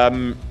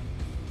Kwaku,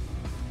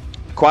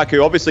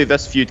 obviously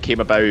this feud came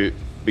about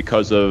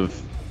because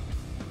of,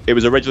 it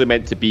was originally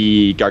meant to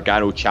be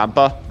Gargano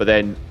Ciampa, but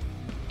then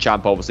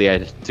Ciampa obviously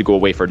had to go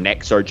away for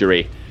neck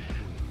surgery.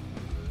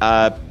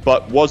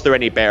 But was there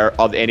any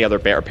other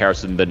better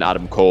person than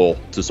Adam Cole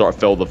to sort of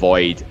fill the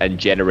void and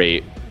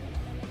generate,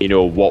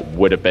 what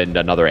would have been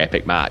another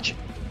epic match?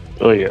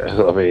 Oh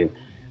yeah, I mean,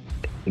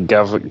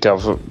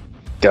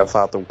 give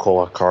Adam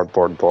Cole a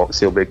cardboard box,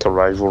 he'll make a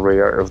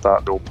rivalry out of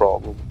that, no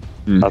problem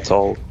at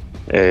all.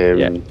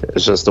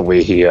 It's just the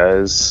way he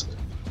is.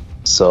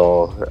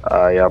 So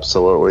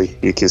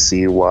you can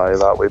see why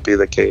that would be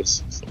the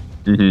case.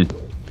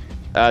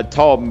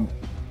 Tom,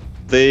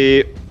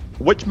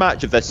 which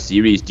match of this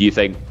series do you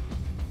think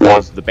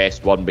was the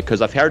best one?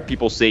 Because I've heard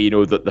people say,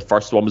 that the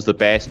first one was the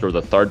best or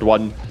the third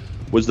one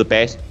was the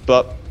best,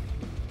 but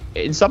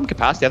in some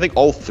capacity, I think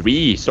all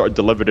 3 sort of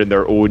delivered in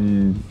their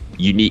own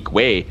unique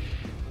way.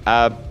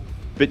 But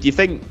do you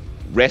think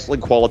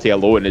wrestling quality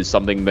alone is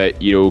something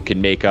that,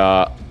 can make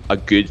a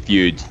good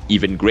feud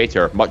even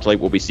greater, much like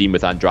what we've seen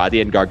with Andrade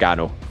and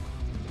Gargano?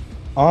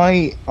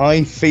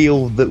 I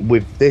feel that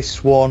with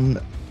this one,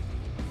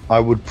 I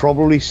would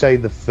probably say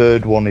the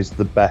third one is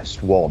the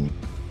best one.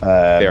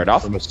 Fair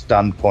enough. From a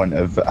standpoint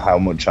of how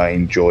much I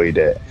enjoyed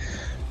it.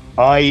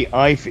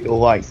 I feel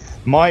like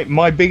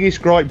my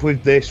biggest gripe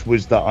with this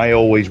was that I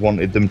always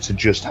wanted them to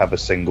just have a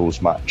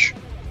singles match.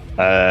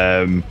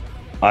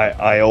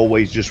 I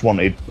always just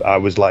wanted. I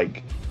was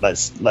like,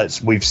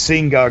 let's. We've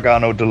seen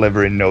Gargano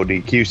deliver in no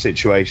DQ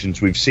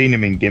situations. We've seen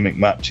him in gimmick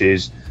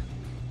matches.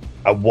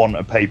 I want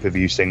a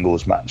pay-per-view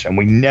singles match, and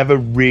we never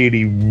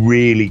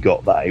really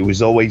got that. It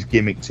was always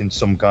gimmicked in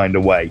some kind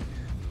of way.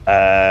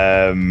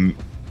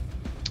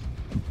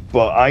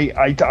 But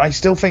I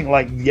still think,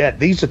 like, yeah,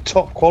 these are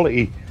top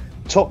quality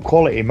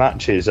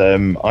matches.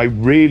 I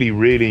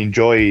really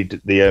enjoyed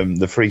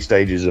the 3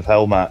 Stages of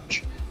Hell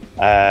match.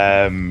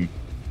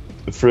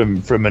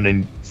 From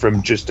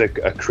just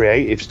a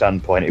creative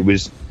standpoint,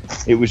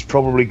 it was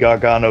probably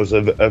Gargano's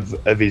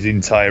of his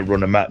entire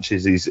run of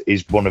matches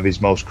is one of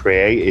his most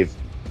creative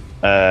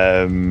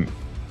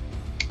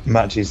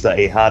matches that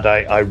he had.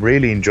 I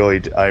really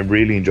enjoyed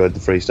the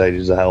 3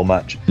 Stages of Hell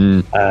match.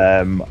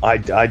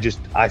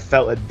 I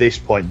felt at this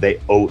point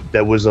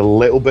there was a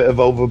little bit of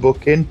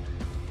overbooking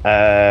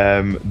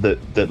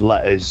that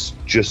let us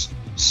just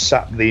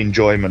sap the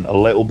enjoyment a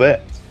little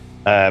bit.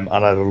 And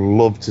I'd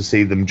love to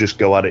see them just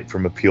go at it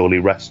from a purely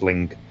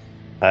wrestling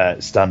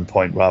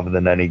standpoint rather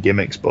than any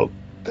gimmicks, but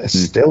they're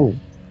still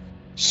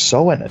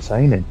so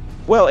entertaining.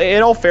 Well,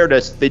 in all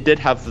fairness, they did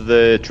have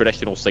the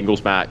traditional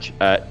singles match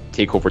at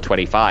TakeOver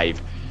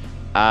 25,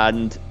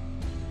 and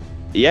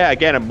yeah,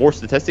 again, more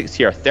statistics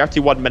here: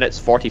 31 minutes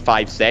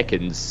 45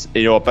 seconds.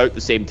 About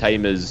the same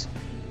time as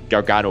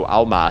Gargano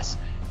Almas,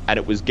 and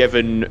it was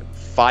given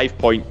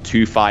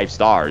 5.25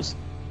 stars.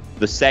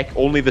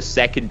 Only the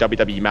second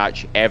WWE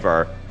match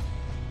ever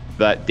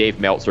that Dave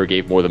Meltzer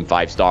gave more than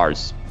 5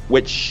 stars,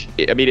 which,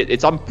 I mean,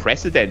 it's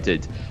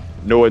unprecedented,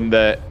 knowing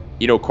that,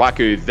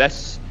 Kwaku,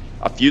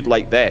 a feud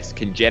like this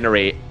can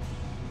generate,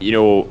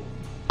 a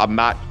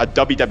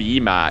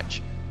WWE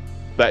match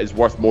that is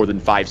worth more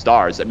than 5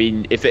 stars. I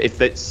mean, if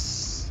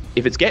it's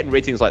getting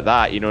ratings like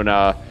that,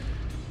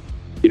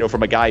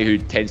 from a guy who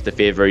tends to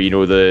favor,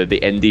 the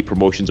indie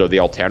promotions or the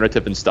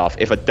alternative and stuff,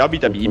 if a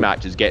WWE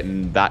match is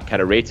getting that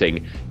kind of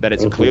rating, then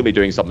it's clearly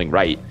doing something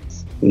right.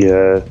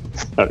 Yeah,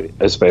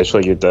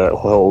 especially you did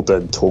hold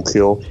in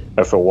Tokyo.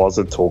 If it was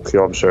in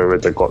Tokyo, I'm sure it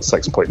would have got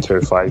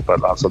 6.25,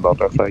 but that's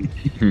another thing.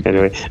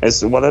 Anyway,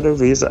 it's one of the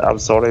reasons. I'm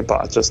sorry,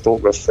 but I just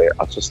don't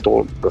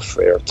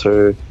refer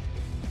to,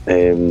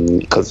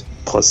 because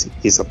plus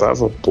he's a bit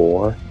of a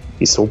bore.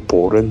 He's so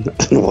boring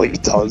in what he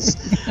does.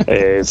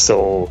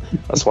 So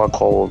that's why I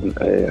call him.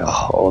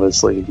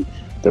 Honestly,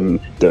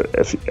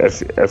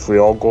 if we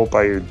all go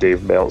by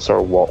Dave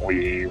Meltzer, what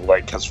we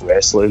like as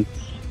wrestling,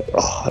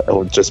 it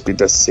would just be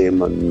the same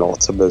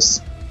monotonous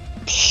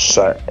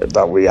shit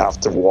that we have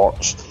to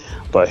watch.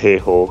 But hey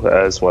ho,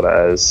 it is what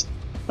it is.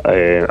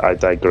 I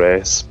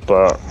digress.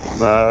 But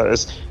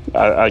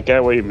I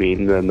get what you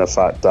mean in the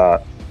fact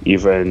that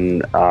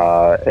even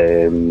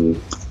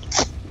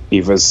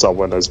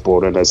someone as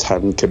boring as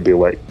him can be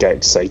like get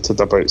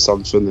excited about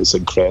something that's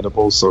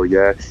incredible. So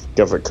yeah,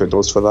 give it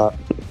kudos for that.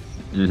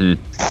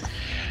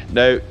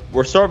 Now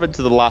we're sort of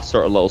into the last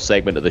sort of little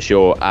segment of the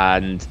show,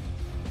 and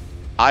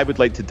I would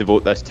like to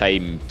devote this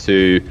time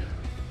to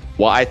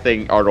what I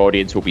think our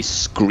audience will be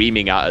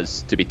screaming at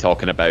us to be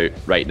talking about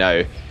right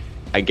now.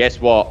 And guess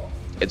what?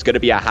 It's going to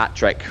be a hat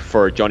trick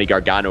for Johnny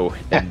Gargano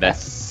in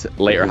this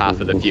later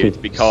half of the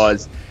feud,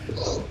 because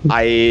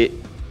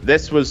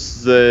this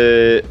was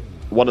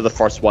one of the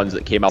first ones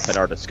that came up in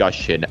our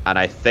discussion, and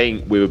I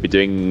think we would be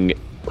doing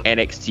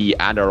NXT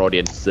and our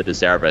audience a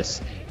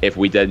disservice if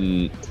we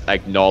didn't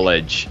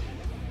acknowledge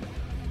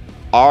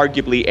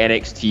arguably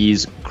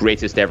NXT's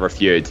greatest ever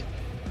feud,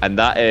 and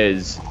that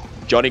is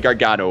Johnny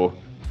Gargano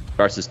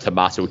versus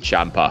Tommaso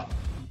Ciampa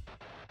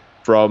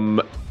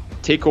from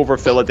TakeOver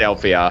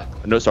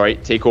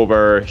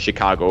TakeOver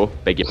Chicago,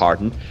 beg your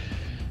pardon,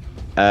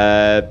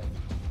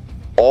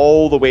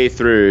 all the way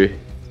through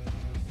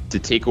to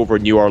TakeOver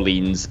New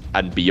Orleans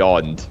and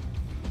beyond.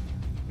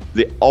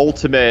 The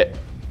ultimate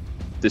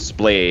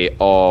display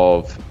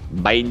of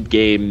mind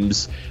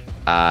games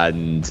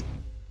and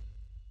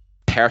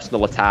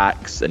personal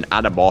attacks and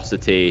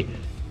animosity,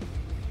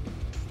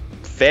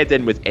 fed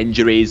in with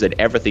injuries and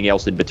everything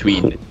else in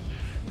between.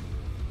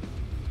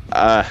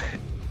 I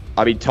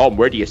mean, Tom,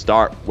 where do you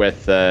start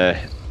with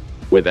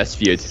this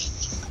feud?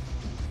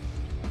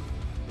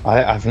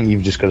 I think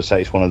you've just got to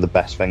say it's one of the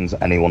best things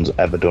anyone's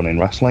ever done in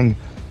wrestling.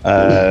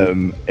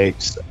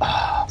 It's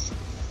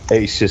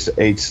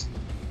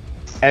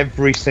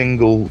every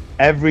single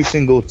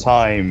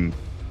time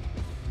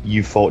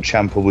you thought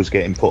Ciampa was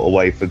getting put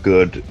away for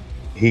good,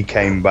 he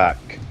came back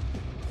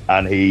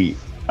and he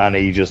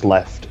just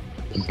left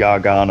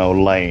Gargano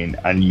laying,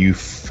 and you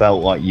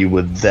felt like you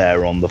were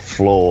there on the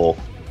floor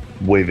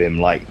with him.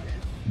 Like,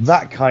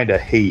 that kind of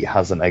heat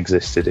hasn't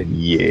existed in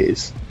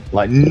years.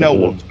 Like, no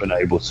one's been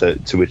able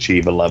to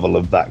achieve a level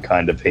of that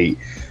kind of heat.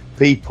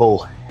 People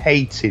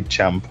hated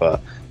Ciampa.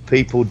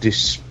 People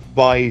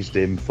despised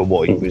him for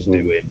what he was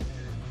doing.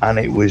 and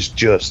it was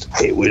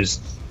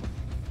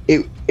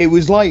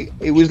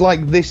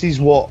like this is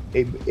what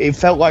it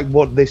felt like.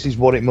 This is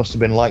what it must have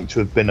been like to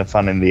have been a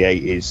fan in the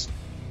 80s.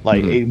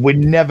 Like we're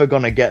never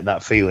gonna get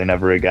that feeling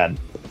ever again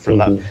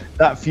from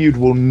that feud.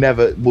 We'll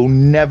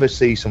never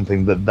see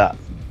something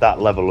that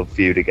level of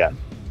feud again.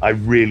 I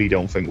really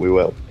don't think we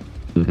will.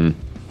 And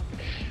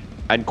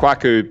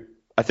Kwaku,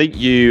 I think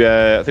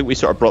we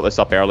sort of brought this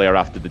up earlier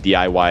after the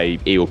DIY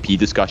AOP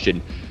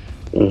discussion.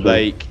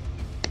 Like,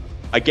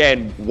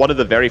 again, one of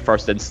the very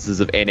first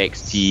instances of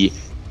NXT,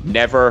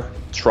 never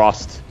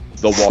trust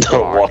the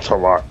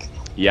watermark.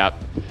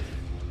 Yep.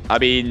 I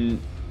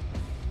mean,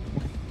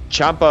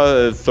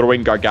 Ciampa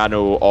throwing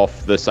Gargano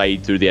off the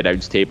side through the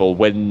announce table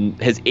when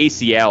his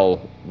ACL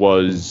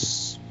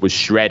was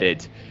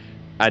shredded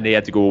and they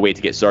had to go away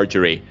to get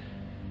surgery.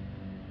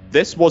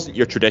 This wasn't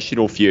your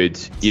traditional feud,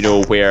 you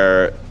know,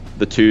 where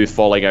the two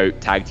falling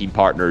out tag team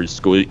partners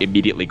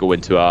immediately go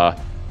into a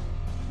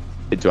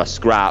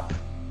scrap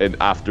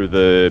after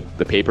the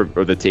paper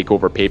or the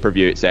takeover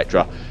pay-per-view,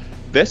 etc.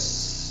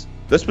 This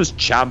was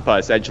Ciampa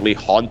essentially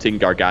haunting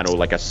Gargano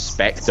like a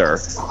specter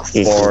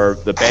for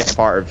the best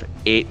part of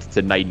 8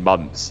 to 9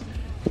 months.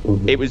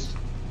 It was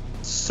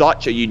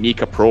such a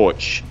unique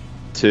approach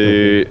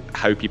to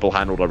how people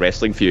handled a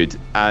wrestling feud,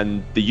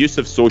 and the use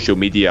of social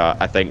media,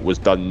 I think, was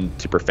done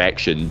to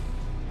perfection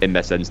in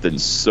this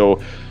instance.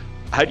 So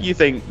how do you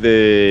think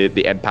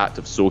the impact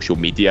of social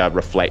media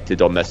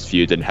reflected on this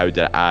feud, and how did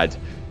it add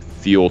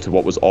fuel to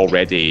what was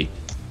already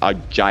a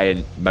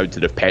giant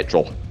mountain of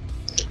petrol?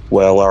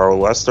 Well, our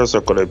listeners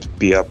are going to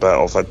be a bit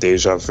of a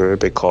deja vu,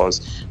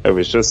 because it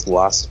was just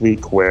last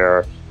week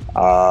where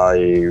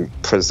I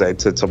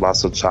presented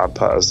Tommaso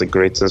Ciampa as the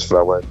greatest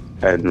villain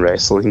in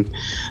wrestling.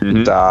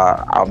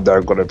 That I'm now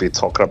going to be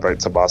talking about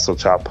Tommaso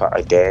Ciampa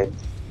again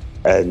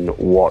and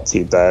what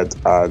he did,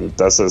 and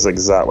this is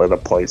exactly the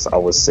points I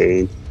was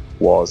saying,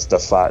 was the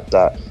fact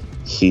that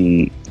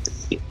he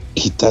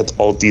did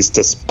all these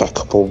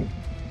despicable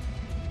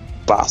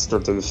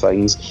bastarding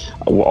things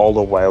all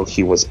the while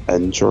he was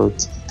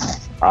injured,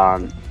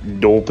 and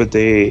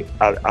nobody,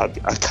 I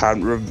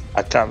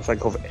can't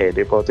think of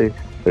anybody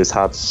who's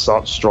had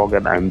such strong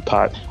an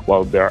impact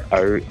while they're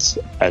out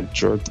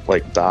injured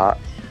like that.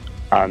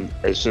 And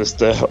it's just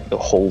the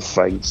whole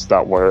things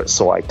that were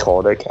so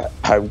iconic,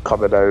 him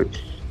coming out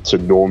to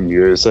no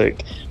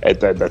music, and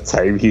then the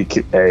time you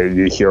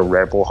hear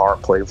Rebel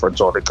Heart playing for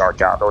Johnny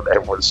Gargano and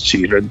everyone's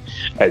cheering,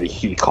 and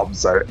he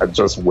comes out and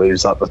just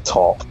waves at the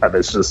top, and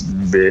it's just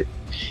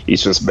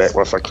he's just met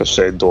with a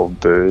crescendo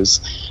of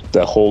boos.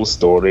 The whole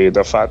story,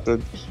 the fact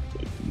that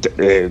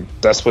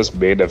this was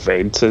main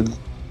evented,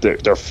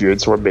 their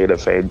feuds were main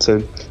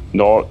evented,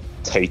 not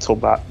title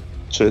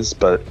matches,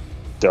 but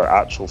their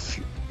actual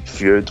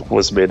feud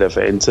was main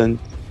eventing.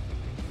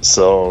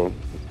 So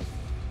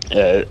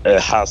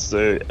it has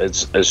to.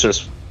 It's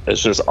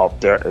just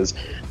up there.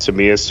 To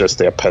me, it's just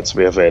the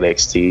epitome of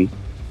NXT.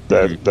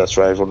 This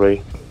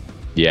rivalry.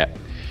 Yeah.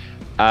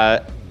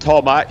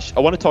 Tom, I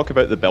want to talk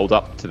about the build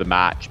up to the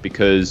match,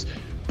 because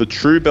the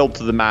true build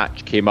to the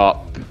match came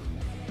up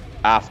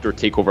after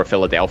TakeOver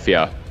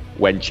Philadelphia,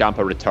 when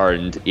Ciampa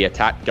returned. He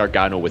attacked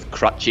Gargano with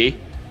Crutchy,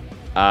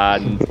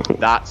 and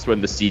that's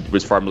when the seed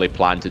was firmly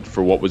planted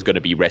for what was going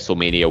to be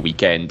WrestleMania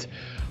weekend.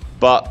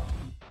 But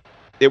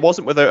it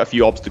wasn't without a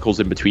few obstacles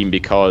in between,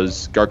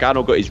 because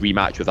Gargano got his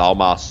rematch with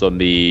Almas on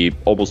the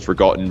almost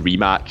forgotten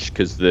rematch,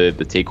 because the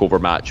TakeOver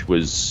match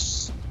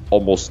was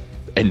almost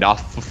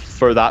enough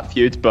for that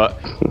feud. But,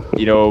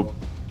 you know,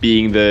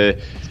 being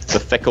the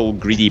fickle,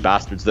 greedy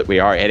bastards that we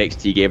are,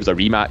 NXT gave us a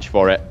rematch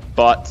for it.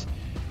 But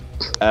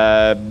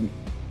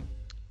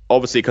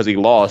obviously, because he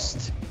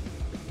lost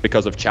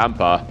because of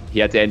Ciampa, he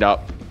had to end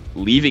up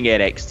leaving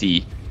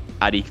NXT,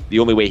 and the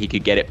only way he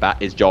could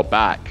get his job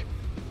back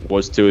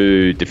was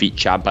to defeat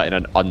Ciampa in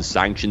an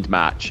unsanctioned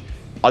match.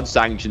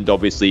 Unsanctioned,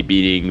 obviously,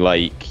 being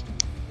like,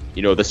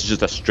 you know, this is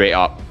just a straight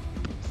up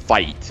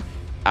fight,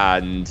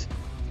 and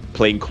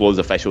plainclothes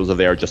officials are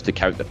there just to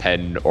count the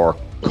pin or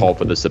call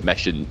for the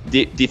submission. Do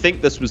you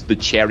think this was the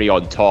cherry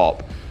on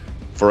top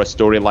for a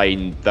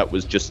storyline that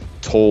was just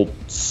told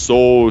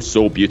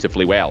so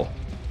beautifully well?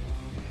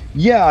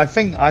 Yeah, I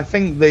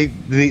think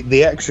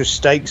the extra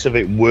stakes of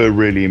it were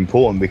really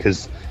important,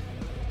 because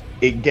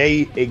it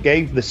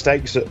gave the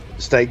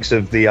stakes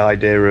of the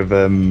idea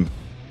of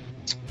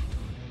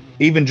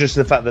even just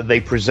the fact that they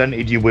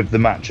presented you with the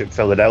match at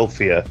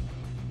Philadelphia,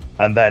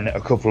 and then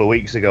a couple of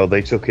weeks ago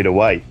they took it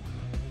away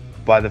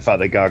by the fact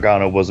that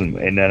Gargano wasn't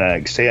in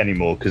NXT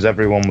anymore, because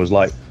everyone was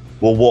like,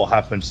 well, what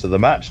happens to the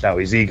match now?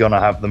 Is he gonna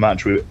have a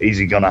match with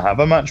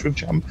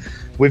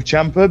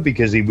Ciampa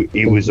because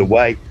he was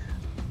away?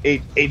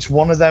 It's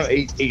one of them.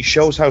 It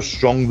shows how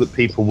strong that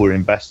people were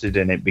invested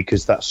in it,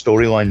 because that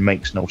storyline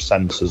makes no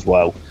sense as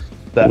well.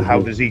 That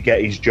how does he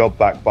get his job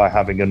back by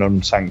having an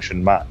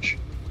unsanctioned match?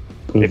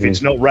 If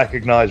it's not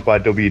recognized by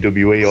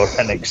WWE or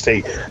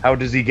NXT, how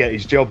does he get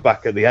his job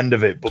back at the end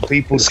of it? But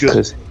people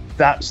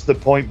that's the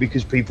point,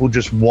 because people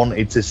just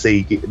wanted to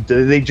see,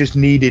 they just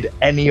needed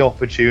any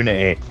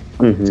opportunity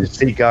to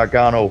see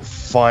Gargano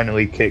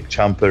finally kick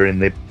Ciampa in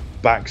the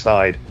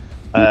backside.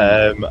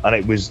 And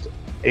it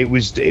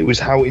was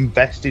how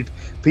invested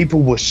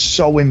people were,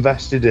 so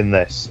invested in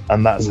this,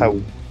 and that's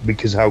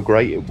how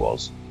great it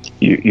was.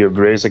 You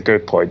raise a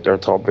good point there,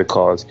 Tom,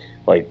 because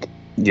like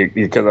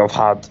you could have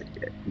had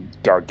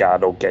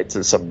Gargano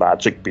getting some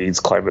magic beans,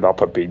 climbing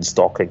up a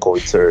beanstalk and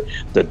going to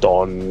the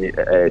Don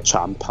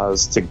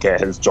Ciampas to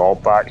get his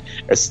job back.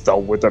 It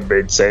still would have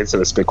made sense,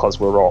 and it's because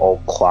we were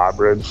all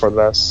clamoring for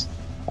this.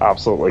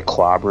 Absolutely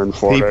clamoring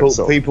for it.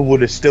 So. People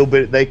would have still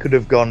been. They could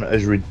have gone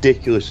as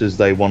ridiculous as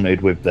they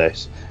wanted with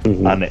this,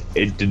 and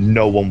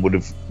no one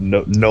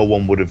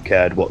would have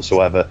cared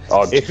whatsoever.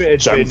 If it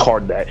had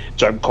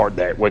Jim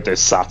Cornette with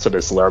his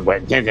Satanist learn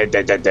went,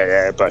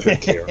 but who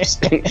cares?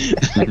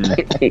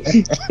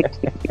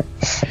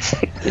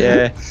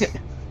 Yeah,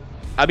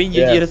 I mean,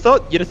 you'd have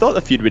thought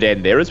the feud would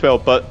end there as well,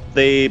 but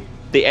they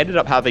ended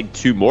up having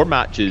 2 more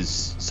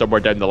matches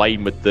somewhere down the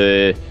line with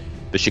the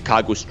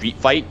Chicago Street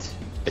Fight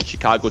in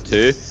Chicago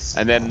 2,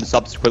 and then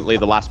subsequently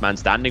the Last Man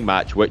Standing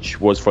match, which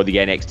was for the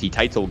NXT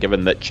title,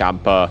 given that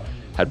Ciampa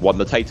had won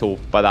the title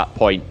by that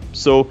point.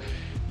 So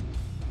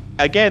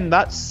again,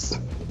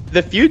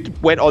 the feud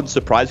went on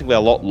surprisingly a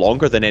lot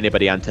longer than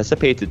anybody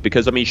anticipated,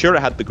 because I mean, sure, it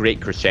had the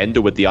great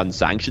crescendo with the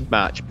unsanctioned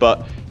match,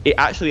 but it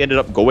actually ended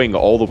up going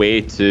all the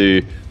way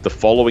to the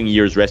following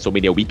year's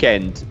WrestleMania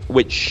weekend,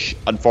 which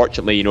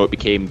unfortunately, it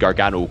became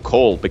Gargano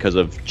Cole because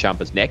of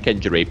Ciampa's neck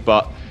injury.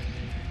 But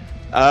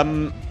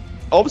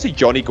obviously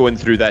Johnny going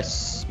through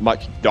this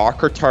much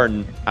darker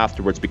turn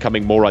afterwards,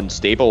 becoming more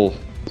unstable,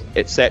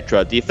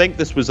 etc. Do you think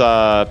this was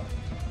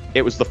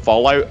it was the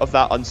fallout of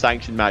that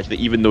unsanctioned match, that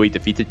even though he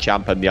defeated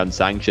Ciampa in the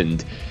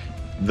unsanctioned,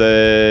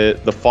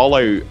 the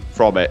fallout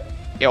from it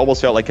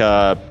almost felt like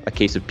a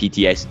case of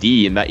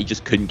PTSD, and that he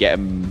just couldn't get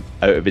him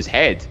out of his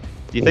head?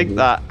 Do you think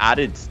that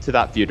added to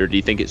that feud, or do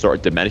you think it sort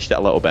of diminished it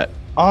a little bit?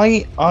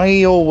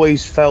 I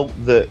always felt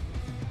that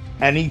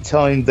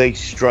anytime they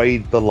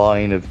strayed the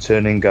line of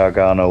turning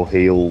Gargano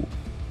heel,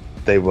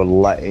 they were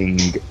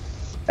letting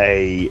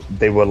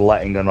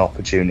an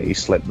opportunity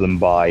slip them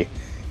by.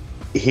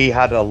 He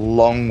had a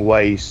long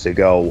ways to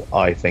go,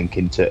 I think,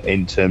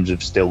 in terms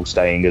of still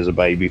staying as a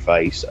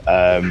babyface.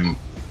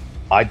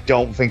 I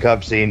don't think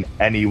I've seen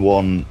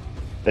anyone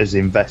as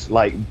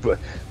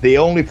the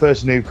only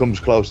person who comes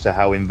close to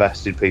how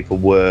invested people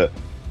were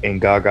in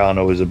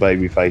Gargano as a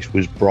babyface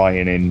was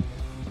Bryan in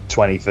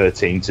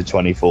 2013 to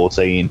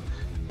 2014,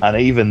 and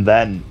even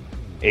then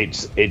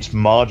it's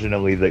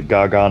marginally that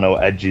Gargano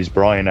edges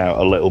Bryan out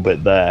a little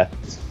bit there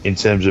in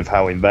terms of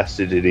how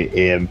invested in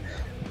him.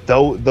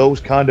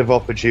 Those kind of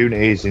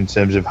opportunities, in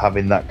terms of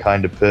having that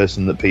kind of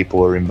person that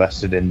people are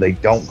invested in, they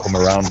don't come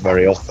around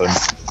very often.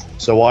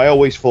 So I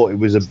always thought it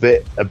was a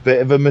bit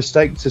of a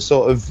mistake to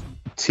sort of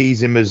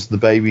tease him as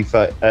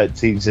the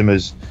tease him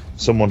as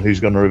someone who's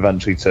going to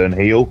eventually turn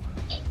heel.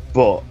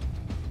 But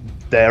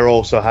there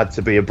also had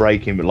to be a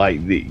breaking.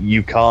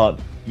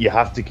 You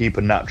have to keep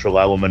a natural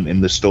element in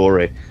the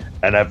story,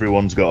 and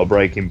everyone's got a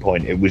breaking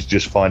point. It was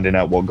just finding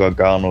out what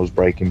Gargano's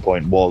breaking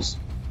point was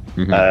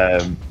in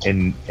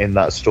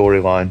that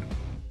storyline.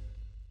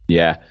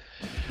 Yeah.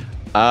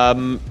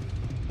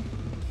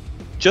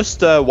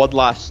 Just one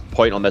last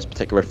point on this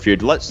particular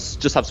feud. Let's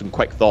just have some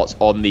quick thoughts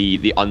on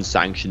the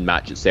unsanctioned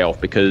match itself,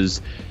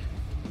 because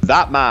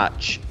that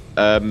match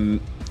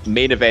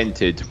main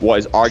evented what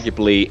is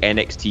arguably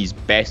NXT's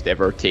best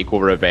ever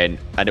takeover event,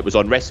 and it was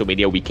on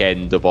WrestleMania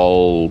weekend of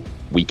all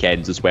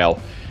weekends as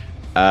well.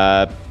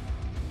 A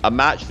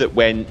match that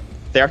went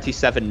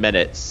 37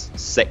 minutes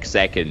 6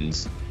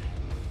 seconds,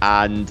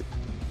 and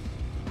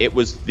it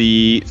was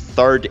the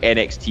third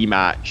NXT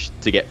match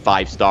to get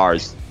 5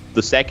 stars.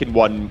 The second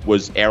one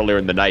was earlier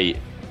in the night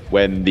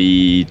when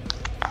the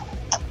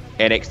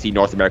NXT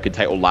North American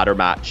title ladder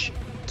match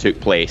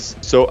took place.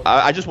 So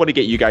I just want to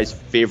get you guys'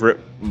 favorite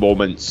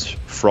moments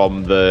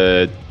from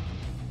the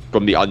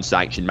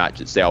unsanctioned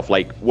match itself.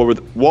 Like,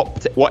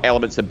 what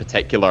elements in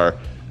particular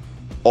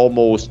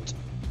almost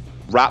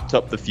wrapped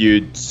up the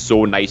feud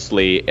so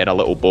nicely in a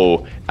little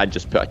bow and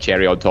just put a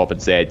cherry on top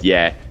and said,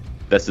 yeah,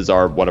 this is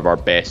one of our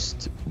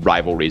best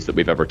rivalries that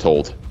we've ever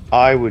told?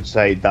 I would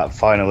say that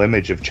final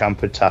image of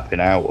Ciampa tapping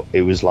out,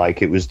 it was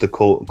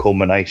the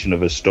culmination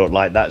of a story,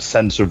 like that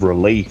sense of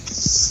relief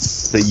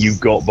that you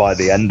got by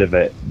the end of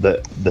it,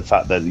 that the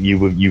fact that you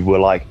were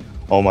like,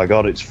 oh my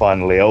god, it's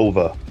finally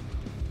over.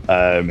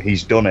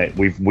 He's done it.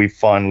 We've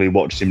finally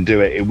watched him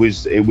do it. It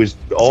was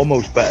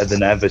almost better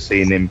than ever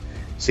seeing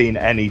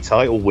any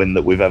title win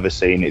that we've ever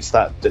seen. It's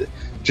that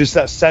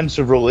sense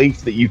of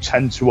relief that you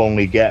tend to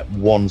only get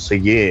once a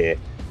year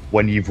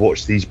when you've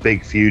watched these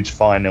big feuds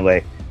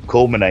finally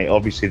culminate.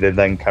 Obviously, they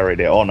then carried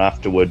it on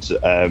afterwards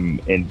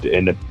in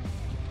an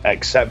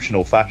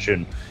exceptional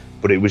fashion,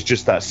 but it was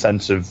just that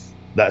sense of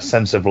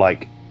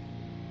like,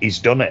 he's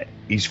done it.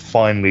 He's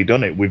finally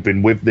done it. We've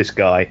been with this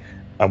guy,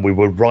 and we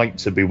were right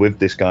to be with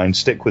this guy and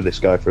stick with this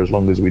guy for as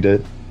long as we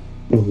did.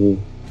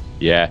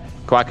 Yeah.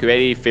 Kwaku,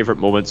 any favourite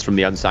moments from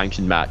the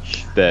unsanctioned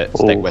match that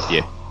stick with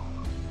you?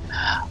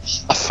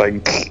 I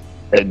think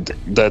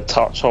the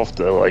touch off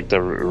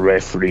the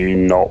referee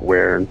not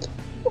wearing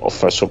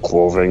official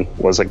clothing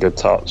was a good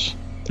touch.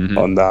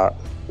 On that.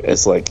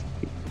 It's like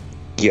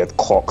he had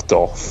clocked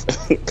off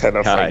kind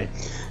of thing.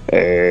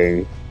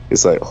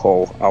 It's like,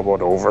 I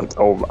want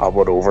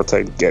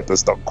overtime, get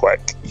this done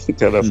quick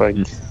kind of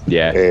thing.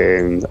 Yeah.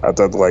 And I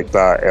did like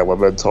that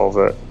element of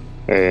it.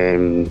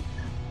 And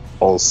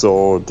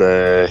also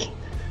it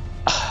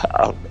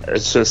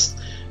was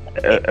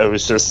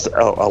just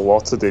a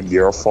lot of the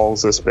near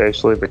falls,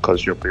 especially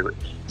because you were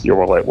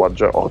like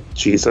wondering, oh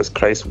Jesus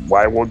Christ,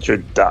 why won't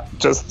you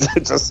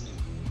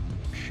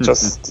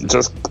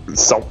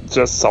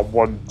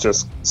someone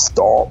just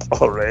stop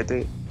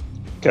already,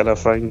 kind of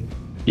thing.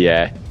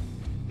 Yeah,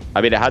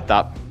 I mean, it had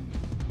that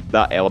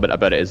element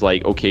about it. Is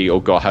like, okay, oh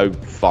god, how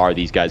far are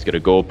these guys gonna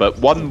go? But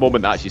one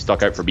moment that actually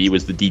stuck out for me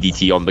was the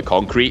DDT on the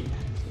concrete,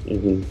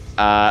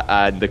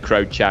 and the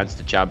crowd chants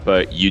to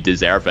Ciampa, "You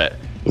deserve it,"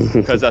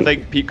 because I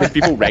think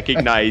people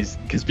recognized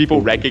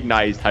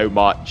how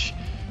much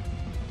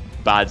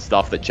bad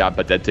stuff that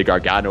Ciampa did to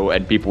Gargano,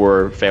 and people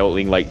were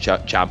feeling like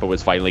Ciampa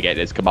was finally getting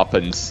his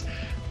comeuppance.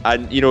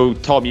 And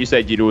Tom, you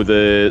said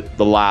the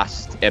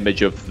last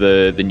image of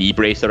the knee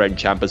brace around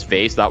Ciampa's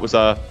face, that was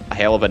a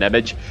hell of an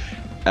image.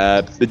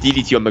 The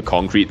DDT on the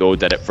concrete though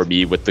did it for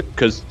me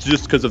because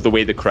of the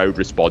way the crowd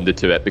responded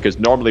to it, because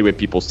normally when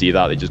people see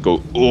that they just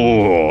go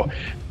oh,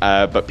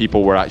 but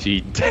people were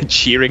actually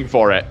cheering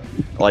for it,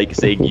 like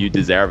saying you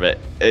deserve it.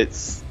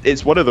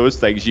 It's one of those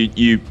things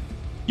you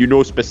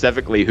know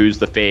specifically who's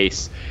the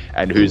face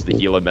and who's the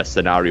heel in this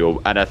scenario,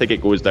 and I think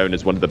it goes down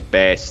as one of the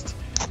best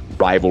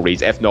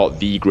rivalries, if not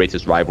the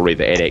greatest rivalry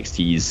that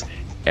NXT's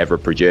ever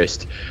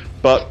produced.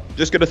 But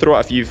just going to throw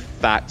out a few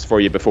facts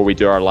for you before we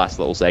do our last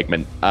little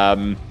segment,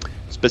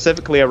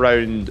 specifically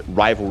around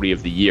Rivalry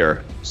of the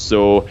Year.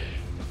 So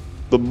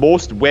the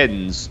most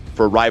wins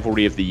for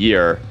Rivalry of the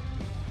Year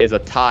is a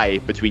tie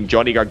between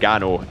Johnny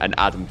Gargano and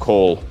Adam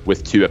Cole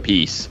with 2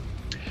 apiece.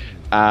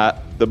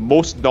 The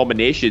most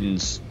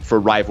nominations for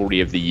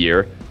Rivalry of the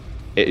Year,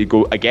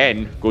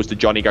 goes to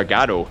Johnny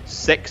Gargano.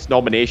 6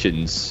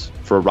 nominations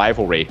for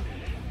Rivalry.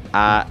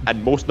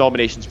 And most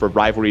nominations for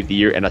Rivalry of the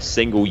Year in a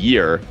single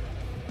year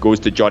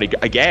goes to Johnny.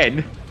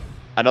 Again,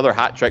 another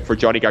hat trick for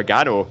Johnny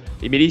Gargano.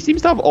 I mean, he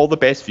seems to have all the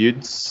best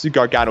feuds,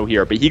 Gargano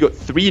here, but he got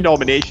 3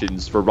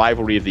 nominations for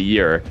Rivalry of the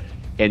Year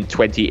in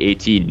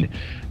 2018.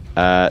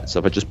 So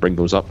if I just bring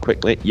those up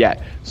quickly.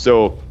 Yeah,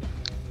 so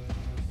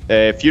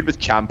feud with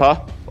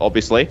Ciampa,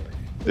 obviously.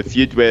 The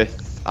feud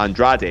with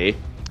Andrade.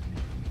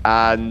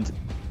 And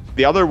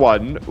the other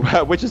one,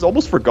 which is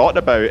almost forgotten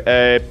about,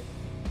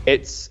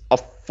 it's a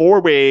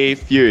 4-way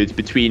feud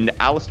between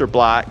Aleister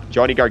Black,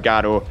 Johnny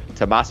Gargano,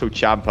 Tommaso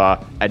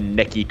Ciampa, and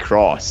Nikki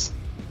Cross.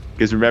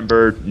 Because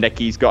remember,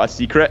 Nikki's got a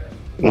secret.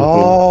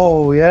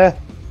 Oh yeah.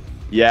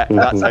 Yeah,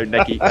 that's how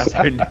Nikki.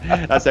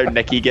 That's how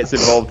Nikki gets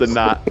involved in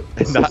that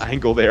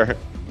angle there.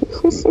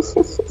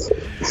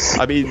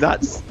 I mean,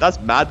 that's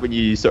mad when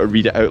you sort of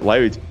read it out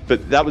loud.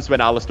 But that was when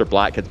Aleister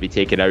Black had to be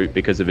taken out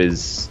because of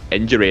his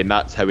injury, and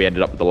that's how he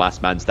ended up with the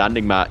Last Man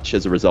Standing match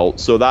as a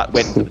result. So that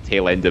went to the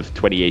tail end of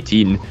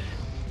 2018,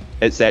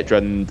 etc.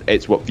 And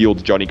it's what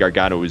fueled Johnny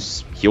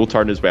Gargano's heel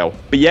turn as well.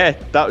 But yeah,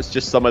 that was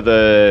just some of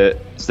the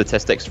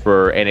statistics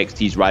for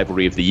NXT's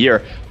Rivalry of the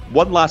Year.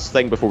 One last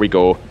thing before we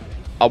go.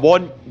 I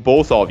want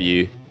both of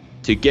you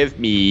to give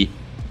me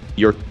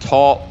your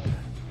top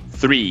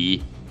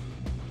 3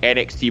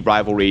 NXT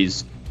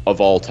rivalries of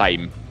all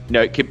time.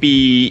 Now, it could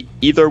be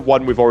either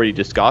one we've already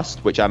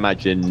discussed, which I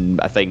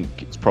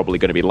think it's probably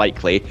going to be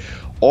likely,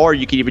 or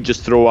you can even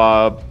just throw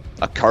a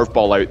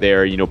curveball out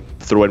there,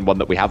 throw in one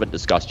that we haven't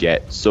discussed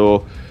yet.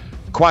 So,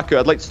 Kwaku,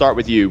 I'd like to start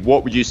with you.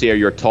 What would you say are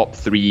your top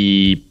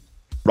 3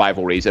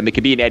 rivalries? And they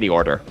could be in any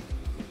order.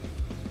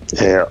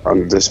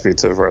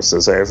 Undisputed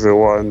versus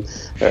everyone,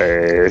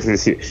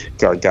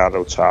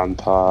 Gargano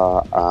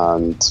Ciampa,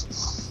 and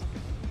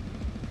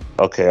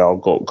I'll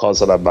go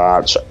because of the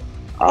match,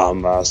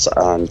 Almas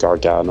and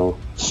Gargano.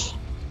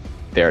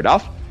 Fair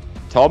enough.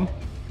 Tom?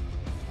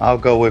 I'll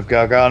go with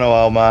Gargano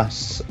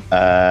Almas.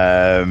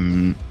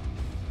 I'm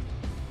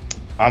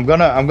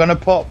gonna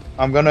pop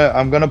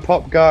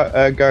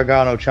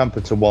Gargano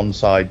Ciampa to one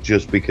side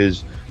just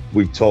because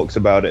we've talked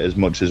about it as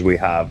much as we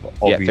have.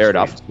 Obviously, fair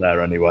enough. It's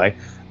there anyway.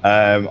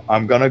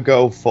 I'm gonna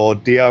go for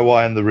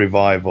DIY and the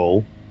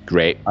Revival.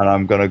 Great. And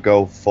I'm gonna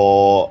go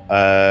for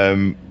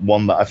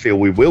one that I feel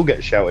we will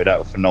get shouted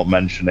out for not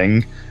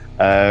mentioning,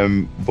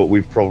 but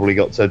we've probably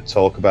got to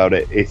talk about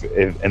it if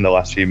in the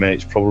last few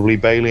minutes. Probably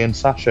Bayley and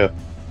Sasha.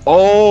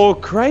 Oh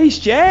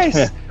Christ,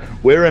 yes.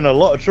 We're in a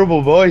lot of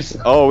trouble, boys.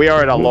 Oh, we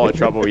are in a lot of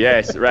trouble.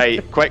 Yes,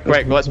 right. Quick.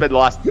 Let's spend the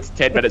last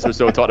 10 minutes or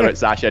so talking about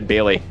Sasha and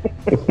Bayley.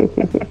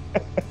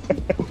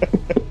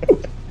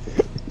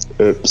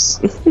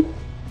 Oops.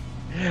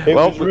 It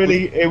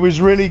was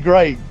really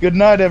great. Good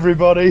night,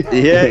 everybody.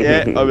 Yeah,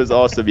 it was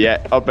awesome.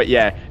 Yeah, but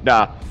yeah,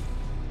 nah.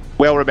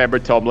 Well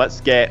remembered, Tom. Let's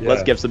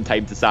give some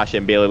time to Sasha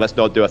and Bayley. Let's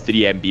not do a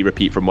 3MB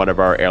repeat from one of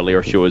our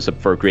earlier shows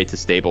for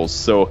Greatest Stables.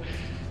 So,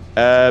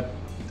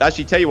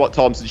 actually, tell you what,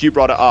 Tom, since you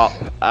brought it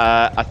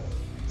up,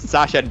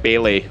 Sasha and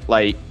Bayley,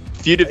 like,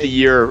 feud of the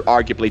year,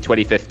 arguably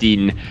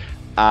 2015.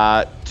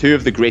 Two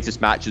of the greatest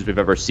matches we've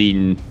ever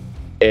seen,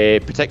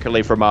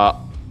 particularly from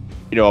a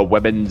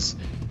women's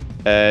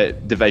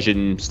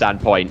division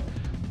standpoint.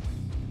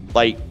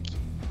 Like,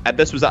 and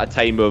this was at a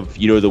time of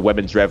the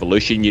women's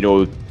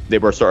revolution. They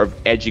were sort of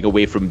edging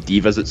away from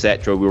divas,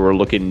 etc. We were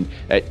looking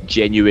at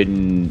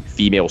genuine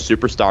female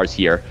superstars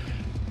here.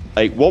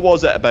 Like, what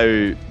was it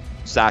about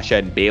Sasha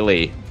and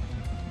Bayley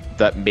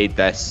that made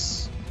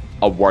this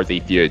a worthy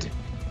feud?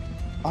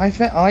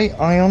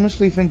 I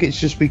honestly think it's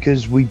just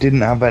because we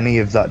didn't have any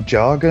of that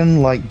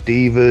jargon like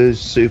divas,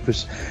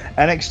 supers.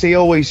 NXT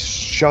always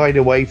shied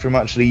away from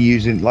actually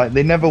using, like,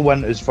 they never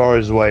went as far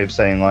as the way of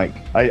saying, like,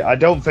 I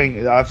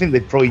think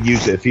they've probably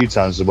used it a few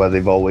times where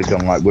they've always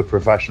gone like, we're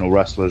professional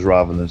wrestlers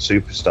rather than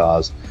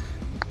superstars.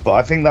 But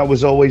I think that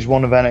was always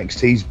one of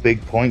NXT's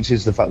big points,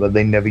 is the fact that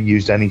they never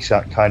used any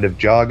kind of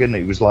jargon.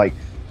 It was like,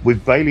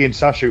 with Bayley and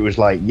Sasha, it was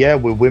like, yeah,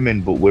 we're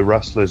women, but we're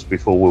wrestlers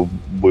before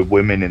we're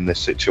women in this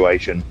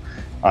situation.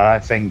 And I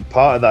think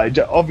part of that,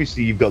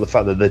 obviously you've got the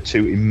fact that they're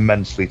two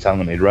immensely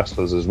talented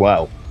wrestlers as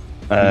well.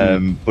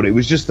 But it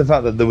was just the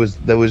fact that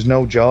there was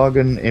no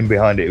jargon in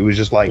behind it. It was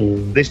just like,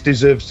 this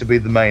deserves to be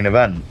the main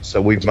event,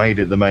 so we've made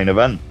it the main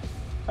event.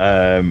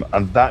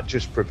 And that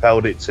just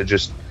propelled it to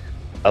just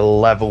a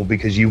level,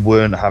 because you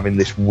weren't having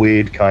this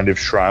weird kind of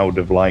shroud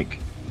of like,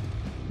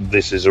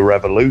 this is a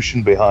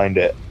revolution behind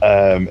it.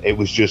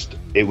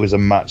 It was a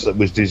match that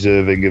was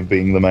deserving of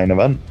being the main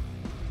event.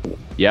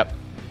 Yep.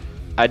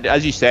 And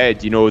as you said,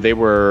 they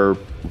were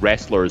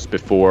wrestlers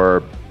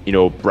before,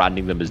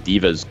 branding them as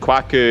divas.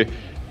 Kwaku,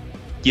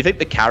 do you think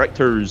the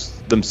characters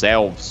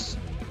themselves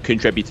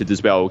contributed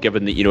as well,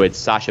 given that, it's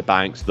Sasha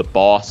Banks, the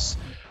boss,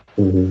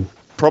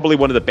 probably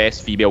one of the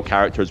best female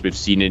characters we've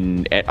seen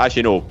in,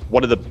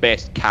 one of the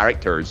best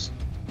characters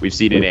we've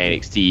seen in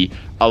NXT,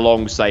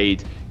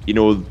 alongside, one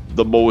of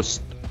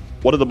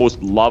the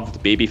most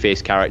loved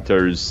babyface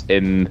characters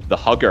in The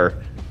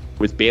Hugger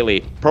with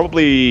Bayley,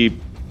 probably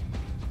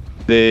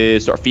the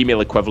sort of female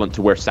equivalent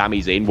to where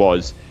Sami Zayn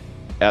was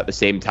at the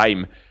same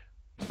time.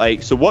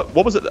 Like, so what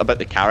was it about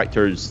the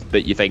characters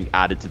that you think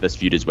added to this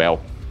feud as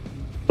well?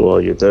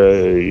 Well, you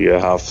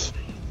have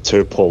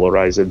two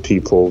polarizing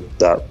people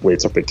that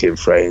later became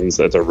friends,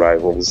 that are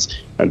rivals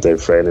and then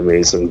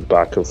frenemies and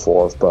back and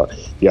forth. But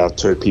you have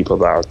two people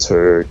that are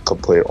two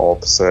complete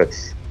opposite.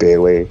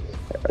 Bayley,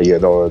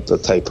 the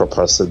type of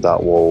person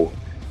that will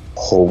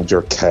hold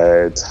your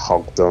kid,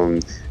 hug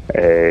them,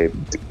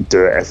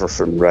 do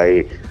everything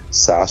right.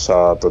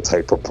 Sasha, the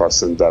type of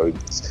person that would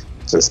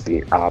just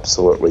be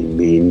absolutely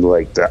mean,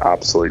 like the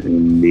absolute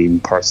mean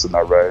person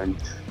around,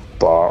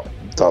 but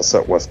does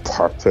it with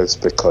purpose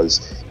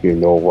because you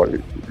know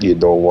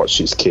what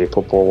she's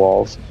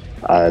capable of.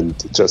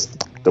 And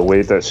just the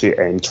way that she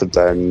entered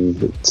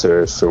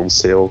into Full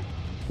Sail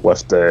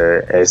with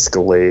the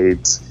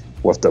Escalade,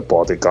 with the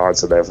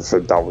bodyguards and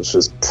everything, that was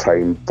just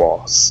prime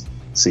boss.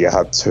 So you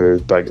had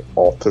two big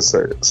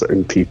opposites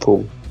in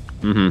people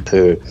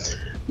who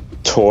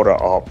tore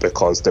it up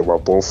because they were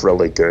both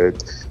really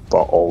good,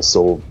 but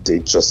also they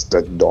just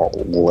did not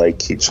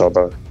like each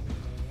other.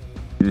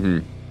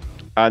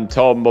 And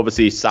Tom,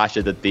 obviously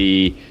Sasha did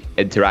the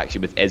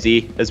interaction with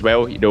Izzy as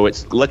well.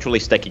 It's literally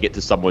sticking it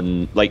to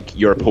someone like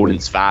your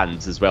opponent's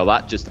fans as well.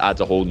 That just adds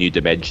a whole new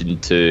dimension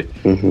to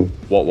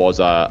what was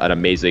an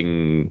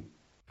amazing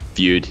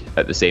feud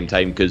at the same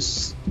time,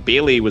 because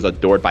Bayley was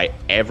adored by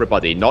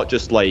everybody, not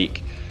just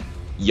like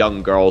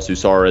young girls who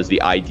saw her as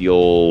the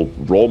ideal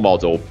role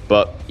model,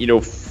 but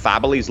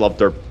families loved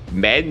her.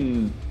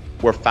 Men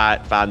were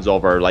fans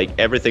of her, like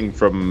everything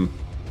from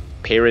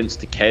parents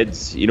to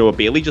kids.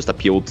 Bayley just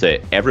appealed to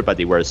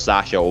everybody, whereas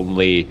Sasha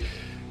only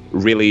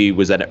really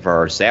was in it for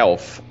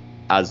herself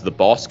as the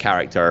boss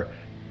character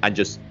and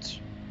just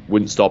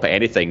wouldn't stop at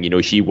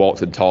anything. She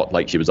walked and talked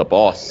like she was a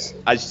boss.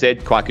 As you said,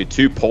 Kwaku,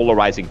 two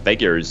polarizing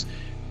figures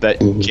that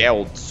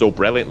gelled so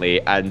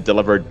brilliantly and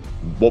delivered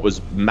what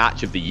was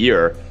match of the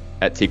year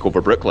at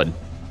TakeOver Brooklyn.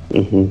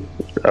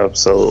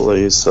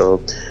 Absolutely.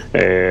 So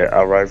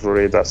a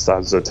rivalry that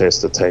stands the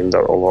test of time,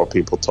 that a lot of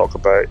people talk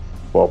about,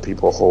 a lot of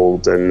people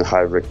hold in high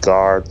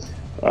regard,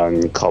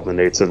 and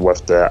culminated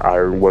with the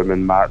Iron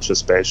Women match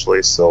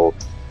especially. So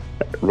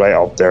right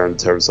up there in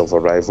terms of a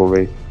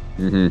rivalry.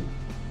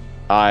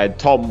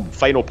 Tom,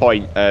 final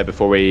point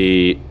before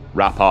we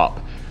wrap up.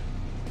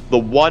 The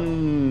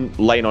one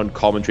line on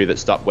commentary that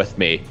stuck with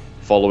me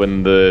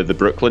following the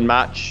Brooklyn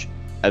match,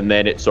 and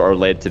then it sort of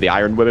led to the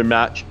Iron Women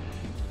match.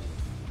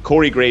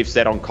 Corey Graves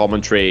said on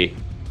commentary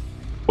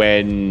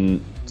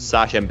when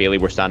Sasha and Bayley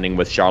were standing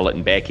with Charlotte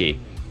and Becky,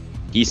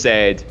 he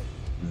said,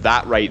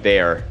 that right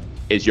there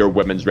is your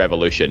women's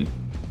revolution.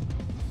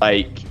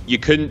 Like, you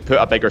couldn't put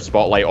a bigger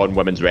spotlight on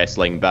women's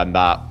wrestling than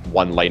that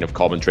one line of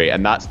commentary,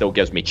 and that still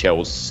gives me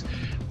chills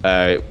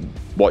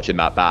watching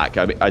that back.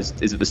 I mean, is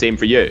it the same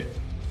for you?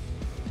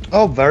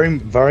 Oh, very,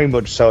 very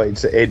much so.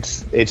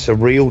 It's a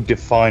real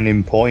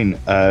defining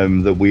point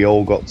that we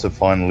all got to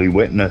finally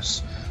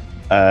witness.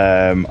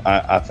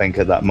 I think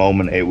at that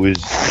moment it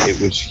was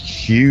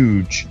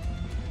huge.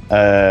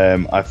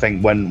 I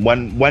think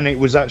when it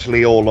was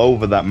actually all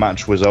over, that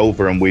match was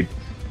over, and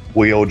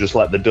we all just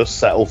let the dust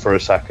settle for a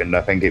second.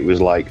 I think it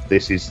was like,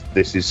 this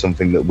is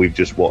something that we've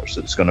just watched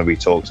that's going to be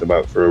talked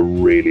about for a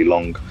really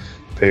long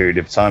period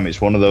of time.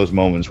 It's one of those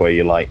moments where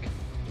you're like,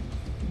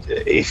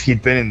 if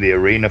you'd been in the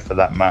arena for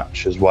that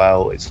match as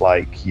well, it's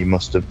like you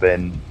must have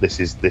been. This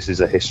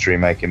is a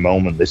history-making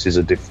moment. This is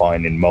a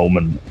defining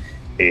moment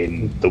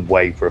in the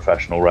way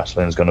professional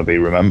wrestling is going to be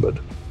remembered.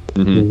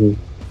 And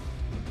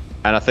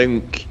I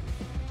think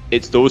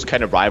it's those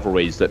kind of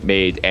rivalries that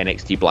made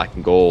NXT Black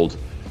and Gold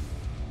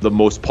the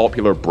most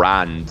popular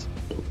brand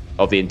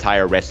of the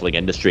entire wrestling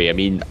industry. I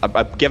mean,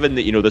 given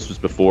that, this was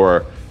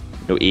before,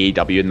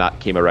 AEW and that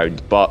came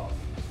around, but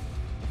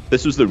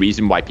this was the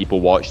reason why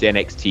people watched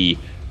NXT,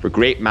 for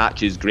great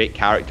matches, great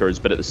characters,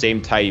 but at the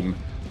same time,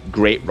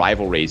 great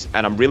rivalries.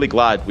 And I'm really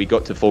glad we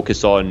got to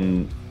focus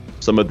on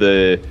some of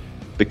the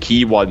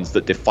key ones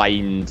that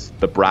defined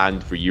the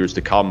brand for years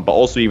to come, but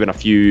also even a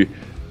few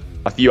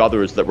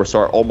others that were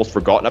sort of almost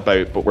forgotten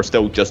about, but were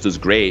still just as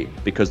great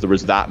because there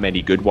was that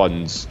many good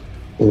ones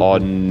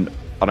on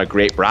a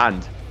great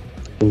brand.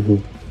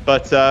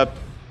 But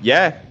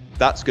yeah,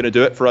 that's going to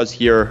do it for us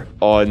here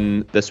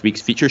on this week's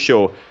feature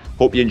show.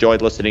 Hope you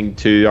enjoyed listening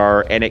to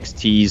our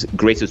NXT's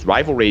greatest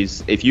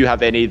rivalries. If you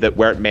have any that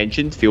weren't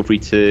mentioned, feel free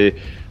to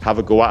have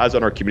a go at us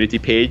on our community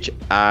page.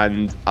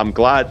 And I'm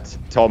glad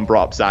Tom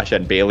brought up Sasha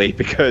and Bayley,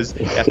 because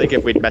I think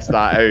if we'd missed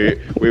that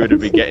out, we would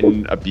have been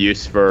getting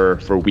abuse for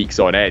weeks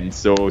on end.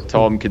 So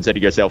Tom, consider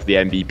yourself the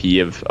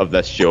MVP of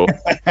this show.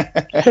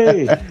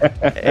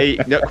 Hey,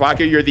 no,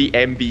 Quacker, you're the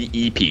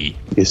MBEP.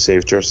 You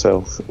saved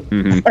yourself.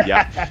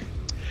 Yeah.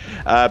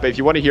 But if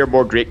you want to hear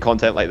more great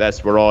content like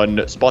this, we're on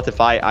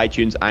Spotify,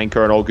 iTunes,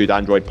 Anchor, and all good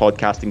Android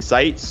podcasting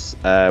sites.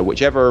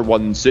 Whichever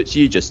one suits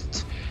you,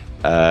 just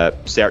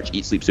search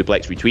Eat, Sleep,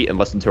 Suplex, Retweet and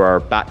listen to our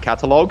back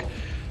catalogue.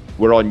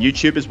 We're on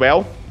YouTube as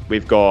well.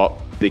 We've got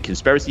the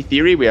Conspiracy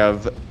Theory. We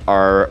have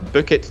our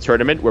Book It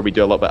tournament, where we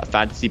do a little bit of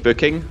fantasy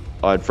booking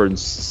for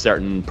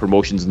certain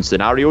promotions and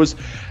scenarios.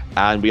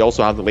 And we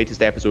also have the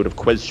latest episode of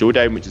Quiz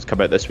Showdown, which has come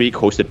out this week,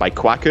 hosted by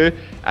Kwaku,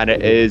 and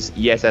it is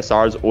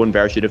ESSR's own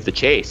version of The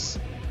Chase.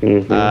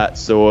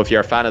 So if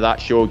you're a fan of that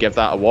show, give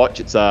that a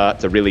watch. It's a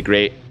really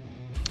great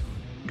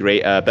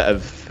bit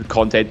of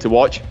content to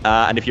watch.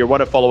 And if you want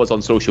to follow us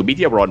on social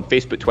media, we're on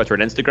Facebook, Twitter,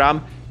 and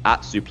Instagram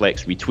at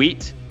Suplex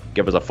Retweet.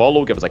 Give us a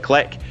follow, give us a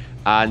click,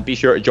 and be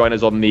sure to join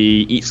us on the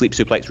Eat, Sleep,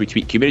 Suplex,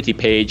 Retweet community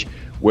page,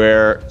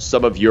 where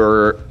some of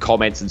your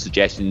comments and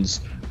suggestions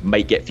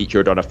might get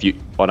featured on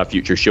a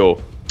future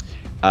show.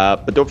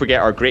 But don't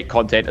forget our great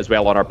content as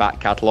well on our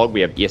back catalogue.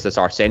 We have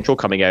ESSR Central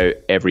coming out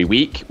every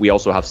week. We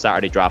also have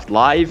Saturday Draft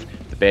Live,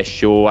 the best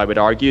show, I would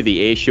argue,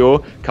 the A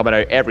show, coming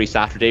out every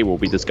Saturday. We'll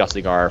be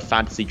discussing our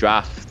fantasy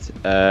draft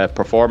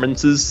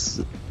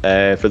performances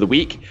for the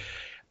week.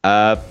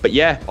 But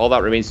yeah, all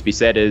that remains to be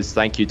said is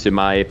thank you to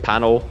my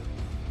panel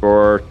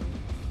for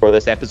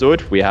this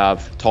episode. We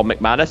have Tom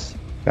McManus.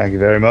 Thank you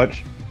very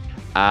much.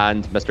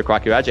 And Mr.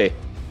 Kwaku Ajay.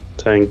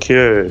 Thank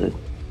you.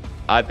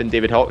 I've been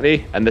David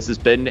Hockney, and this has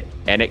been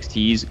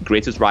NXT's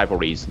Greatest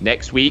Rivalries.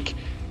 Next week,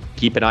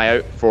 keep an eye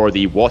out for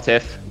the What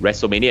If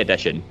WrestleMania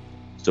edition.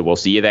 So we'll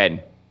see you then.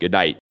 Good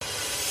night.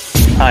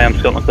 Hi, I'm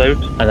Scott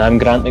McLeod. And I'm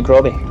Grant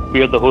McRobbie.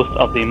 We are the hosts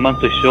of the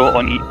monthly show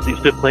on Eat, Sleep,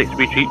 Suplex,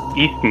 Retreat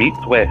East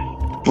Meets West,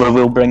 where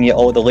we'll bring you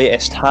all the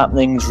latest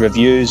happenings,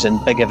 reviews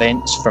and big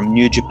events from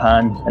New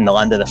Japan and the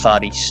land of the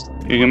Far East.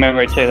 You can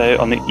remember to check that out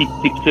on the Eat,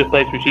 Sleep,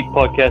 Suplex, Retreat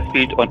podcast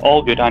feed on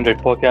all good Android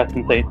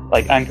podcasting sites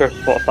like Anchor,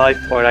 Spotify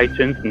or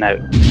iTunes now.